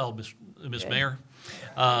almost as well, Miss Mayor.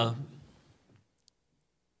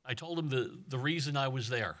 I told him the reason I was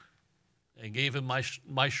there and gave him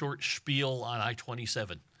my short spiel on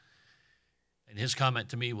I-27. And his comment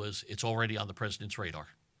to me was, it's already on the president's radar.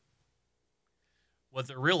 What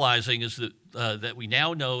they're realizing is that we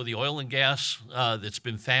now know the oil and gas that's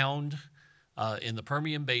been found in the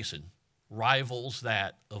Permian Basin rivals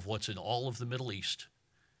that of what's in all of the Middle East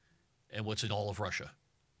and what's in all of Russia.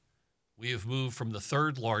 We have moved from the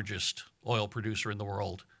third largest oil producer in the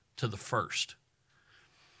world to the first.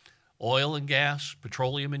 Oil and gas,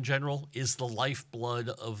 petroleum in general, is the lifeblood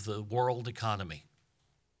of the world economy,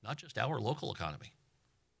 not just our local economy.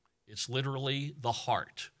 It's literally the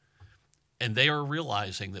heart. And they are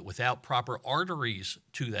realizing that without proper arteries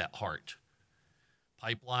to that heart,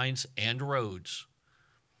 pipelines and roads,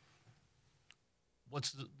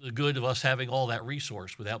 what's the good of us having all that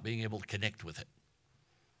resource without being able to connect with it?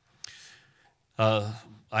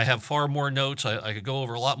 I have far more notes. I could go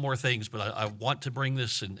over a lot more things, but I want to bring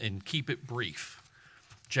this and keep it brief.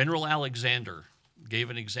 General Alexander gave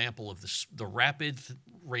an example of the rapid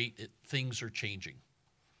rate that things are changing.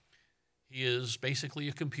 He is basically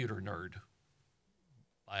a computer nerd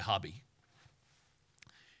by hobby.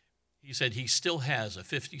 He said he still has a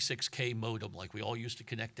 56K modem like we all used to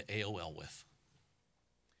connect to AOL with.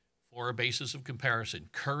 For a basis of comparison,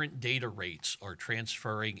 current data rates are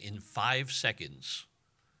transferring in 5 seconds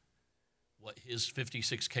what his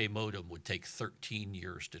 56K modem would take 13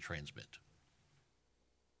 years to transmit.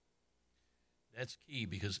 That's key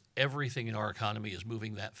because everything in our economy is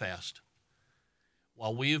moving that fast.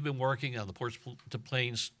 While we have been working on the Ports to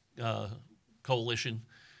Plains Coalition,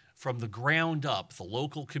 from the ground up, the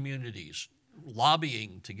local communities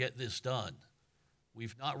lobbying to get this done,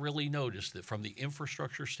 we've not really noticed that from the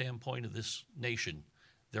infrastructure standpoint of this nation,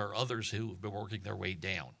 there are others who have been working their way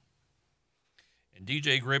down. And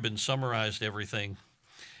DJ Gribben summarized everything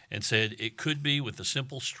and said it could be with the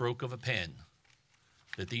simple stroke of a pen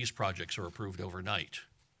that these projects are approved overnight.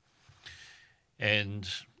 And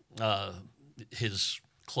his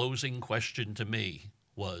closing question to me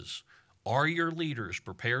was, are your leaders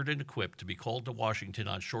prepared and equipped to be called to Washington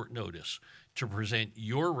on short notice to present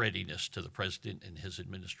your readiness to the president and his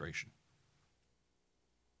administration?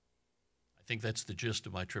 I think that's the gist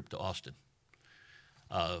of my trip to Austin.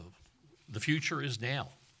 The future is now,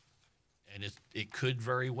 and it could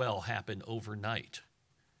very well happen overnight.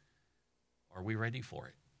 Are we ready for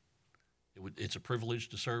it? It's a privilege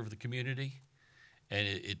to serve the community, and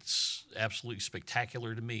it's absolutely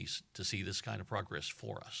spectacular to me to see this kind of progress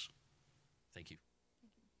for us. Thank you.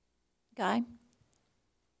 Guy?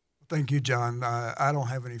 Thank you, John. I don't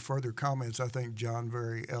have any further comments. I think John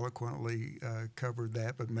very eloquently covered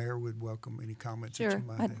that, but Mayor would welcome any comments that you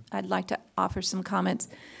might have. I'd like to offer some comments.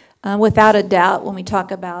 Without a doubt, when we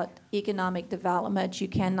talk about economic development, you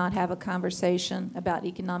cannot have a conversation about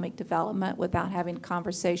economic development without having a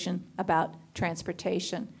conversation about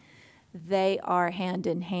transportation. They are hand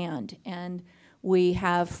in hand. And We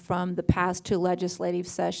have, from the past 2 legislative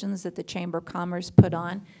sessions that the Chamber of Commerce put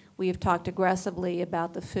on, we have talked aggressively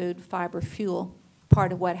about the food, fiber, fuel,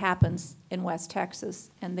 part of what happens in West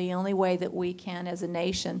Texas. And the only way that we can, as a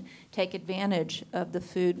nation, take advantage of the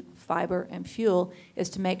food, fiber, and fuel is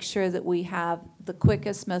to make sure that we have the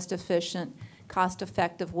quickest, most efficient,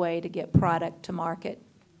 cost-effective way to get product to market.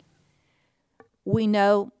 We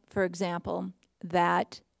know, for example,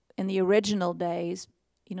 that in the original days,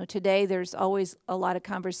 you know, today there's always a lot of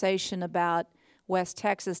conversation about West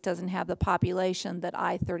Texas doesn't have the population that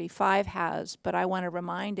I-35 has, but I want to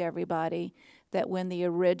remind everybody that when the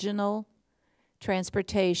original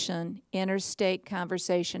transportation interstate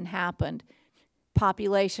conversation happened,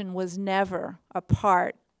 population was never a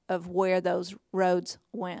part of where those roads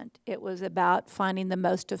went. It was about finding the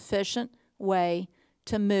most efficient way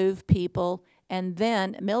to move people and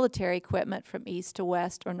then military equipment from east to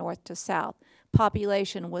west or north to south.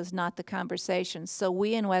 Population was not the conversation. So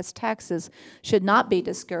we in West Texas should not be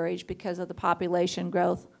discouraged because of the population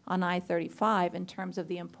growth on I-35 in terms of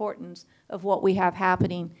the importance of what we have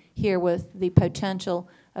happening here with the potential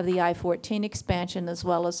of the I-14 expansion as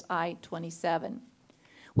well as I-27.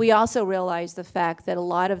 We also realize the fact that a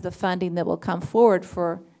lot of the funding that will come forward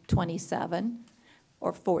for 27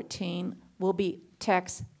 or 14 will be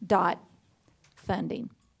Tex dot funding.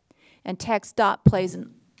 And Tex dot plays a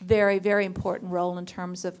very, very important role in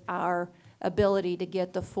terms of our ability to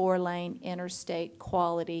get the 4-lane interstate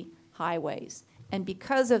quality highways. And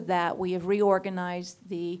because of that, we have reorganized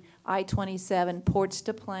the I-27 Ports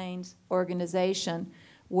to Plains organization,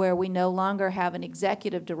 where we no longer have an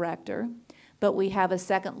executive director, but we have a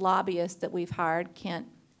second lobbyist that we've hired, Kent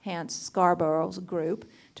Hance Scarborough's group,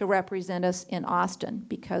 to represent us in Austin,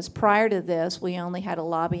 because prior to this, we only had a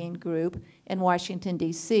lobbying group in Washington,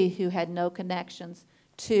 D.C., who had no connections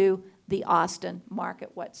to the Austin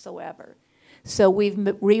market whatsoever. So we've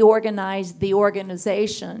reorganized the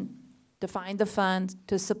organization to find the funds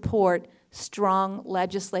to support strong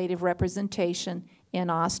legislative representation in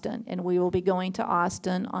Austin. And we will be going to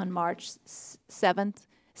Austin on March 7th,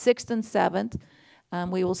 6th and 7th.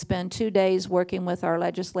 We will spend 2 days working with our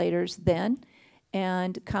legislators then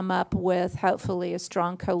and come up with hopefully a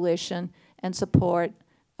strong coalition and support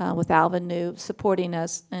with Alvin New supporting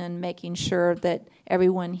us and making sure that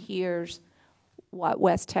everyone hears what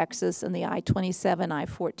West Texas and the I-27,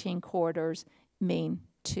 I-14 corridors mean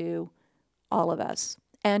to all of us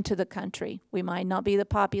and to the country. We might not be the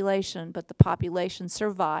population, but the population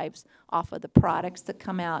survives off of the products that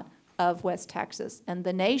come out of West Texas, and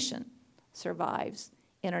the nation survives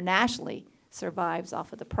internationally, survives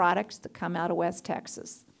off of the products that come out of West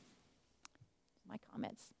Texas. My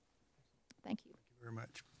comments. Thank you. Thank you very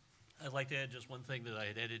much. I'd like to add just one thing that I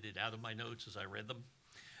had edited out of my notes as I read them,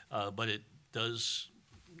 but it does,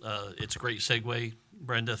 it's a great segue.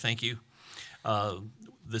 Brenda, thank you.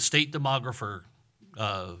 The state demographer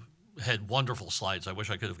had wonderful slides. I wish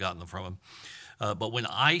I could have gotten them from him. But when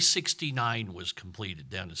I-69 was completed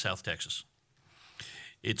down in South Texas,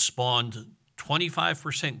 it spawned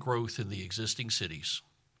 25% growth in the existing cities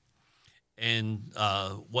and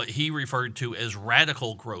what he referred to as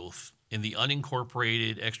radical growth in the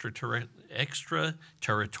unincorporated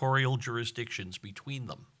extraterritorial jurisdictions between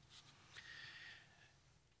them.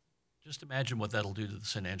 Just imagine what that'll do to the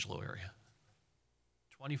San Angelo area.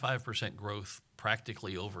 25% growth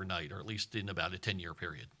practically overnight, or at least in about a 10-year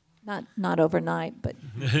period. Not overnight, but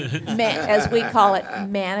as we call it,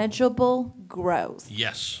 manageable growth.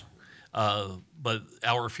 Yes, but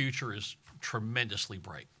our future is tremendously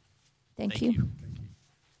bright. Thank you.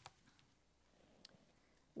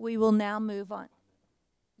 We will now move on.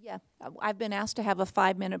 Yeah, I've been asked to have a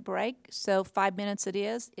 5-minute break, so 5 minutes it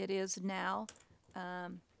is. It is now,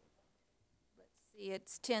 let's see,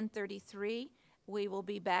 it's 10:33. We will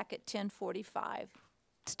be back at 10:45.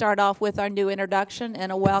 Start off with our new introduction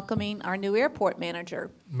and a welcoming our new airport manager.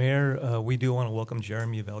 Mayor, we do want to welcome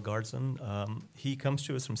Jeremy Valgaardson. He comes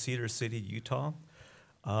to us from Cedar City, Utah.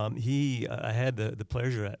 I had the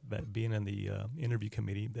pleasure at being in the interview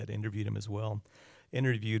committee that interviewed him as well.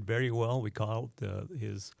 Interviewed very well. We called the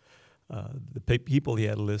people he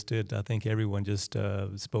had listed. I think everyone just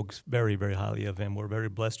spoke very, very highly of him. We're very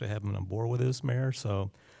blessed to have him on board with us, Mayor.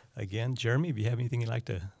 So, again, Jeremy, if you have anything you'd like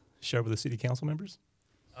to share with the city council members?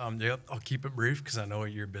 Yep, I'll keep it brief because I know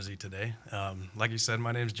you're busy today. Like you said,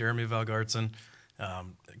 my name is Jeremy Valgaardson.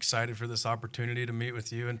 Excited for this opportunity to meet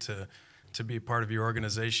with you and to be part of your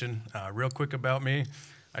organization. Real quick about me,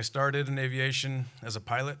 I started in aviation as a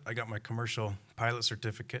pilot. I got my commercial pilot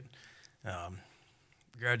certificate.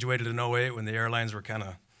 Graduated in 08 when the airlines were kind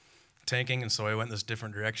of tanking, and so I went this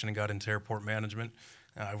different direction and got into airport management.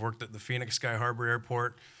 I've worked at the Phoenix Sky Harbor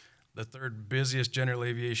Airport, the third busiest general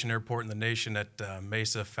aviation airport in the nation at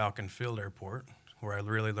Mesa Falcon Field Airport, where I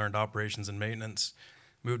really learned operations and maintenance.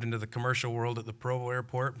 Moved into the commercial world at the Provo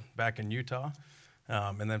Airport back in Utah.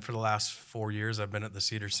 And then for the last 4 years, I've been at the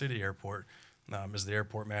Cedar City Airport as the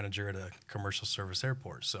airport manager at a commercial service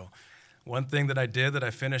airport. So one thing that I did that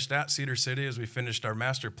I finished at Cedar City is we finished our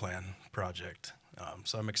master plan project.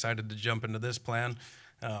 So I'm excited to jump into this plan.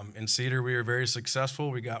 In Cedar, we were very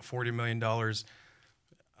successful. We got $40 million,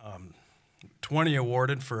 20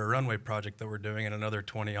 awarded for a runway project that we're doing, and another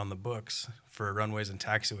 20 on the books for runways and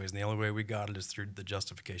taxiways. And the only way we got it is through the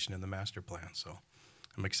justification in the master plan. So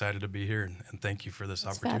I'm excited to be here, and thank you for this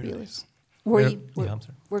opportunity. Fabulous. I'm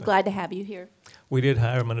sorry. We're glad to have you here. We did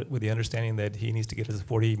hire him with the understanding that he needs to get his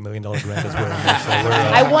 $40 million grant as well.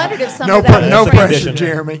 I wondered if some of that no was pressure,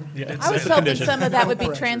 Jeremy. Yeah. I was hoping some of that would be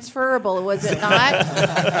transferable, was it not?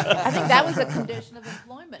 I think that was a condition of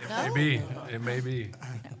employment, no? Maybe. It may be.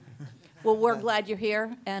 Well, we're glad you're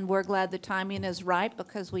here, and we're glad the timing is right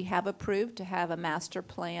because we have approved to have a master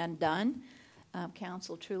plan done.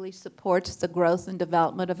 Council truly supports the growth and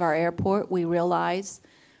development of our airport. We realize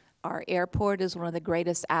our airport is one of the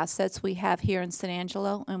greatest assets we have here in San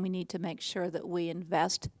Angelo, and we need to make sure that we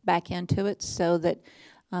invest back into it so that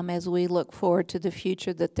as we look forward to the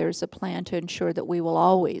future, that there's a plan to ensure that we will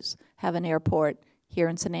always have an airport here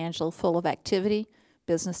in San Angelo full of activity,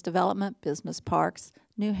 business development, business parks,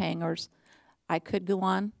 new hangars. I could go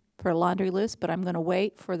on for a laundry list, but I'm going to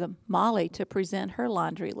wait for Molly to present her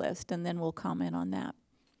laundry list, and then we'll comment on that.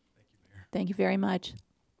 Thank you, Mayor. Thank you very much.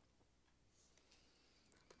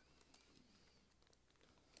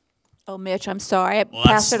 Oh, Mitch, I'm sorry. I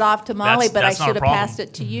passed it off to Molly, but I should have passed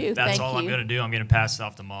it to you. That's Thank all you. I'm going to do. I'm going to pass it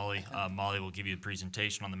off to Molly. Molly will give you a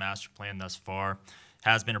presentation on the master plan thus far.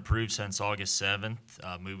 Has been approved since August 7th.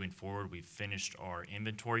 Moving forward, we've finished our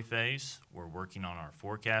inventory phase. We're working on our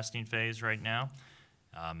forecasting phase right now.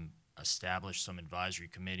 Established some advisory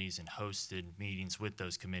committees and hosted meetings with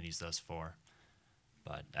those committees thus far.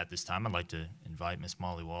 But at this time, I'd like to invite Ms.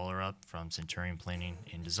 Molly Waller up from Centurion Planning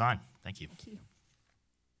and Design. Thank you. Thank you.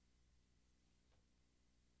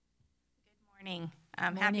 Morning.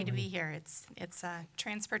 I'm happy to be here. It's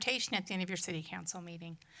transportation at the end of your city council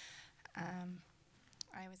meeting.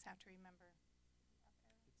 I always have to remember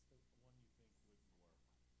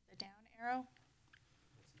the down arrow.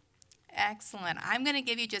 Excellent. I'm going to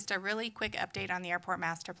give you just a really quick update on the airport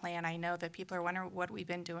master plan. I know that people are wondering what we've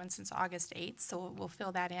been doing since August 8th, so we'll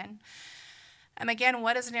fill that in. Again,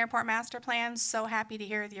 what is an airport master plan? So happy to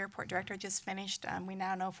hear the airport director just finished. We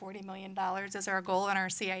now know $40 million is our goal in our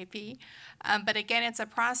CIP. But again, it's a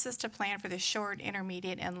process to plan for the short,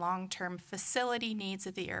 intermediate, and long-term facility needs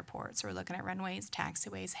of the airport. So we're looking at runways,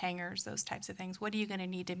 taxiways, hangars, those types of things. What are you going to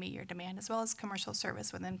need to meet your demand, as well as commercial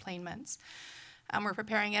service within enplanements? We're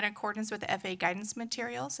preparing it in accordance with the FAA guidance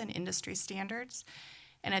materials and industry standards.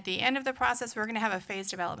 And at the end of the process, we're going to have a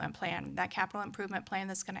phase development plan, that capital improvement plan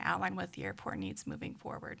that's going to outline what the airport needs moving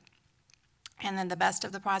forward. And then the best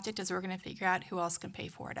of the project is we're going to figure out who else can pay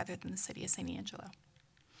for it other than the city of San Angelo.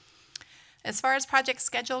 As far as project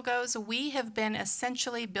schedule goes, we have been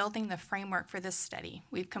essentially building the framework for this study.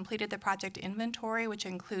 We've completed the project inventory, which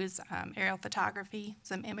includes aerial photography,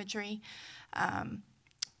 some imagery.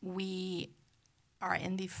 We are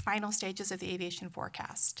in the final stages of the aviation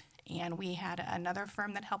forecast. And we had another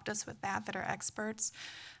firm that helped us with that are experts.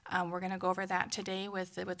 We're going to go over that today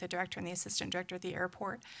with the director and the assistant director of the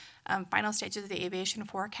airport. Final stages of the aviation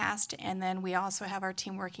forecast, and then we also have our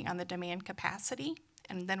team working on the demand capacity,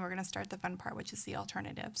 and then we're going to start the fun part, which is the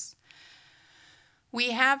alternatives.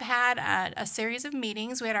 We have had a series of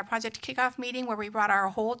meetings. We had our project kickoff meeting where we brought our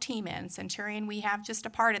whole team in. Centurion, we have just a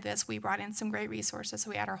part of this. We brought in some great resources. So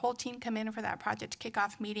we had our whole team come in for that project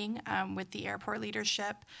kickoff meeting with the airport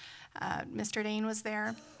leadership. Mr. Dane was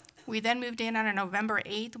there. We then moved in on November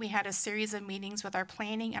 8th. We had a series of meetings with our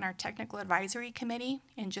planning and our technical advisory committee.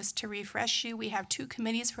 And just to refresh you, we have 2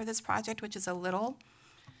 committees for this project, which is a little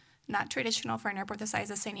not traditional for an airport the size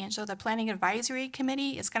of San Angelo. The planning advisory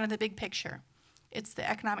committee is kind of the big picture. It's the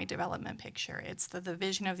economic development picture. It's the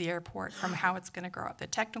vision of the airport from how it's going to grow up. The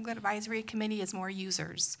technical advisory committee is more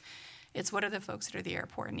users. It's what do the folks that are the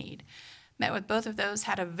airport need. Met with both of those,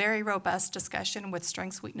 had a very robust discussion with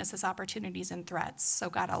strengths, weaknesses, opportunities, and threats. So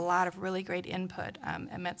got a lot of really great input and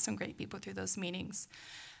met some great people through those meetings.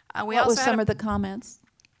 What was some of the comments?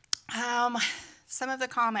 Some of the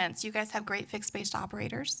comments, you guys have great fixed-based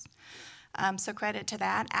operators. So credit to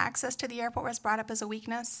that. Access to the airport was brought up as a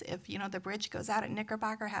weakness. If, the bridge goes out at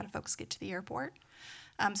Knickerbocker, how do folks get to the airport?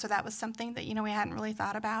 So that was something that, we hadn't really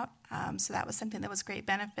thought about. So that was something that was great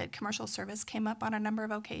benefit. Commercial service came up on a number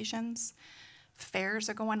of occasions. Fares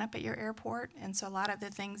are going up at your airport, and so a lot of the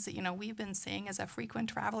things that, we've been seeing as a frequent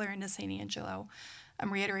traveler into San Angelo,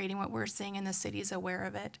 I'm reiterating what we're seeing, and the city's aware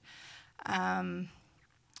of it.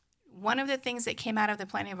 One of the things that came out of the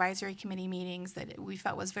Planning Advisory Committee meetings that we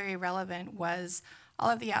felt was very relevant was all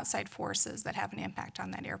of the outside forces that have an impact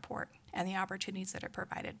on that airport and the opportunities that are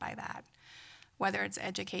provided by that. Whether it's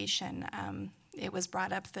education, it was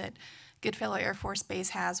brought up that Goodfellow Air Force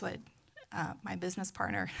Base has what my business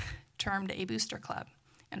partner termed a booster club,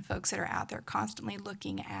 and folks that are out there constantly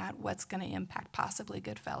looking at what's going to impact possibly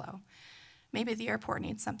Goodfellow. Maybe the airport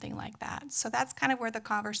needs something like that. So that's kind of where the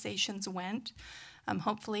conversations went.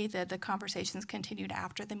 Hopefully the conversations continued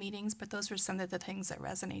after the meetings, but those were some of the things that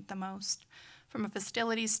resonate the most. From a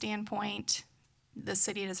facilities standpoint, the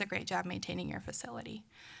city does a great job maintaining your facility.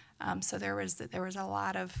 So there was a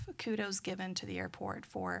lot of kudos given to the airport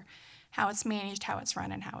for how it's managed, how it's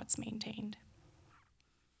run, and how it's maintained.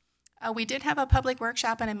 We did have a public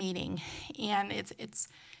workshop and a meeting, and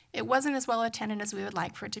it wasn't as well attended as we would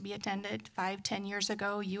like for it to be attended. 5-10 years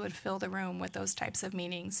ago, you would fill the room with those types of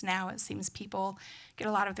meetings. Now it seems people get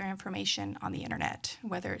a lot of their information on the internet,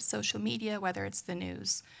 whether it's social media, whether it's the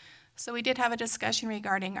news. So we did have a discussion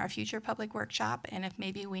regarding our future public workshop, and if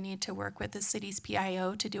maybe we need to work with the city's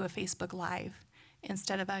PIO to do a Facebook Live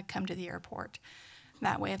instead of a come to the airport.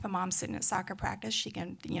 That way, if a mom's sitting at soccer practice, she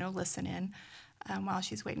can, listen in while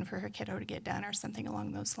she's waiting for her kiddo to get done or something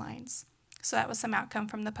along those lines. So that was some outcome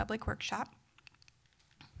from the public workshop.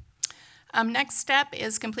 Next step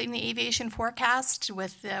is completing the aviation forecast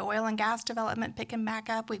with the oil and gas development picking back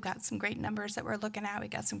up. We've got some great numbers that we're looking at. We've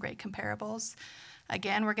got some great comparables.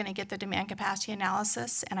 Again, we're going to get the demand capacity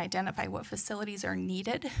analysis and identify what facilities are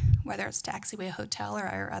needed, whether it's taxiway, hotel, or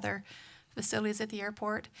our other facilities at the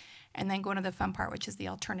airport, and then go into the fun part, which is the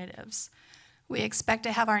alternatives. We expect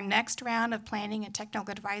to have our next round of planning and technical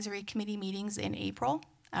advisory committee meetings in April.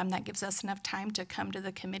 That gives us enough time to come to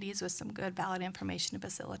the committees with some good, valid information to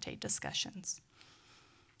facilitate discussions.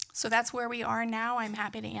 So that's where we are now. I'm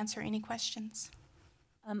happy to answer any questions.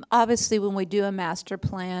 Obviously, when we do a master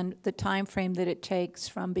plan, the time frame that it takes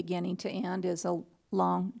from beginning to end is a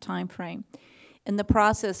long time frame. In the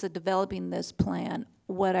process of developing this plan,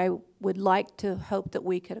 what I would like to hope that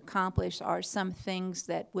we could accomplish are some things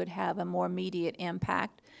that would have a more immediate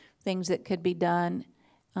impact, things that could be done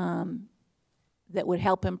that would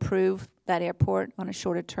help improve that airport on a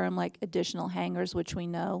shorter term, like additional hangars, which we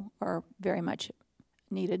know are very much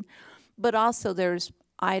needed. But also there's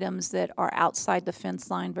items that are outside the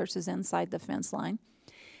fence line versus inside the fence line.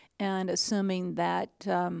 And assuming that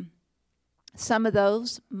some of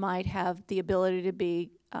those might have the ability to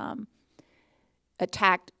be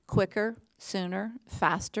attacked quicker, sooner,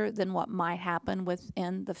 faster than what might happen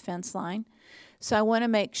within the fence line. So I want to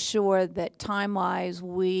make sure that time-wise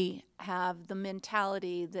we have the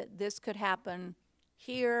mentality that this could happen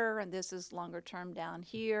here and this is longer term down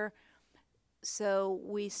here. So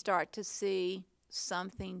we start to see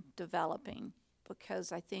something developing,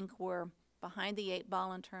 because I think we're behind the 8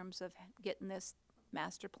 ball in terms of getting this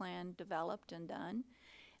master plan developed and done.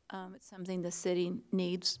 It's something the city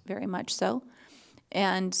needs very much so.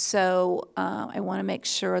 And so I want to make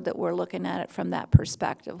sure that we're looking at it from that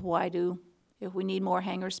perspective. If we need more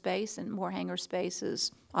hangar space, and more hangar space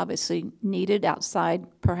is obviously needed outside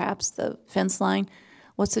perhaps the fence line,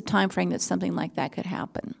 what's the time frame that something like that could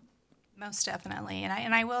happen? Most definitely.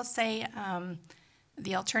 And I will say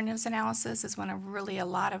the alternatives analysis is when a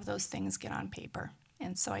lot of those things get on paper.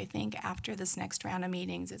 And so I think after this next round of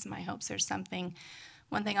meetings, it's my hopes there's something.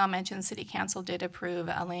 One thing I'll mention, City Council did approve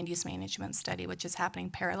a land use management study, which is happening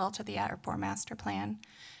parallel to the airport master plan.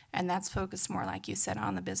 And that's focused more, like you said,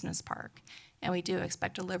 on the business park. And we do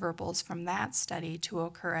expect deliverables from that study to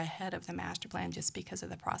occur ahead of the master plan, just because of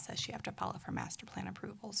the process you have to follow for master plan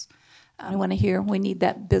approvals. I want to hear, we need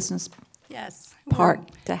that business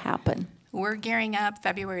part to happen. We're gearing up.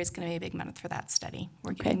 February is going to be a big month for that study.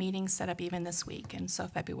 We're getting meetings set up even this week, and so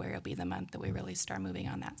February will be the month that we really start moving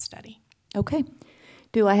on that study. Okay.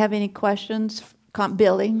 Do I have any questions?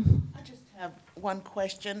 Billy? I just have one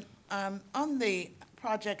question. On the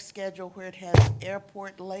project schedule where it has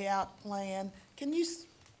airport layout plan, can you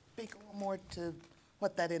speak a little more to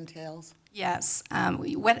what that entails? Yes.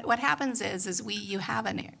 What happens is you have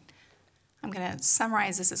I'm going to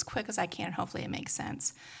summarize this as quick as I can, and hopefully it makes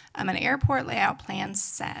sense. An airport layout plan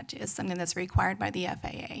set is something that's required by the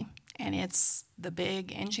FAA, and it's the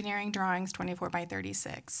big engineering drawings, 24 by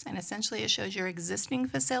 36, and essentially it shows your existing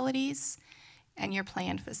facilities and your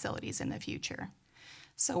planned facilities in the future.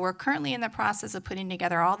 So we're currently in the process of putting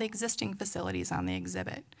together all the existing facilities on the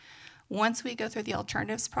exhibit. Once we go through the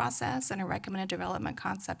alternatives process and a recommended development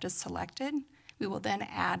concept is selected, we will then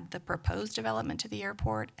add the proposed development to the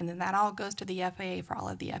airport, and then that all goes to the FAA for all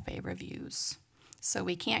of the FAA reviews. So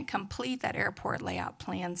we can't complete that airport layout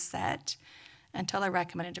plan set until a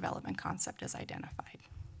recommended development concept is identified.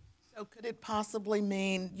 So could it possibly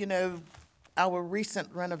mean, you know, our recent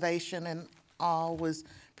renovation and all was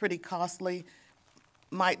pretty costly?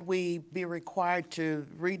 Might we be required to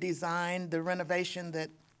redesign the renovation that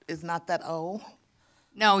is not that old?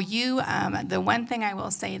 No, the one thing I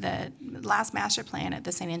will say, the last master plan at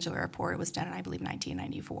the San Angelo Airport was done in, I believe,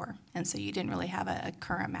 1994. And so you didn't really have a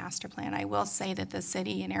current master plan. I will say that the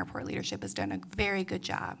city and airport leadership has done a very good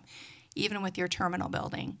job, even with your terminal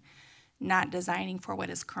building, not designing for what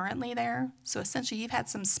is currently there. So essentially, you've had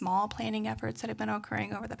some small planning efforts that have been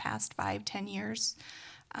occurring over the past 5-10 years.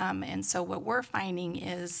 And so what we're finding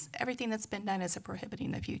is everything that's been done is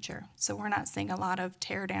prohibiting the future. So we're not seeing a lot of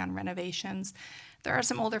tear down renovations. There are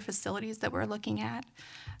some older facilities that we're looking at,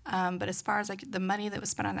 but as far as like the money that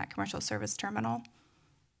was spent on that commercial service terminal,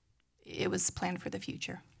 it was planned for the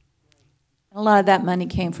future. A lot of that money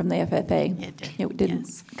came from the FFA. It did. It didn't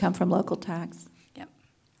Yes. come from local tax. Yep.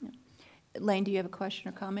 Lane, do you have a question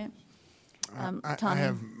or comment? I Tommy?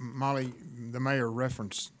 have, Molly, the mayor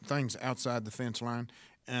referenced things outside the fence line.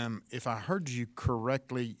 If I heard you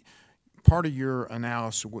correctly, part of your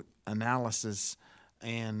analysis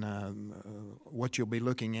and what you'll be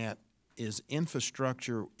looking at is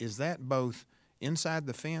infrastructure. Is that both inside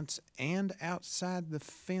the fence and outside the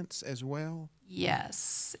fence as well?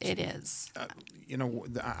 Yes, it is. You know,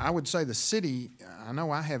 I would say the city, I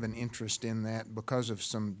know I have an interest in that because of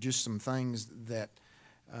some things that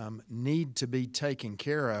need to be taken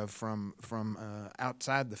care of from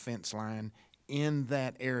outside the fence line in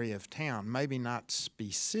that area of town. Maybe not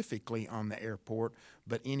specifically on the airport,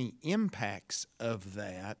 but any impacts of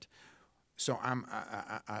that. So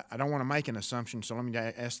I don't want to make an assumption, so let me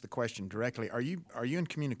ask the question directly. Are you in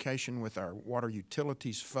communication with our water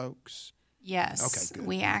utilities folks? Yes. Okay, good.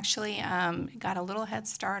 We actually got a little head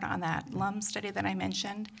start on that LUM study that I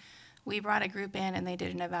mentioned. We brought a group in and they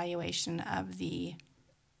did an evaluation of the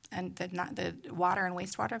water and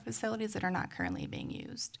wastewater facilities that are not currently being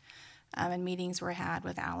used. And meetings were had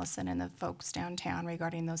with Allison and the folks downtown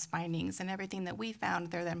regarding those findings, and everything that we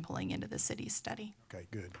found, they're then pulling into the city's study. Okay,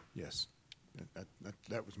 good. Yes.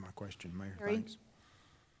 That was my question, Mayor. Harry? Thanks.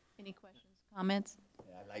 Any questions, comments?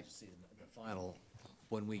 Yeah, I'd like to see the final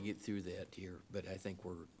when we get through that here, but I think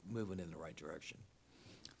we're moving in the right direction.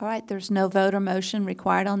 All right, there's no vote or motion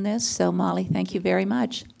required on this, so Molly, thank you very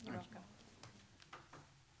much. You're welcome. All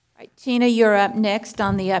right, Tina, you're up next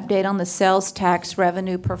on the update on the sales tax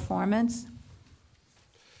revenue performance.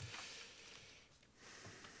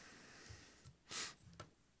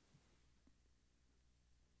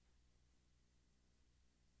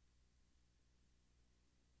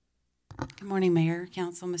 Good morning, Mayor,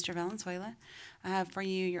 Council, Mr. Valenzuela. I have for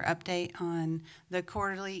you your update on the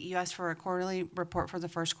quarterly. You asked for a quarterly report for the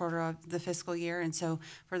first quarter of the fiscal year. And so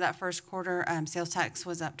for that first quarter, sales tax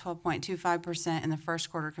was up 12.25% in the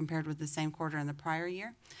first quarter compared with the same quarter in the prior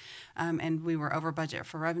year. And we were over budget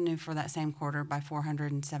for revenue for that same quarter by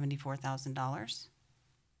 $474,000.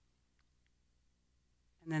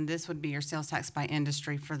 And then this would be your sales tax by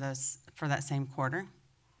industry for that same quarter.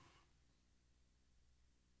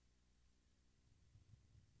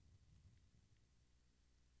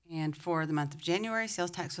 And for the month of January,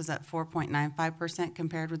 sales tax was at 4.95%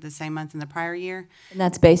 compared with the same month in the prior year. And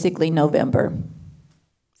that's basically November.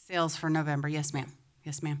 Sales for November, yes, ma'am.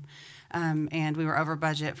 Yes, ma'am. And we were over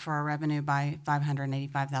budget for our revenue by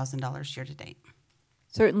 $585,000 year to date.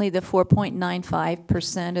 Certainly the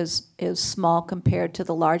 4.95% is small compared to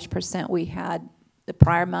the large percent we had the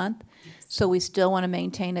prior month. So we still want to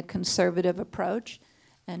maintain a conservative approach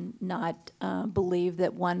and not believe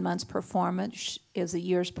that 1 month's performance is a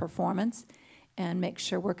year's performance, and make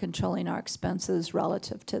sure we're controlling our expenses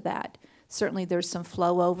relative to that. Certainly there's some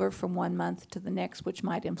flow over from 1 month to the next, which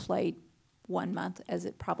might inflate 1 month, as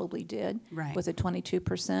it probably did, right, with a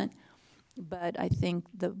 22%. But I think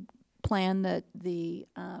the plan that the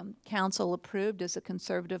council approved is a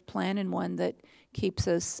conservative plan and one that keeps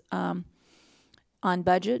us on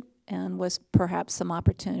budget, and was perhaps some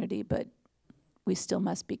opportunity, but we still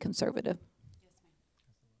must be conservative. Yes, ma'am.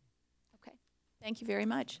 Okay, thank you very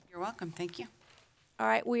much. You're welcome. Thank you. All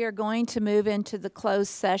right, we are going to move into the closed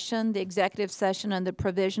session, the executive session on the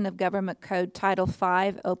provision of Government Code Title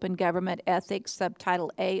V, Open Government Ethics,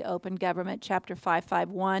 Subtitle A, Open Government, Chapter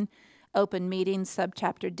 551 Open meetings,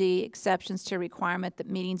 Subchapter D, exceptions to requirement that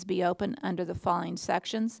meetings be open under the following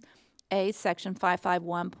sections. A, Section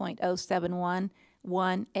 551.071.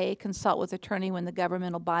 1A, consult with attorney when the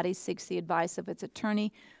governmental body seeks the advice of its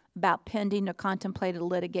attorney about pending or contemplated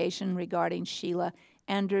litigation regarding Sheila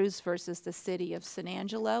Andrews versus the City of San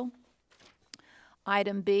Angelo.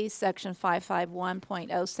 Item B, Section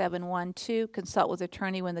 551.0712, consult with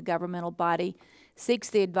attorney when the governmental body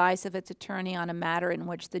seeks the advice of its attorney on a matter in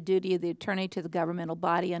which the duty of the attorney to the governmental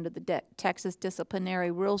body under the Texas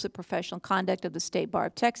disciplinary rules of professional conduct of the State Bar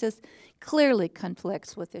of Texas clearly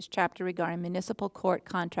conflicts with this chapter regarding municipal court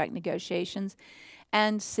contract negotiations.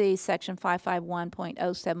 And C, Section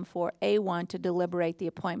 551.074A1, to deliberate the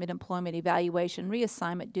appointment, employment, evaluation,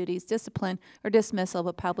 reassignment, duties, discipline, or dismissal of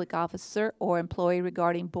a public officer or employee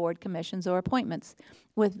regarding board, commissions, or appointments.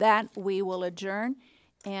 With that, we will adjourn,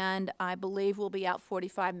 and I believe we'll be out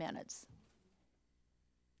 45 minutes.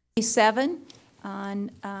 7 on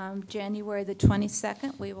January the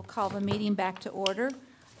 22nd, we will call the meeting back to order.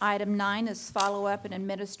 Item 9 is follow-up and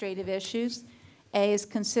administrative issues. A is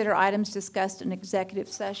consider items discussed in executive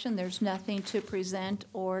session. There's nothing to present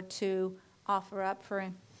or to offer up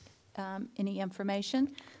for any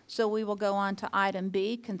information. So we will go on to item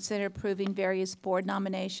B, consider approving various board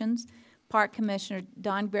nominations. Park Commissioner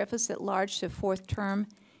Don Griffiths at large to 4th term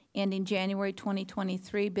ending January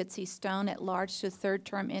 2023. Bitsy Stone at large to 3rd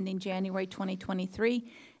term ending January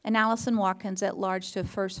 2023. And Allison Watkins at large to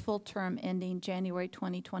 1st full term ending January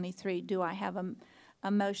 2023. Do I have a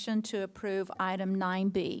motion to approve item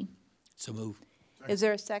 9B? So move. Is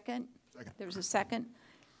there a second? Second. There's a second.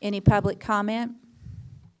 Any public comment?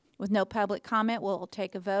 With no public comment, we'll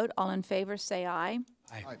take a vote. All in favor, say aye.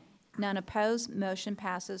 Aye. None opposed. Motion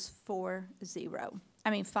passes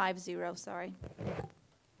 5-0, sorry.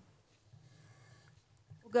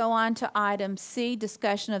 We'll go on to item C,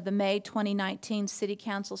 discussion of the May 2019 City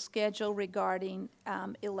Council schedule regarding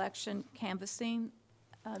election canvassing.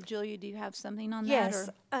 Julia, do you have something on that? Yes,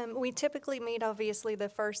 we typically meet obviously the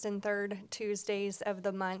 1st and 3rd Tuesdays of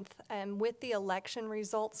the month. With the election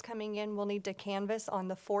results coming in, we'll need to canvass on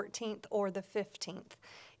the 14th or the 15th.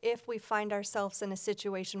 If we find ourselves in a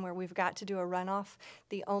situation where we've got to do a runoff,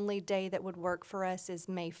 the only day that would work for us is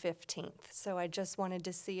May 15th. So I just wanted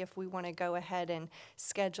to see if we want to go ahead and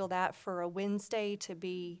schedule that for a Wednesday to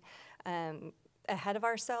be ahead of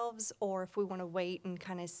ourselves, or if we want to wait and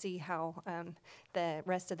kind of see how the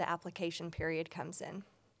rest of the application period comes in.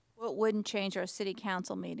 Well, it wouldn't change our city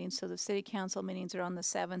council meetings, so the city council meetings are on the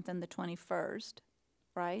 7th and the 21st,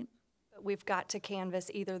 right? But we've got to canvass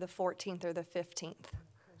either the 14th or the 15th.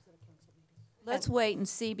 Let's wait and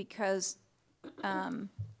see because,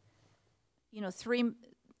 we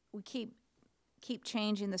keep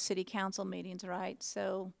changing the city council meetings, right?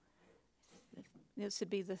 So this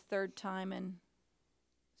would be the 3rd time in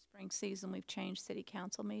spring season we've changed city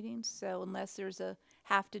council meetings. So unless there's a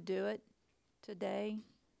have to do it today,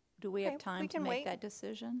 do we have time to make that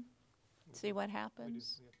decision? See what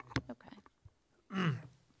happens? Okay.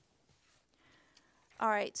 All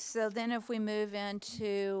right, so then if we move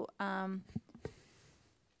into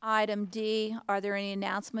item D, are there any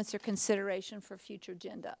announcements or consideration for future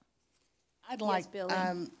agenda? I'd Yes, like Billy.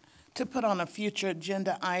 to put on a future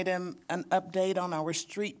agenda item an update on our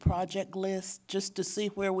street project list, just to see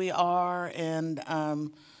where we are and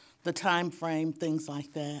the time frame, things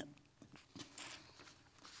like that.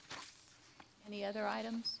 Any other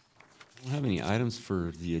items? I don't have any items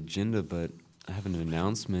for the agenda, but I have an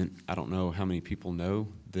announcement. I don't know how many people know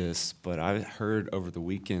this, but I heard over the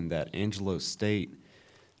weekend that Angelo State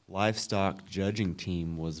livestock judging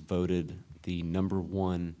team was voted the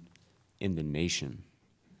 #1 in the nation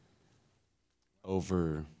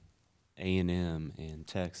over A&M and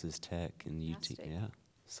Texas Tech and UT. Fantastic. Yeah,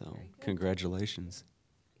 so congratulations.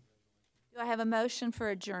 Do I have a motion for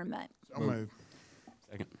adjournment? So move.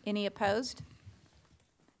 Second. Any opposed?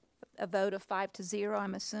 A vote of 5-0,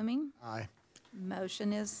 I'm assuming. Aye.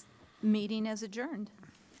 Meeting is adjourned.